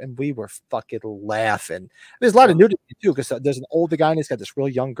came up, and we were fucking laughing. There's a lot of nudity too, because there's an older guy, and he's got this real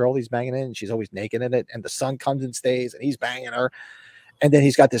young girl he's banging in, and she's always naked in it, and the son comes and stays, and he's banging her. And then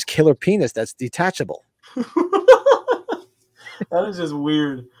he's got this killer penis that's detachable. That is just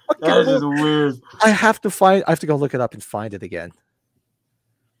weird. That is just weird. I have to go look it up and find it again.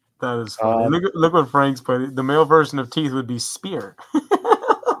 That is funny. Look what Frank's put. The male version of Teeth would be Spear.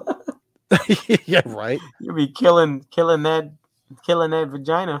 Yeah, right. You'd be killing that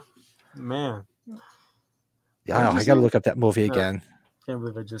vagina, man. Yeah, I got to look up that movie again. Can't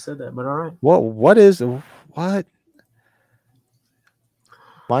believe I just said that, but all right. What?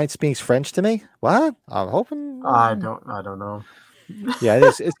 Mine speaks French to me. What? I'm hoping. I don't know. Yeah,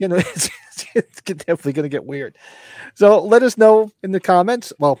 it's definitely gonna get weird. So let us know in the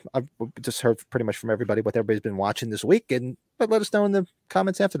comments. Well, I've just heard pretty much from everybody what everybody's been watching this week, but let us know in the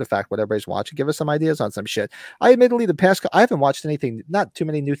comments after the fact what everybody's watching. Give us some ideas on some shit. I admittedly I haven't watched anything, not too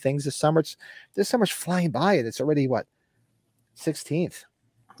many new things this summer. This summer's flying by, and it's already 16th.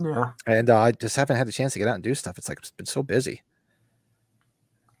 Yeah, and I just haven't had a chance to get out and do stuff. It's been so busy.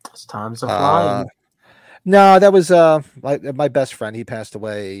 It's time to fly. No, that was my best friend. He passed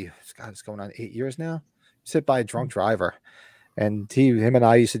away. God, it's going on 8 years now. He's hit by a drunk driver, and him and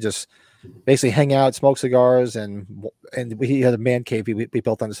I used to just basically hang out, smoke cigars, and he had a man cave we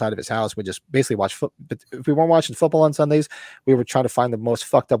built on the side of his house. We just basically watch football. But if we weren't watching football on Sundays, we were trying to find the most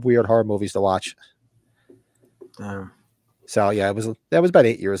fucked up, weird horror movies to watch. Damn. So yeah, that was about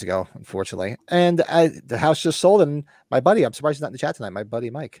 8 years ago, unfortunately. And the house just sold, and my buddy, I'm surprised he's not in the chat tonight. My buddy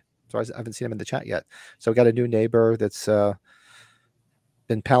Mike, I haven't seen him in the chat yet. So we got a new neighbor that's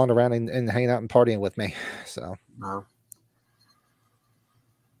been palling around and hanging out and partying with me. So wow,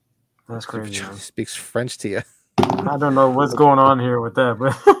 that's crazy. He speaks French to you. I don't know what's going on here with that,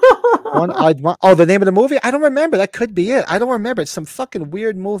 but the name of the movie? I don't remember. That could be it. I don't remember. It's some fucking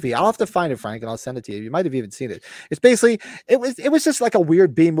weird movie. I'll have to find it, Frank, and I'll send it to you. You might have even seen it. It's basically it was just like a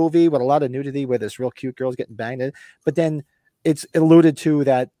weird B movie with a lot of nudity where this real cute girl's getting banged in, but then it's alluded to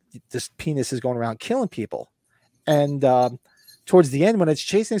that this penis is going around killing people. And towards the end, when it's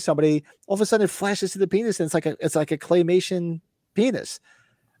chasing somebody, all of a sudden it flashes to the penis, and it's like a claymation penis.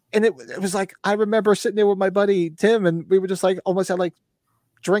 And it was like, I remember sitting there with my buddy Tim, and we were just like, almost had like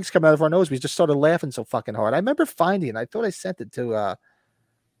drinks coming out of our nose. We just started laughing so fucking hard. I remember finding it. I thought I sent it to, I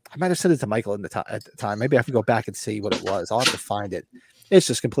might have sent it to Michael at the time. Maybe I have to go back and see what it was. I'll have to find it. It's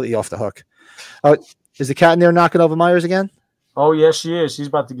just completely off the hook. Oh, is the cat in there knocking over Myers again? Oh, yes, she is. She's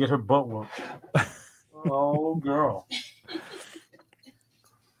about to get her butt whooped. Oh, girl.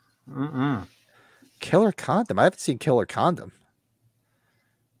 Killer Condom. I haven't seen Killer Condom.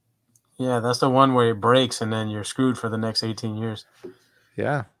 Yeah, that's the one where it breaks and then you're screwed for the next 18 years.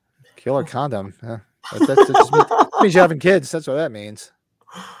 Yeah. Killer Condom. Yeah. That just means you're having kids. That's what that means.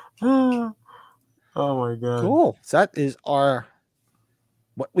 Oh, my God. Cool. So that is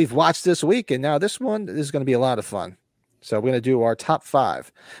what we've watched this week. And now this one is going to be a lot of fun. So we're going to do our top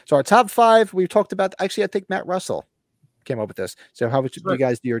 5. So our top 5, we've talked about, actually, I think Matt Russell came up with this. So how would you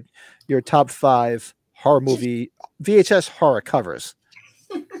guys do your top 5 horror movie VHS horror covers?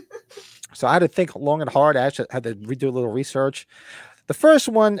 So I had to think long and hard. I actually had to redo a little research. The first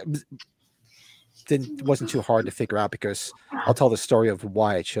one wasn't too hard to figure out because I'll tell the story of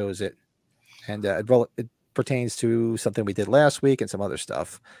why I chose it. And it pertains to something we did last week and some other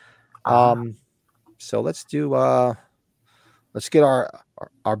stuff. So let's do let's get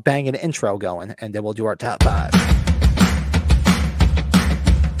our banging intro going, and then we'll do our top 5.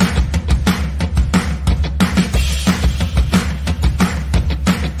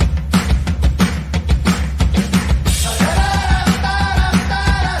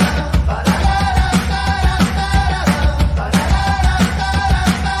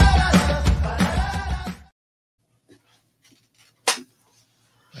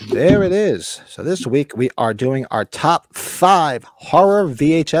 There it is. So this week we are doing our top 5 horror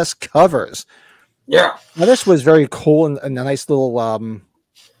VHS covers. Yeah. Now this was very cool and a nice little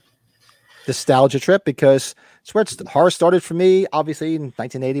nostalgia trip because it's where horror started for me. Obviously in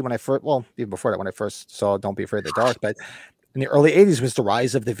 1980 when I first, well, even before that when I first saw Don't Be Afraid of the Dark, but in the early 80s was the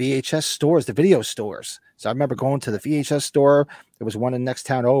rise of the VHS stores, the video stores. So I remember going to the VHS store. There was one in the next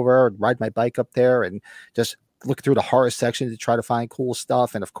town over. I'd ride my bike up there and just look through the horror section to try to find cool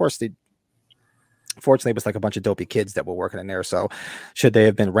stuff. And of course, fortunately, it was like a bunch of dopey kids that were working in there. So should they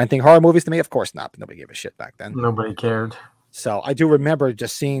have been renting horror movies to me? Of course not. Nobody gave a shit back then. Nobody cared. So I do remember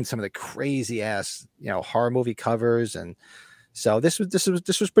just seeing some of the crazy ass, horror movie covers. And so this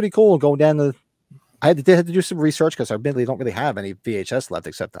was pretty cool. Going down I had to do some research because I really don't really have any VHS left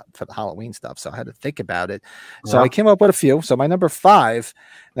except for the Halloween stuff. So I had to think about it. So I came up with a few. So my number 5,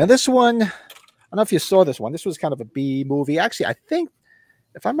 now this one, I don't know if you saw this one. This was kind of a B movie. Actually, I think,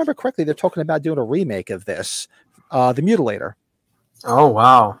 if I remember correctly, they're talking about doing a remake of this, The Mutilator. Oh,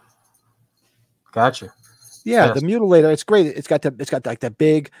 wow. Gotcha. Yeah, yes. The Mutilator. It's great. It's got like the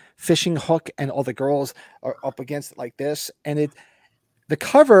big fishing hook, and all the girls are up against it like this. And the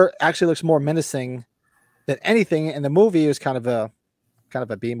cover actually looks more menacing than anything. And the movie is kind of a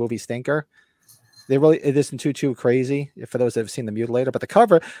B movie stinker. It isn't too crazy for those that have seen The Mutilator. But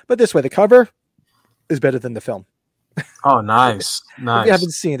the cover is better than the film. Oh, nice. If you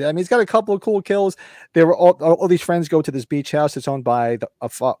haven't seen it, I mean, it's got a couple of cool kills. They were all these friends go to this beach house. It's owned by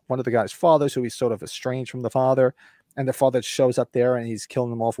one of the guy's fathers, who he's sort of estranged from the father, and the father shows up there and he's killing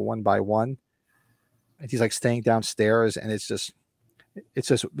them all for one by one. And he's like staying downstairs, and it's just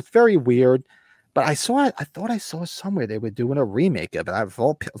very weird. But I thought I saw somewhere they were doing a remake of it. Of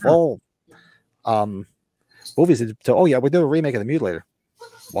all movies. So, we're doing a remake of The Mutilator.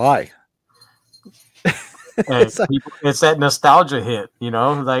 Why? Hey, it's that nostalgia hit,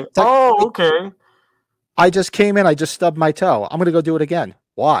 like, oh, okay. I just came in, I just stubbed my toe. I'm going to go do it again.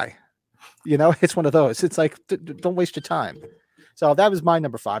 Why? It's one of those. It's like, don't waste your time. So that was my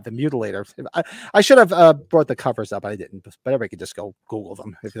number 5, The Mutilator. I should have brought the covers up. I didn't, but everybody could just go Google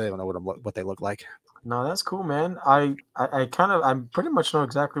them if they don't know what they look like. No, that's cool, man. I pretty much know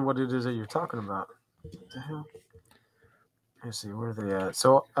exactly what it is that you're talking about. What the hell? Let's see, where are they at?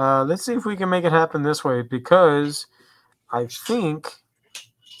 So let's see if we can make it happen this way, because I think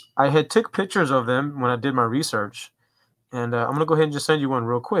I had took pictures of them when I did my research, and I'm gonna go ahead and just send you one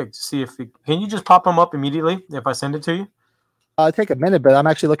real quick to see if can you just pop them up immediately if I send it to you? Take a minute, but I'm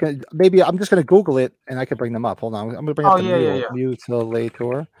actually looking. Maybe I'm just gonna Google it and I can bring them up. Hold on, I'm gonna bring up the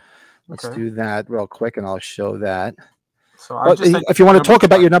Mutilator. Let's do that real quick, and I'll show that. So if you want to talk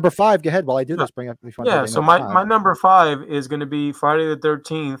about your number 5, go ahead while I do this. Bring up. So my number 5 is going to be Friday the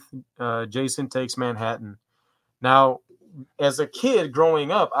 13th. Jason Takes Manhattan. Now, as a kid growing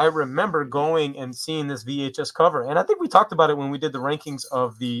up, I remember going and seeing this VHS cover, and I think we talked about it when we did the rankings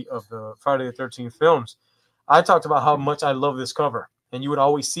of the Friday the 13th films. I talked about how much I love this cover, and you would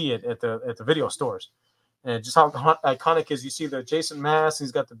always see it at the video stores. and just how iconic is. You see the Jason mask,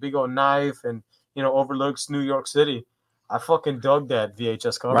 he's got the big old knife, and overlooks New York City. I fucking dug that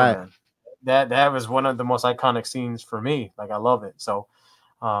VHS cover, Right. man. That was one of the most iconic scenes for me. Like, I love it. So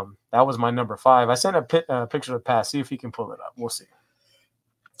that was my number 5. I sent a picture to Pat. See if he can pull it up. We'll see.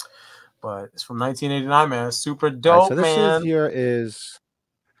 But it's from 1989, man. It's super dope, so this man.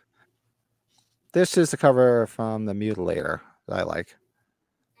 This is the cover from the Mutilator that I like.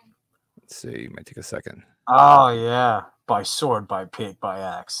 Let's see. Might take a second. Oh yeah, by sword, by pick, by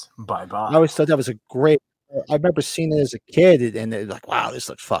axe, by box. I always thought that was a great. I remember seeing it as a kid, and it was like, wow, this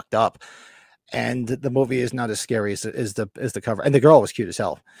looks fucked up. And the movie is not as scary as the cover. And the girl was cute as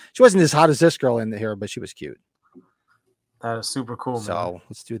hell. She wasn't as hot as this girl in here, but she was cute. That is super cool, man. So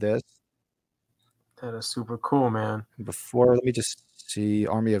let's do this. That is super cool, man. Before, let me just see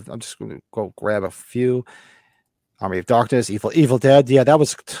I'm just going to go grab a few. Army of Darkness, Evil Dead. Yeah, that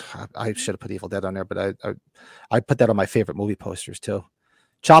was. I should have put Evil Dead on there, but I put that on my favorite movie posters too.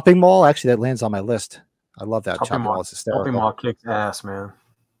 Chopping Mall, actually, that lands on my list. I love that. Chopping Mall is hysterical. Chopping Mall kicks ass, man.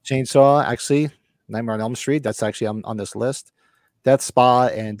 Chainsaw, actually, Nightmare on Elm Street. That's actually on this list. Death Spa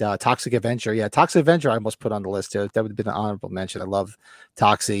and Toxic Avenger. Yeah, Toxic Avenger I almost put on the list too. That would have been an honorable mention. I love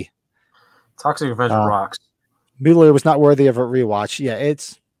Toxic. Toxic Avenger rocks. Mutilator was not worthy of a rewatch. Yeah,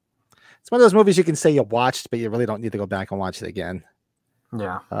 it's one of those movies you can say you watched, but you really don't need to go back and watch it again.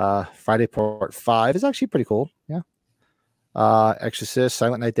 Yeah. Friday Part 5 is actually pretty cool. Yeah. Exorcist,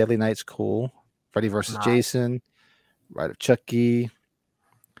 Silent Night, Deadly Night's cool. Freddy vs. Jason, Ride of Chucky.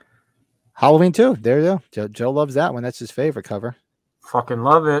 Halloween 2. There you go. Joe loves that one. That's his favorite cover. Fucking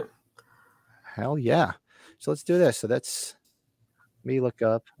love it. Hell yeah. So let's do this. So that's me look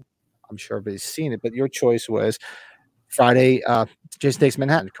up. I'm sure everybody's seen it, but your choice was Friday, Jason Takes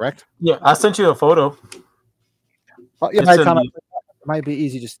Manhattan, correct? Yeah, I sent you a photo. Oh, yeah, it might be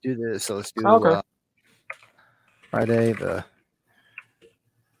easy just to do this. So let's do Friday the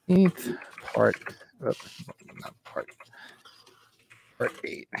 8th, part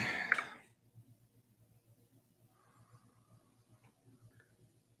 8.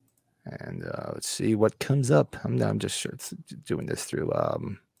 And let's see what comes up. I'm just sure it's doing this through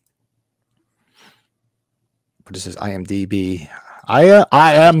what is this? IMDb.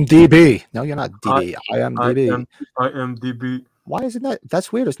 IMDb. No, you're not DB. IMDb. IMDb. Why is it not?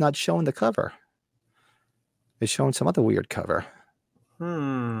 That's weird. It's not showing the cover. It's showing some other weird cover.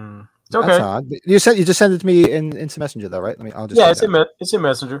 Okay. That's odd. You just sent it to me in Messenger though, right? It's in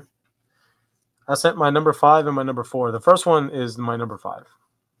Messenger. I sent my number 5 and my number 4. The first one is my number 5.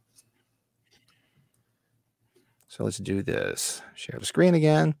 So let's do this. Share the screen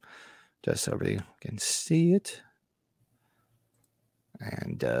again, just so everybody can see it.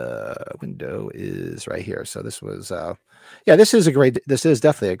 And window is right here. So this was, this is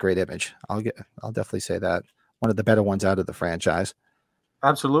definitely a great image. I'll definitely say that one of the better ones out of the franchise.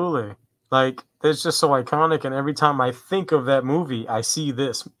 Absolutely. Like, it's just so iconic, and every time I think of that movie, I see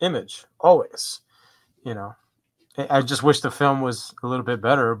this image always. I just wish the film was a little bit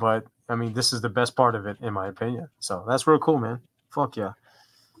better, but I mean, this is the best part of it, in my opinion. So that's real cool, man. Fuck yeah.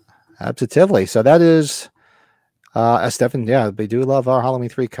 Absolutely. So that is, Stefan, yeah, we do love our Halloween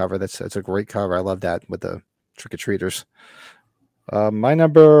 3 cover. That's a great cover. I love that with the trick-or-treaters. My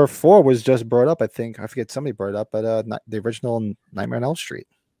number 4 was just brought up, I think. I forget, somebody brought it up, but the original Nightmare on Elm Street.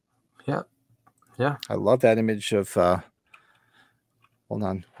 Yeah. Yeah. I love that image of, hold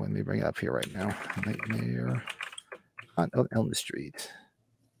on, let me bring it up here right now. Nightmare on Elm Street.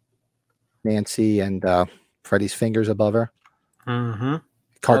 Nancy and Freddy's fingers above her. Mm-hmm.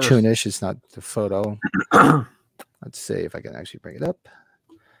 Cartoonish. It's not the photo. Let's see if I can actually bring it up.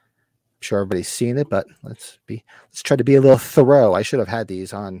 I'm sure everybody's seen it, but let's try to be a little thorough. I should have had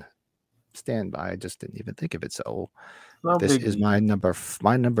these on standby. I just didn't even think of it. So this is my number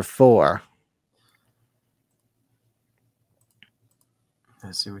 4.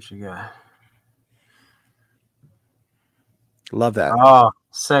 Let's see what you got. Love that. Oh,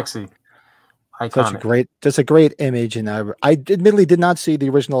 sexy. Iconic. Just a great image. And I admittedly did not see the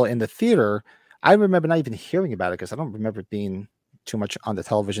original in the theater. I remember not even hearing about it because I don't remember it being too much on the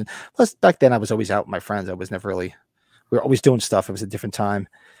television. Plus, back then I was always out with my friends. I was never really. We were always doing stuff. It was a different time,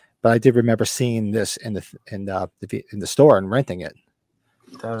 but I did remember seeing this in the store and renting it.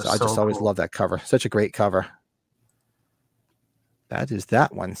 So I just always loved that cover. Such a great cover. That is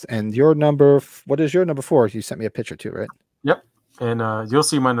that one. And your number. What is your number 4? You sent me a picture too, right? Yep. And you'll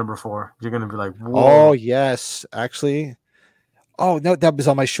see my number 4. You're gonna be like, whoa. Oh yes, actually. Oh no, that was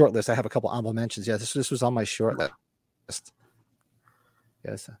on my short list. I have a couple honorable mentions. Yeah, this was on my short list.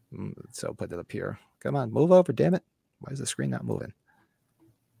 Yes. So put it up here. Come on, move over, damn it. Why is the screen not moving?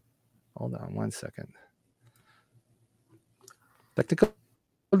 Hold on 1 second. Technical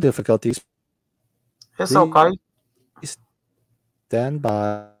difficulties. It's okay. Stand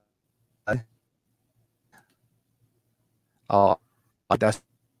by. Oh, that's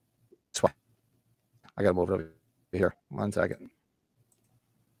why. I gotta move it over here. 1 second.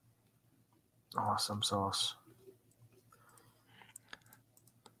 Awesome sauce.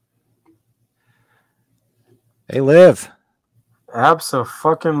 Hey, Liv.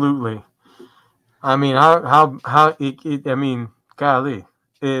 Abso-fucking-lutely. I mean, how it I mean, golly,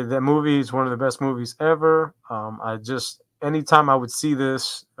 that movie is one of the best movies ever. I just anytime I would see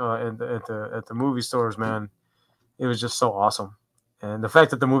this at the movie stores, man, it was just so awesome. And the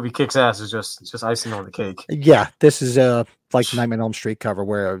fact that the movie kicks ass is just icing on the cake. Yeah, this is like Nightmare on Elm Street cover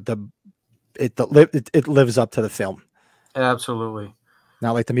where it lives up to the film. Absolutely.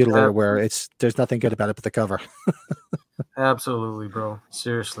 Not like the Mutilator where there's nothing good about it but the cover. Absolutely, bro.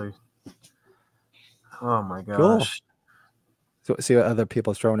 Seriously. Oh my gosh. Cool. So see what other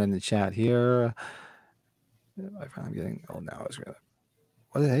people throwing in the chat here. I'm getting now it's gonna.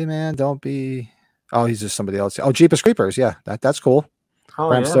 What? Hey man, don't be. Oh, he's just somebody else. Oh, Jeepers Creepers. Yeah, that's cool. Oh,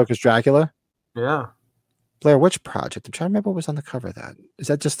 Bram Stoker's Dracula. Yeah. Blair Witch Project. I'm trying to remember what was on the cover of that. Is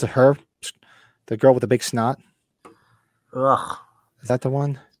that just her? The girl with the big snot? Ugh. Is that the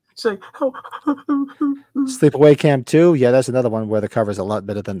one? Say, Sleepaway Camp 2. Yeah, that's another one where the cover is a lot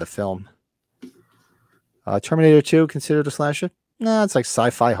better than the film. Terminator 2, considered a slasher? Nah, it's like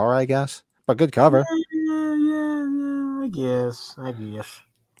sci-fi horror, I guess. But good cover. Yeah, I guess.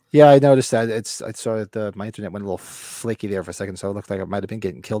 Yeah, I noticed that. I saw that my internet went a little flaky there for a second, so it looked like I might have been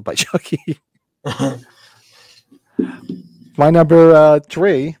getting killed by Chucky. My number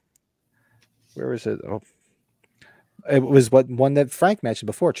 3. Where is it? Oh, it was one that Frank mentioned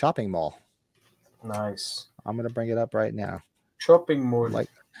before, Chopping Mall. Nice. I'm gonna bring it up right now. Chopping Mall. Like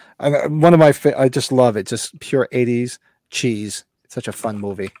one of my I just love it. Just pure 80s cheese. It's such a fun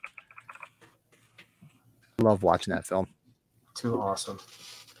movie. Love watching that film. Too awesome.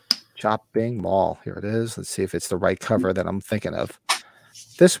 Chopping Mall. Here it is. Let's see if it's the right cover that I'm thinking of.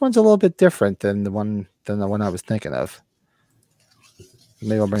 This one's a little bit different than the one I was thinking of.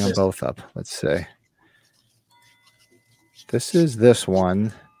 Maybe I'll bring them both up. Let's see. This is this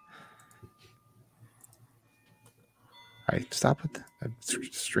one. All right, stop with that.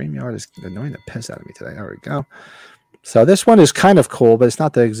 StreamYard is annoying the piss out of me today. There we go. So this one is kind of cool, but it's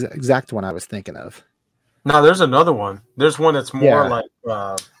not the exact one I was thinking of. No, there's another one. There's one that's more like,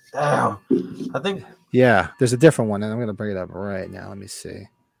 damn. I think. Yeah, there's a different one, and I'm going to bring it up right now. Let me see.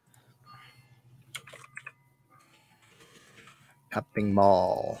 Chopping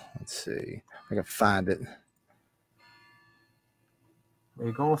Mall. Let's see. If I can find it.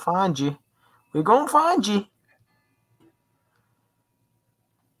 We're going to find you. We're going to find you.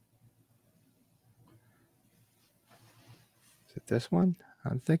 Is it this one?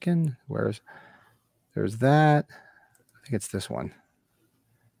 I'm thinking. There's that. I think it's this one.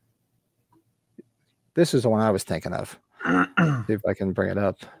 This is the one I was thinking of. See if I can bring it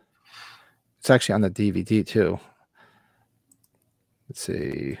up. It's actually on the DVD too. Let's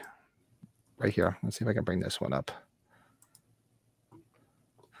see. Right here. Let's see if I can bring this one up.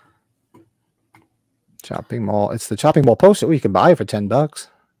 Chopping Mall. It's the Chopping Mall poster. Oh, you can buy it for $10.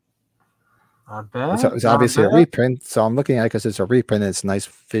 I bet. It's obviously a reprint, so I'm looking at it because it's a reprint and it's a nice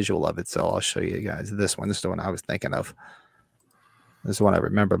visual of it. So I'll show you guys this one. This is the one I was thinking of. This is the one I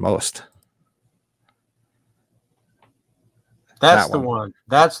remember most. That's the one.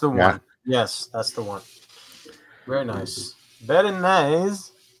 That's the one. Yes, that's the one. Very nice. Very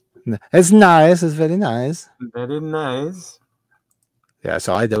nice. It's nice. It's very nice. Very nice. Yeah,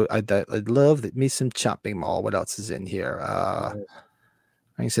 so I love me some Chopping Mall. What else is in here?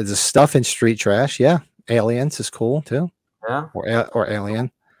 Like I said, the stuff in Street Trash. Yeah, Aliens is cool too. Yeah, or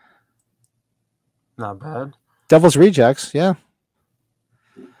Alien. Not bad. Devil's Rejects. Yeah.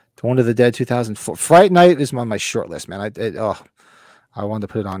 Dawn of the Dead 2004. Fright Night is on my short list, man. I wanted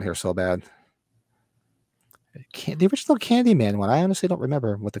to put it on here so bad. The original Candyman one. I honestly don't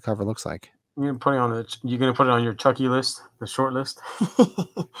remember what the cover looks like. You're gonna put it on your Chucky list, the short list.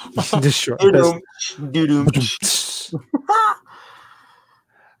 The short list.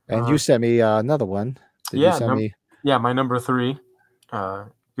 And you sent me another one. You send me? Yeah, my number 3.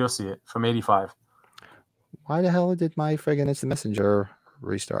 You'll see it from 85. Why the hell did my friggin' Instant Messenger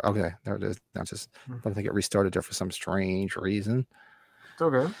restart? Okay, there it is. I don't think it restarted there for some strange reason. It's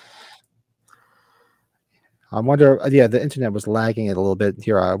okay. I wonder. Yeah, the internet was lagging it a little bit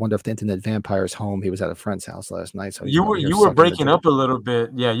here. I wonder if the internet vampire is home. He was at a friend's house last night. So you were breaking up a little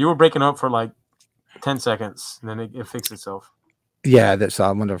bit. Yeah, you were breaking up for like 10 seconds, and then it fixed itself. Yeah, so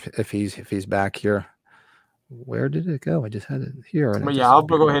I wonder if he's back here. Where did it go? I just had it here. And But it yeah, I'll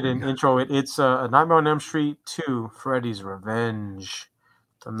go disappeared. ahead and intro it. It's a Nightmare on Elm Street 2, Freddy's Revenge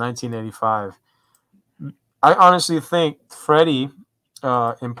from 1985. I honestly think Freddy,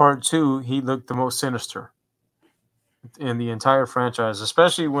 in part 2, he looked the most sinister in the entire franchise,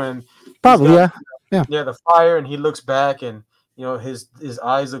 especially when Probably, got, yeah. the fire and he looks back and his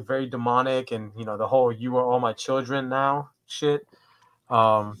eyes look very demonic and the whole "you are all my children now" shit.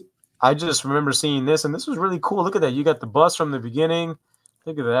 I just remember seeing this and this was really cool. Look at that! You got the bus from the beginning.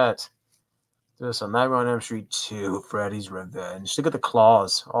 Look at that. There's a Nightmare on Elm Street 2, Freddy's Revenge. Look at the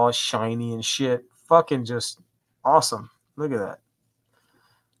claws, all shiny and shit. Fucking just awesome. Look at that.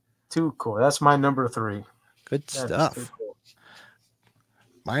 Too cool. That's my number 3. Good stuff. Cool.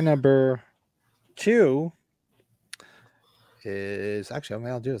 My number 2 is actually,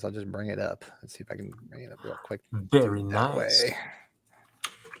 what I'll do is I'll just bring it up. Let's see if I can bring it up real quick. Very nice. Way.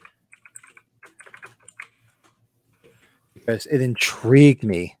 Because it intrigued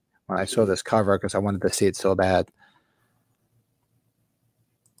me when I saw this cover because I wanted to see it so bad.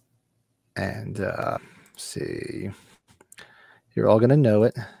 And let's see, you're all gonna know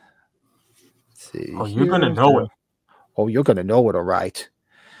it. Let's see. Oh, you're gonna know it. Oh, you're gonna know it, all right.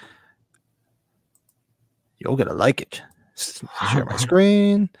 You're gonna like it. Share my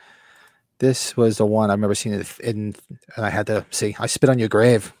screen. This was the one I remember seeing it in, and I had to see. I Spit on Your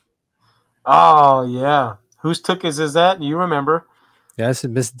Grave. Oh yeah. Whose Tookish is that? You remember? Yes,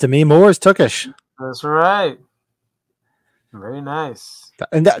 Miss Demi Moore's Tookish. That's right. Very nice.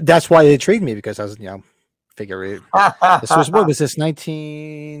 And that's why it intrigued me because I was, figure it. This was, what was this,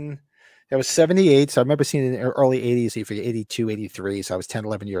 19... It was 78, so I remember seeing it in the early 80s, so you figure 82, 83, so I was 10,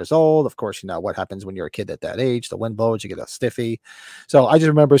 11 years old. Of course, what happens when you're a kid at that age. The wind blows, you get a stiffy. So I just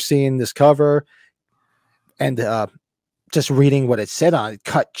remember seeing this cover and just reading what it said on it: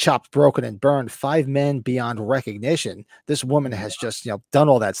 cut, chopped, broken, and burned, 5 men beyond recognition. This woman has just, done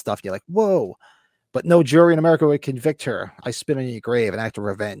all that stuff. You're like, whoa. But no jury in America would convict her. I Spit on Your Grave, an act of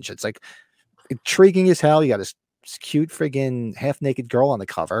revenge. It's like intriguing as hell. You got this cute friggin' half-naked girl on the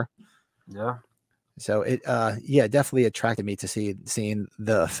cover. Yeah. So it definitely attracted me to seeing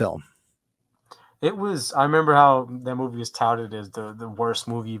the film. It was, I remember how that movie is touted as the worst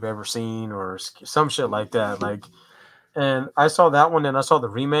movie you've ever seen or some shit like that. Like, and I saw that one and I saw the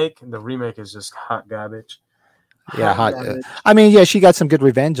remake. And the remake is just hot garbage. Yeah, hot. I mean, yeah, she got some good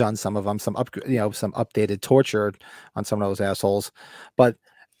revenge on some of them, some updated torture on some of those assholes. But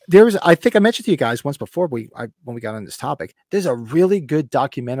I think I mentioned to you guys once before when we got on this topic, there's a really good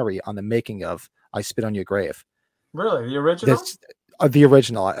documentary on the making of I Spit on Your Grave. Really? The original? The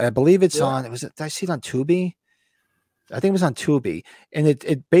original. I believe it's on, did I see it on Tubi? I think it was on Tubi. And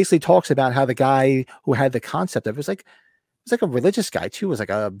it basically talks about how the guy who had the concept of it was like a religious guy too. It was like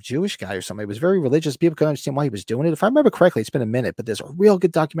a Jewish guy or something. It was very religious. People couldn't understand why he was doing it. If I remember correctly, it's been a minute, but there's a real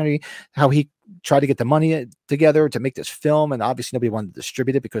good documentary how he tried to get the money together to make this film, and obviously nobody wanted to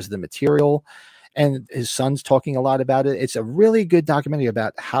distribute it because of the material. And his son's talking a lot about it. It's a really good documentary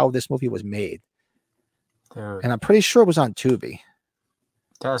about how this movie was made. Dude. And I'm pretty sure it was on Tubi.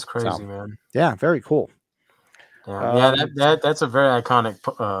 That's crazy, man. Yeah, very cool. Yeah, that's a very iconic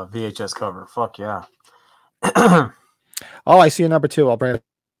VHS cover. Fuck yeah. Oh, I see a number 2. I'll bring it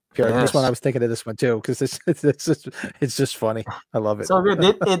here. Yes. This one, I was thinking of this one too because it's just funny. I love it. So good.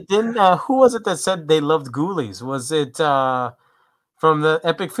 It didn't. Who was it that said they loved Ghoulies? Was it from the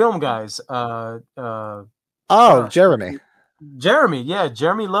Epic Film guys? Jeremy. Jeremy, yeah,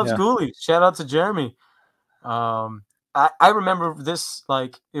 Jeremy loves Ghoulies. Shout out to Jeremy. I remember this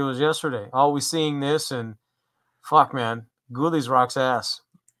like it was yesterday. Always seeing this and fuck, man, Ghoulies rocks ass.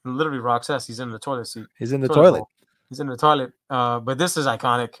 Literally rocks ass. He's in the toilet seat. He's in the toilet. He's in the toilet. But this is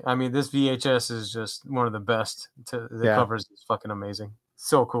iconic. I mean, this VHS is just one of the best. The covers is fucking amazing.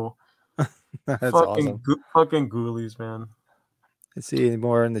 So cool. That's fucking awesome. Fucking Ghoulies, man. Let's see any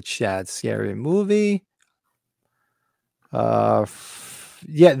more in the chat. Scary movie. Yeah,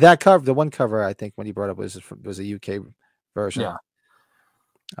 that cover, the one cover I think when he brought up was a UK version. Yeah.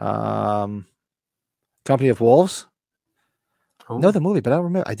 Company of Wolves. Ooh. No, the movie, but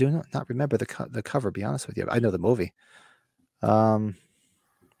I do not remember the cover. Be honest with you, I know the movie.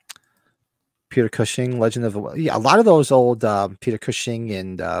 Peter Cushing, Legend of a lot of those old Peter Cushing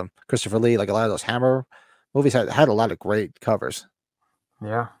and Christopher Lee, like a lot of those Hammer movies had a lot of great covers.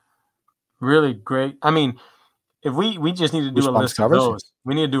 Yeah, really great. I mean, if we just need to do a list of those,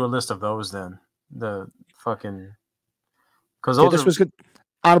 we need to do a list of those. Then the fucking because this was good.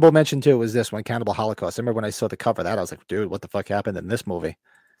 Honorable mention too was this one, Cannibal Holocaust. I remember when I saw the cover of that, I was like, dude, what the fuck happened in this movie?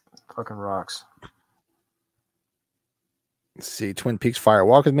 Fucking rocks. Let's see, Twin Peaks Fire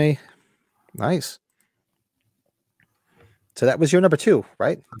Walk with Me. Nice. So that was your number 2,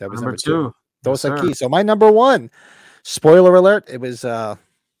 right? That was Number number 2. two. Those Yes, are sir. key. So my number 1, spoiler alert, it was my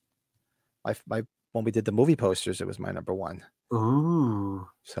when we did the movie posters, it was my number 1. Ooh.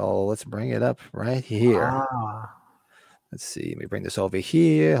 So let's bring it up right here. Ah. Let's see. Let me bring this over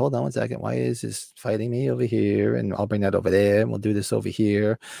here. Hold on one second. Why is this fighting me over here? And I'll bring that over there, and we'll do this over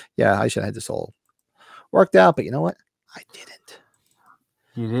here. Yeah, I should have had this all worked out, but you know what? I didn't.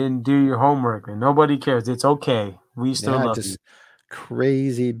 You didn't do your homework, and nobody cares. It's okay. We still love just you.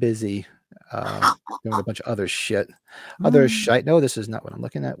 crazy busy doing a bunch of other shit. Other shite. No, this is not what I'm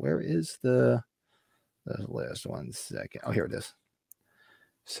looking at. Where is the last 1 second? Oh, here it is.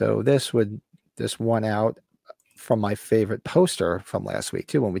 So this one out from my favorite poster from last week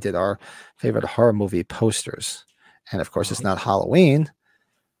too, when we did our favorite horror movie posters. And of course, it's not Halloween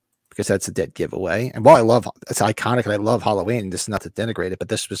because that's a dead giveaway. And while it's iconic and I love Halloween, this is not to denigrate it, but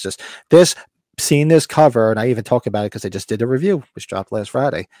this was just seeing this cover, and I even talk about it because I just did a review which dropped last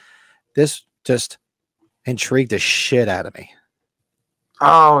Friday. This just intrigued the shit out of me.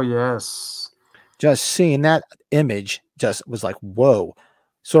 Oh yes. Just seeing that image just was like, whoa.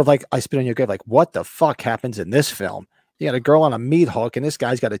 Sort of like I Spit on Your Grave, like, what the fuck happens in this film? You got a girl on a meat hook, and this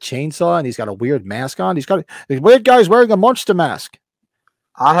guy's got a chainsaw, and he's got a weird mask on. The weird guy's wearing a monster mask.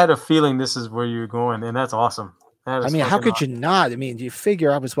 I had a feeling this is where you're going, and that's awesome. I mean, how could you not? I mean, you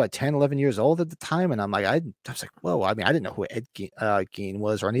figure I was, 10, 11 years old at the time, and I'm like, I was like, whoa. I mean, I didn't know who Ed Gein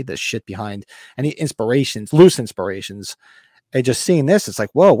was or any of the shit behind any inspirations, loose inspirations. And just seeing this, it's like,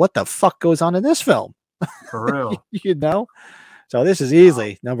 whoa, what the fuck goes on in this film? For real. You know? So this is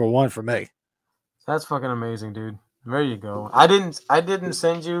easily number 1 for me. That's fucking amazing, dude. There you go. I didn't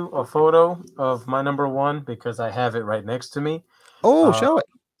send you a photo of my number 1 because I have it right next to me. Oh, show it.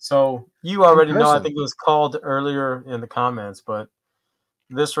 So you already know. I think it was called earlier in the comments, but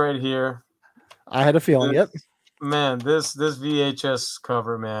this right here. I had a feeling. Yep. Man, this VHS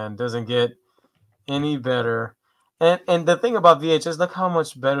cover, man, doesn't get any better. And the thing about VHS, look how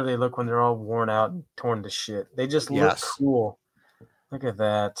much better they look when they're all worn out and torn to shit. They just look cool. Look at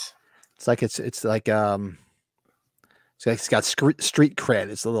that. It's like it's like it's got street cred.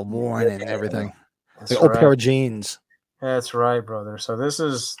 It's a little worn and everything. It's like old pair of jeans. That's right, brother. So this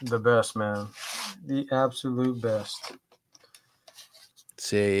is the best, man. The absolute best. Let's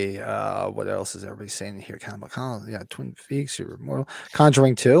see, what else is everybody saying here? Yeah, Twin Peaks, Immortal,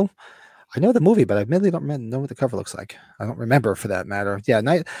 Conjuring 2. I know the movie, but I admittedly don't know what the cover looks like. I don't remember, for that matter. Yeah,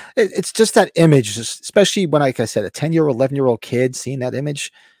 it's just that image, especially when, like I said, a 10-year-old, 11-year-old kid seeing that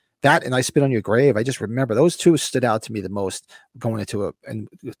image, that and I Spit on Your Grave. I just remember those two stood out to me the most. Going into and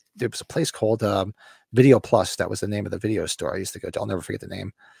there was a place called Video Plus. That was the name of the video store I used to go to. I'll never forget the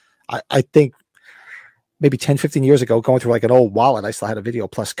name. I think maybe 10, 15 years ago, going through like an old wallet, I still had a Video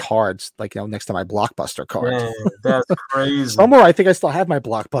Plus cards, like, next to my Blockbuster card. Man, that's crazy. Somewhere, I think I still have my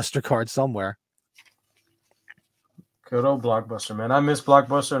Blockbuster card somewhere. Good old Blockbuster, man. I miss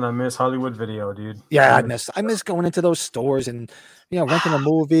Blockbuster and I miss Hollywood Video, dude. Yeah, I miss going into those stores and, renting a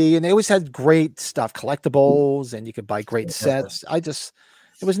movie, and they always had great stuff, collectibles, and you could buy great sets.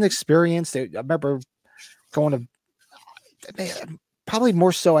 It was an experience. I remember going to, probably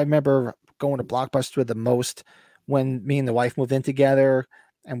more so, I remember going to Blockbuster the most when me and the wife moved in together,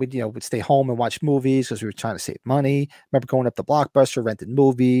 and we'd stay home and watch movies because we were trying to save money. I remember going up to Blockbuster, renting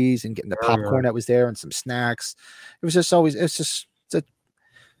movies and getting the popcorn that was there and some snacks. It was just always, it's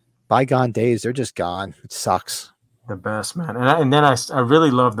bygone days. They're just gone. It sucks. The best, man. And then I really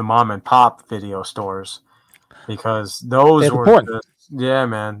love the mom and pop video stores because those were porn. Yeah,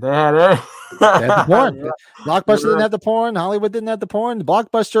 man. They had it. They had the porn. Yeah. Blockbuster didn't have the porn. Hollywood didn't have the porn. The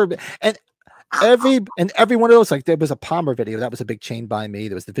Blockbuster and every one of those, like there was a Palmer Video, that was a big chain by me.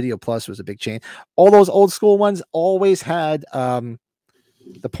 There was the Video Plus, was a big chain. All those old school ones always had the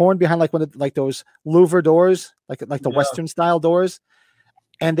porn behind, like one of those louver doors, like the Western style doors.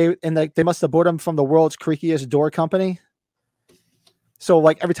 And they must have bought them from the world's creakiest door company. So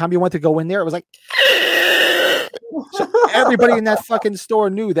like every time you went to go in there, it was like so everybody in that fucking store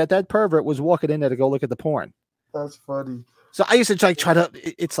knew that pervert was walking in there to go look at the porn. That's funny. So I used to try to.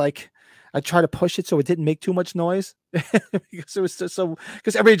 It's like I try to push it so it didn't make too much noise because it was so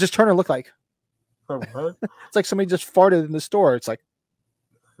because everybody just turned and looked like. What? It's like somebody just farted in the store. It's like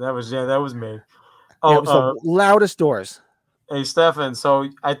that was me. Oh, it was the loudest doors. Hey, Stefan. So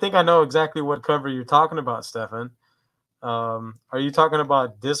I think I know exactly what cover you're talking about, Stefan. Are you talking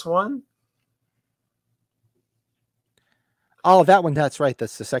about this one? Oh, that one. That's right.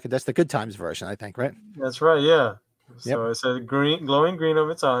 That's the second. That's the Good Times version, I think, right? That's right. Yeah. So it said green, glowing green of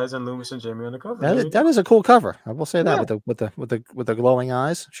its eyes, and Loomis and Jamie on the cover. That is a cool cover. I will say that with the glowing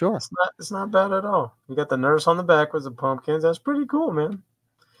eyes. Sure, it's not bad at all. You got the nurse on the back with the pumpkins. That's pretty cool, man.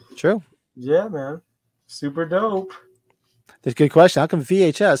 True. Yeah, man. Super dope. That's a good question. How come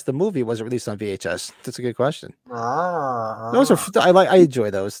VHS, the movie, wasn't released on VHS? That's a good question. Those are I enjoy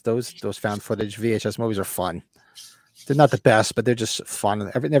those found footage VHS movies are fun. They're not the best, but they're just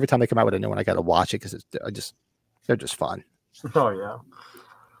fun. Every time they come out with a new one, I got to watch it because they're just fun. Oh yeah.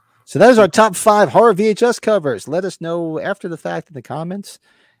 So that is our top 5 horror VHS covers. Let us know after the fact in the comments,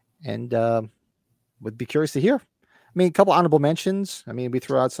 and would be curious to hear. I mean, a couple honorable mentions. I mean, we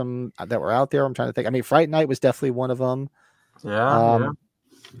threw out some that were out there. I'm trying to think. I mean, Fright Night was definitely one of them. Yeah.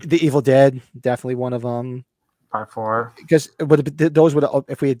 The Evil Dead, definitely one of them. By far. Because those would have,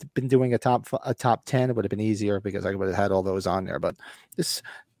 if we had been doing a top 10, it would have been easier because I would have had all those on there. But this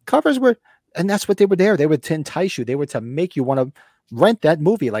covers were, and that's what they were there. They were to entice you. They were to make you want to rent that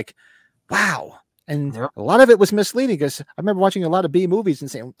movie. Like, wow. And a lot of it was misleading because I remember watching a lot of B movies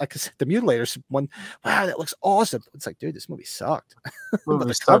and saying, like the Mutilators one, wow, that looks awesome. It's like, dude, this movie sucked. But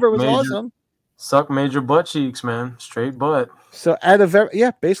the cover was awesome. Suck major butt cheeks, man. Straight butt. So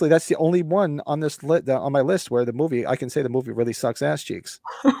basically that's the only one on this on my list where I can say the movie really sucks ass cheeks.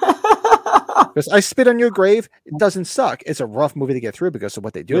 Because I Spit on Your Grave, it doesn't suck. It's a rough movie to get through because of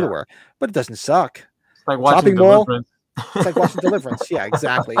what they do to her, but it doesn't suck. It's like watching Deliverance. It's like watching Deliverance. Yeah,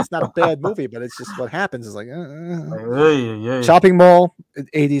 exactly. It's not a bad movie, but it's just what happens is like Shopping Mall,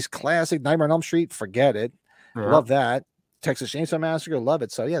 80s classic, Nightmare on Elm Street, forget it. Love that. Texas Chainsaw Massacre, love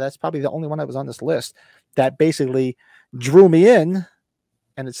it. So yeah, that's probably the only one that was on this list that basically drew me in,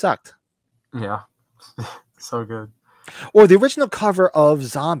 and it sucked. Yeah, so good. Or the original cover of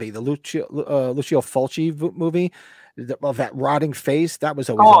Zombie, the Lucio Fulci movie, of that rotting face. That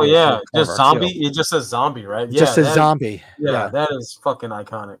was always just Zombie. Too. It just says Zombie, right? It just says Zombie. Yeah, that is fucking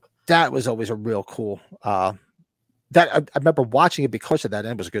iconic. That was always a real cool. That I remember watching it because of that,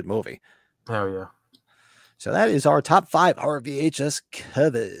 and it was a good movie. Hell yeah. So that is our top 5 horror VHS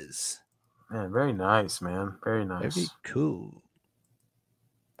covers. Man, very nice, man. Very nice. Very cool.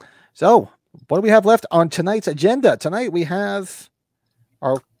 So, what do we have left on tonight's agenda? Tonight we have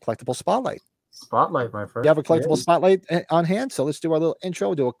our collectible spotlight. Spotlight, my friend. You have a collectible spotlight on hand, so let's do our little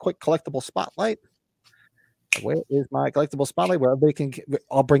intro. Do a quick collectible spotlight. Where is my collectible spotlight? Where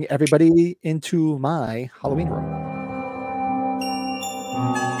I'll bring everybody into my Halloween room.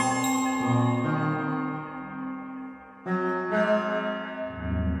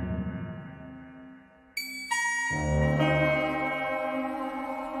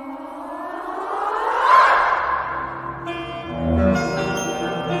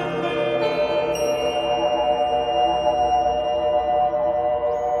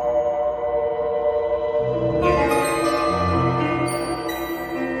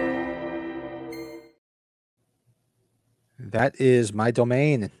 That is my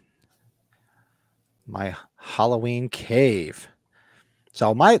domain, my Halloween cave.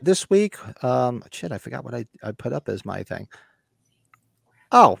 So this week, I forgot what I put up as my thing.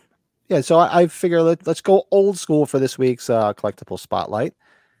 Oh, yeah. So I figure let's go old school for this week's collectible spotlight,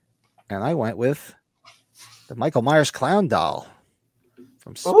 and I went with the Michael Myers clown doll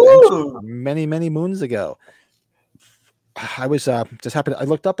from many moons ago. I was just happy. I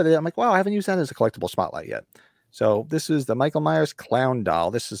looked up at it. I'm like, wow, I haven't used that as a collectible spotlight yet. So this is the Michael Myers clown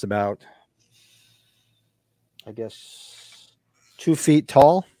doll. This is about, I guess, 2 feet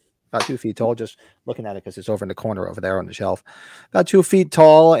tall. About 2 feet tall. Just looking at it because it's over in the corner over there on the shelf. About 2 feet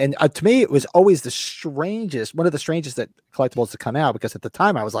tall. And to me, it was always one of the strangest collectibles to come out, because at the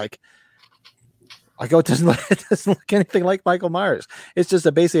time I was like, it doesn't look anything like Michael Myers. It's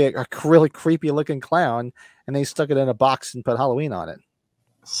just basically a really creepy looking clown, and they stuck it in a box and put Halloween on it.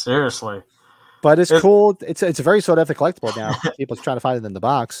 Seriously. But it's cool. It's a very sought after collectible now. People trying to find it in the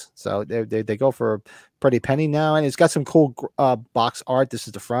box, so they go for a pretty penny now. And it's got some cool box art. This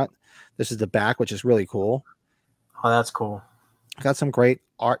is the front. This is the back, which is really cool. Oh, that's cool. Got some great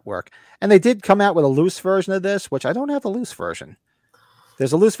artwork. And they did come out with a loose version of this, which I don't have the loose version.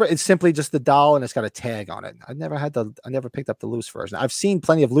 There's a loose version. It's simply just the doll, and it's got a tag on it. I never picked up the loose version. I've seen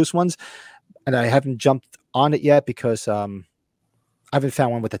plenty of loose ones, and I haven't jumped on it yet because I haven't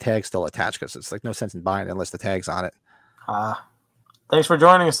found one with the tag still attached, because it's like no sense in buying it unless the tag's on it. Thanks for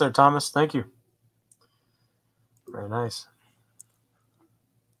joining us there, Thomas. Thank you. Very nice.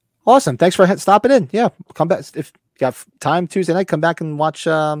 Awesome. Thanks for stopping in. Yeah, come back if you have time Tuesday night. Come back and watch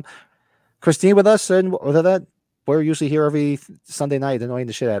Christine with us, and other than that, we're usually here every Sunday night, annoying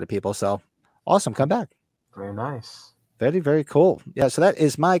the shit out of people. So awesome. Come back. Very nice. Very, very cool. Yeah, so that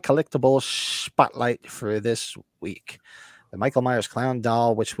is my collectible spotlight for this week. The Michael Myers clown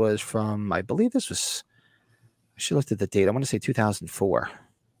doll, which was from, I believe this was, I should looked at the date. I want to say 2004,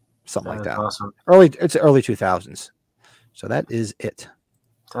 something like that. Awesome. It's early 2000s. So that is it.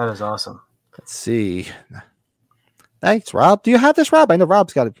 That is awesome. Let's see. Thanks, Rob. Do you have this, Rob? I know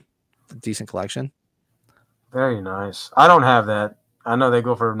Rob's got a decent collection. Very nice. I don't have that. I know they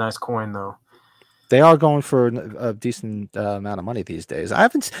go for a nice coin, though. They are going for a decent amount of money these days. I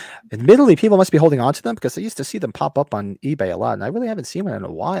haven't, admittedly, people must be holding on to them because I used to see them pop up on eBay a lot, and I really haven't seen one in a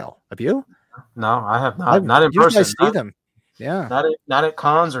while. Have you? No, I have not. Not in person. I see them. Yeah. Not at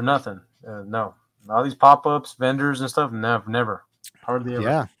cons or nothing. No. All these pop-ups, vendors and stuff, never. Hardly ever.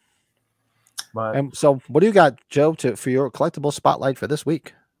 Yeah. But and so what do you got, Joe, for your collectible spotlight for this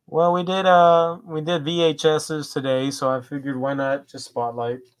week? Well, we did VHSs today, so I figured why not just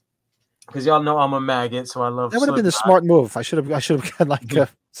spotlight. Because y'all know I'm a maggot, so I love. That would have been the smart move. I should have got like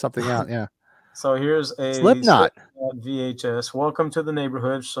something out. Yeah. So here's a Slipknot VHS. Welcome to the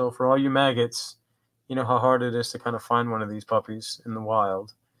neighborhood. So for all you maggots, you know how hard it is to kind of find one of these puppies in the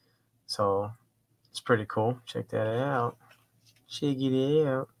wild. So it's pretty cool. Check that out. Check it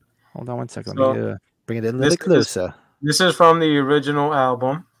out. Hold on one second. Let me bring it in a little closer. This is from the original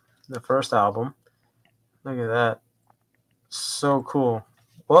album, the first album. Look at that. So cool.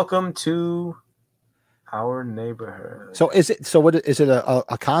 Welcome to our neighborhood. So is it? So what is it?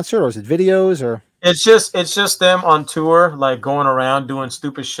 A concert or is it videos or? It's just them on tour, like going around doing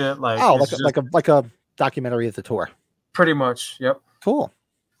stupid shit. Like like a documentary of the tour. Pretty much. Yep. Cool.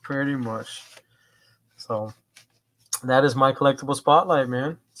 Pretty much. So that is my collectible spotlight,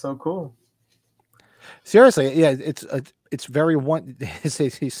 man. So cool. Seriously, yeah, it's very one.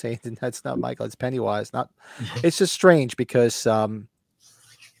 He's saying that's not Michael. It's Pennywise. Not. It's just strange because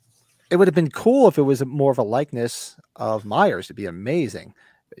it would have been cool if it was more of a likeness of Myers. It'd be amazing.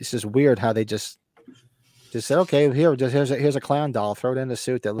 It's just weird how they just said, okay, here's a clown doll. Throw it in the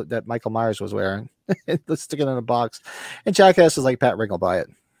suit that Michael Myers was wearing. Let's stick it in a box. And Jackass is like Pat Ring will buy it.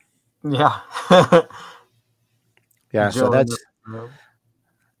 Yeah. Yeah. So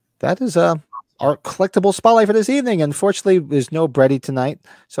that is our collectible spotlight for this evening. Unfortunately, there's no Brady tonight.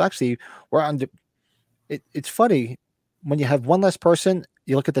 So actually, we're on. It's funny when you have one less person.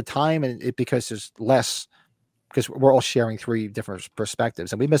 You look at the time, and because there's less, because we're all sharing 3 different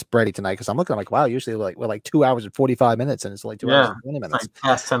perspectives, and we missed Brady tonight because I'm looking. I'm like, wow, usually we're like 2 hours and 45 minutes, and it's only 2 hours and 20 minutes. Like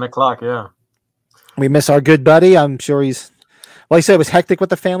past 10 o'clock. Yeah. We miss our good buddy. I'm sure he's. Well, he said it was hectic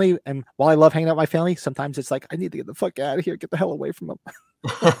with the family, and while I love hanging out with my family, sometimes it's like I need to get the fuck out of here, get the hell away from them.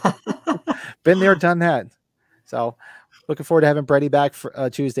 Been there, done that. So, looking forward to having Brady back for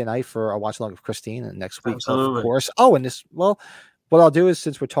Tuesday night for a watch along with Christine, and next week, of course. Oh, and what I'll do is,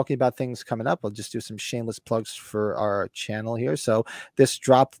 since we're talking about things coming up, I'll just do some shameless plugs for our channel here. So, this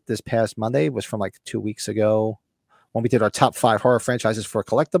dropped this past Monday, was from like 2 weeks ago when we did our top 5 horror franchises for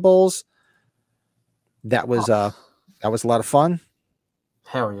collectibles. That was a lot of fun.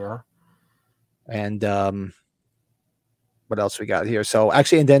 Hell yeah. And what else we got here? So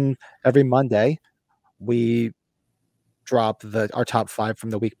actually, and then every Monday we drop our top 5 from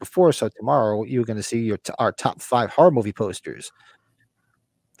the week before. So tomorrow you're going to see our top 5 horror movie posters.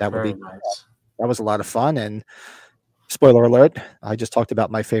 That would be nice. That was a lot of fun. And spoiler alert, I just talked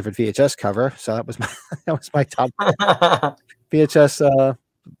about my favorite VHS cover. So that was my top VHS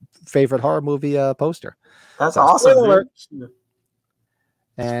favorite horror movie poster. That's awesome.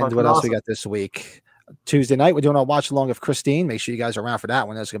 And what else we got this week? Tuesday night, we're doing our watch along of Christine. Make sure you guys are around for that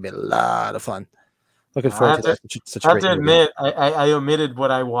one. That's going to be a lot of fun. Looking forward to that. I have to admit, I omitted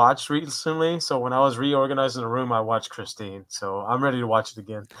what I watched recently. So when I was reorganizing the room, I watched Christine. So I'm ready to watch it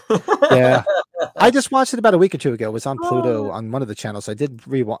again. Yeah. I just watched it about a week or 2 ago. It was on Pluto on one of the channels. I did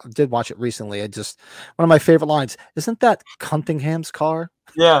watch it recently. One of my favorite lines, isn't that Cunningham's car?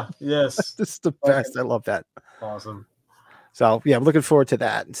 Yeah, yes. This is the best. I love that. Awesome. So yeah, I'm looking forward to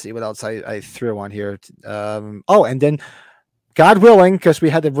that and see what else I threw on here. And then God willing, because we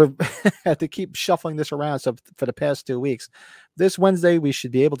had to keep shuffling this around. So for the past 2 weeks, this Wednesday we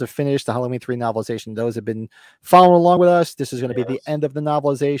should be able to finish the Halloween 3 novelization. Those have been following along with us. This is going to be the end of the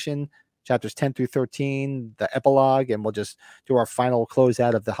novelization, chapters 10 through 13, the epilogue, and we'll just do our final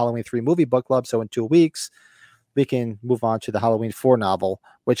closeout of the Halloween 3 movie book club. So in 2 weeks, we can move on to the Halloween 4 novel,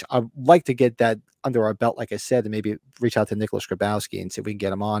 which I'd like to get that under our belt, like I said, and maybe reach out to Nicholas Grabowski and see if we can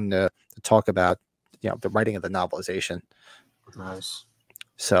get him on to talk about, the writing of the novelization. Nice.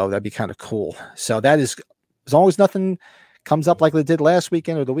 So that'd be kind of cool. So that is, as long as nothing comes up like it did last week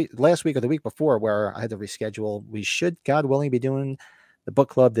or the week before, where I had to reschedule, we should, God willing, be doing the book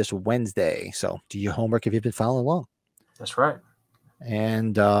club this Wednesday. So do your homework if you've been following along. That's right.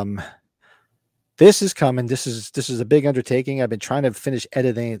 And this is coming. This is a big undertaking. I've been trying to finish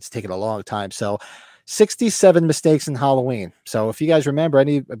editing. It's taken a long time. So 67 mistakes in Halloween. So if you guys remember,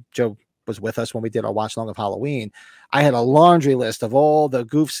 Joe was with us when we did our watch along of Halloween. I had a laundry list of all the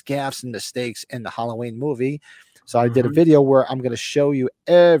goofs, gaffes, and mistakes in the Halloween movie. So I did a video where I'm going to show you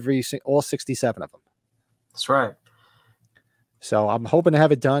all 67 of them. That's right. So I'm hoping to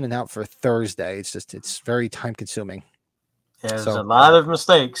have it done and out for Thursday. It's very time consuming. Yeah, there's a lot of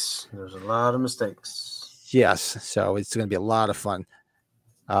mistakes. There's a lot of mistakes. Yes. So it's going to be a lot of fun.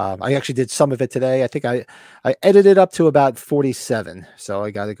 I actually did some of it today. I think I edited up to about 47. So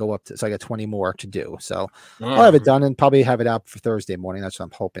I got to go up to, so I got 20 more to do. So I'll have it done and probably have it out for Thursday morning. That's what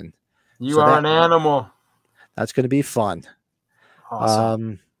I'm hoping. You are an animal. That's going to be fun.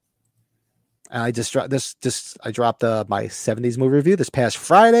 Awesome. And I just dropped I dropped my 70s movie review this past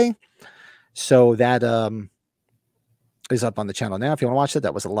Friday. So that is up on the channel now. If you want to watch it,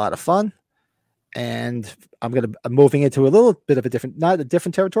 that was a lot of fun. And I'm moving into a little bit of not a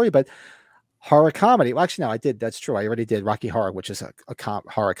different territory, but horror comedy. Well, actually, no, I did. That's true. I already did Rocky Horror, which is a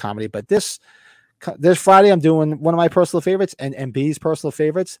horror comedy. But this Friday, I'm doing one of my personal favorites and B's personal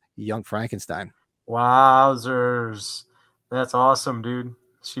favorites, Young Frankenstein. Wowzers. That's awesome, dude.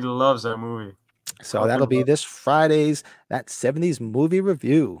 She loves that movie. So that'll be this Friday's that 70s movie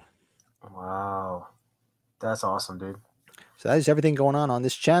review. Wow. That's awesome, dude. So that is everything going on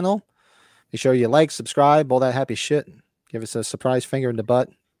this channel. Make sure you like, subscribe, all that happy shit. Give us a surprise finger in the butt.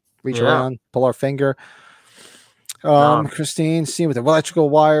 Reach around, pull our finger. Christine, see with the electrical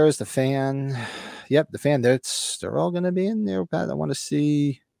wires, the fan. Yep, the fan. They're all going to be in there, Pat. I want to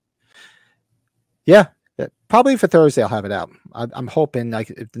see. Yeah, probably for Thursday I'll have it out. I'm hoping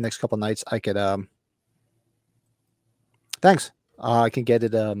the next couple nights I could. Thanks. I can get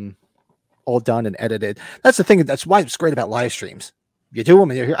it all done and edited. That's the thing. That's why it's great about live streams. You do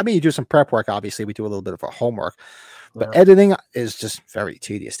them and you're here. I mean, you do some prep work. Obviously, we do a little bit of our homework, but editing is just very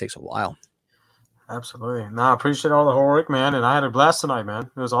tedious. Takes a while. Absolutely. No, I appreciate all the work, man. And I had a blast tonight,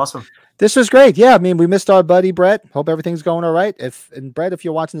 man. It was awesome. This was great. Yeah, I mean, we missed our buddy Brett. Hope everything's going all right. Brett, if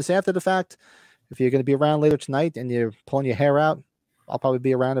you're watching this after the fact, if you're going to be around later tonight and you're pulling your hair out, I'll probably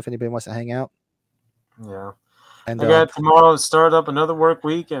be around if anybody wants to hang out. Yeah. And I got tomorrow start up another work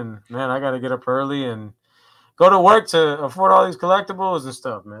week, and man, I got to get up early and go to work to afford all these collectibles and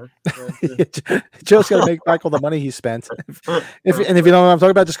stuff, man. Joe's got to make back all the money he spent. If you don't know what I'm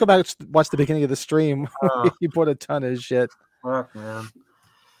talking about, just go back and watch the beginning of the stream. He bought a ton of shit. Fuck, man.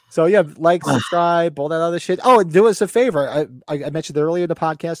 So yeah, like, subscribe, all that other shit. Oh, do us a favor. I mentioned earlier in the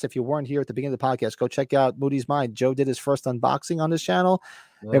podcast. If you weren't here at the beginning of the podcast, go check out Moody's Mind. Joe did his first unboxing on his channel.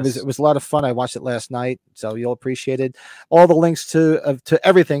 Yes. It was a lot of fun. I watched it last night, so you'll appreciate it. All the links to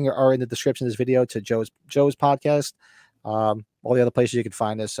everything are in the description of this video, to Joe's podcast, all the other places you can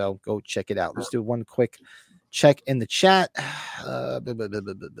find us. So go check it out. Let's do one quick check in the chat. There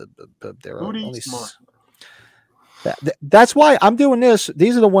are only that's why I'm doing this.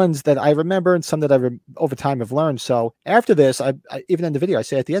 These are the ones that I remember and some that over time have learned. So after this, I even in the video, I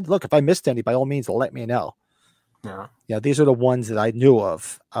say at the end, look, if I missed any, by all means, let me know. Yeah, these are the ones that I knew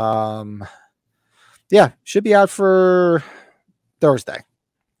of. Yeah, should be out for Thursday.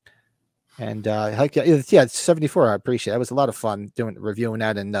 And it's 74. I appreciate it. It was a lot of fun reviewing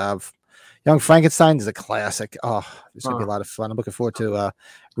that. And Young Frankenstein is a classic. Oh, it's gonna be a lot of fun. I'm looking forward to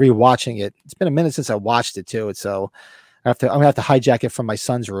rewatching it. It's been a minute since I watched it too. So I'm gonna have to hijack it from my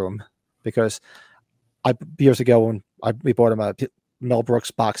son's room, because years ago when we bought him a Mel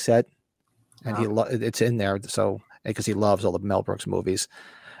Brooks box set, and it's in there. So because he loves all the Mel Brooks movies.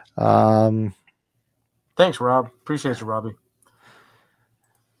 Thanks, Rob. Appreciate you, Robbie.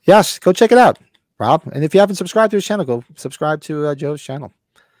 Yes, go check it out, Rob. And if you haven't subscribed to his channel, go subscribe to Joe's channel.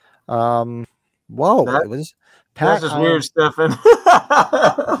 Whoa, it was Pat. That's just weird, Stefan.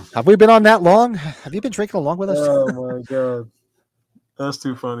 Have we been on that long? Have you been drinking along with us? Oh my god, that's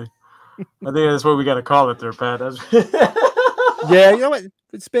too funny. I think that's what we got to call it there, Pat. Yeah, you know what?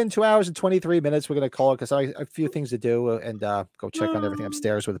 It's been 2 hours and 23 minutes. We're going to call it because I have a few things to do and go check on everything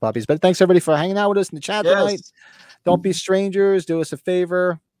upstairs with the puppies. But thanks, everybody, for hanging out with us in the chat tonight. Don't be strangers. Do us a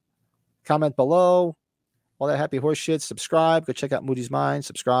favor. Comment below. All that happy horse shit. Subscribe. Go check out Moody's Mind.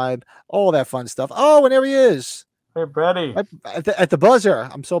 Subscribe. All that fun stuff. Oh, and there he is. Hey, Brady. At the buzzer.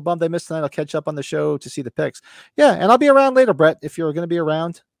 I'm so bummed I missed tonight. I'll catch up on the show to see the picks. Yeah, and I'll be around later, Brett, if you're going to be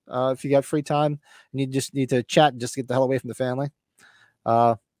around. If you got free time and you just need to chat and just get the hell away from the family.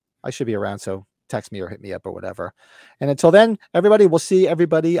 I should be around, so text me or hit me up or whatever. And until then, everybody, we'll see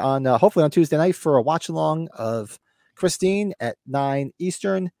everybody on hopefully on Tuesday night for a watch along of Christine at 9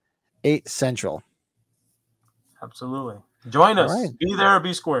 Eastern, 8 Central. Absolutely. Join us. Right. Be there or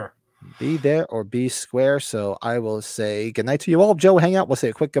be square. Be there or be square. So I will say good night to you all. Joe, hang out. We'll say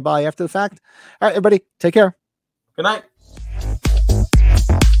a quick goodbye after the fact. All right, everybody. Take care. Good night.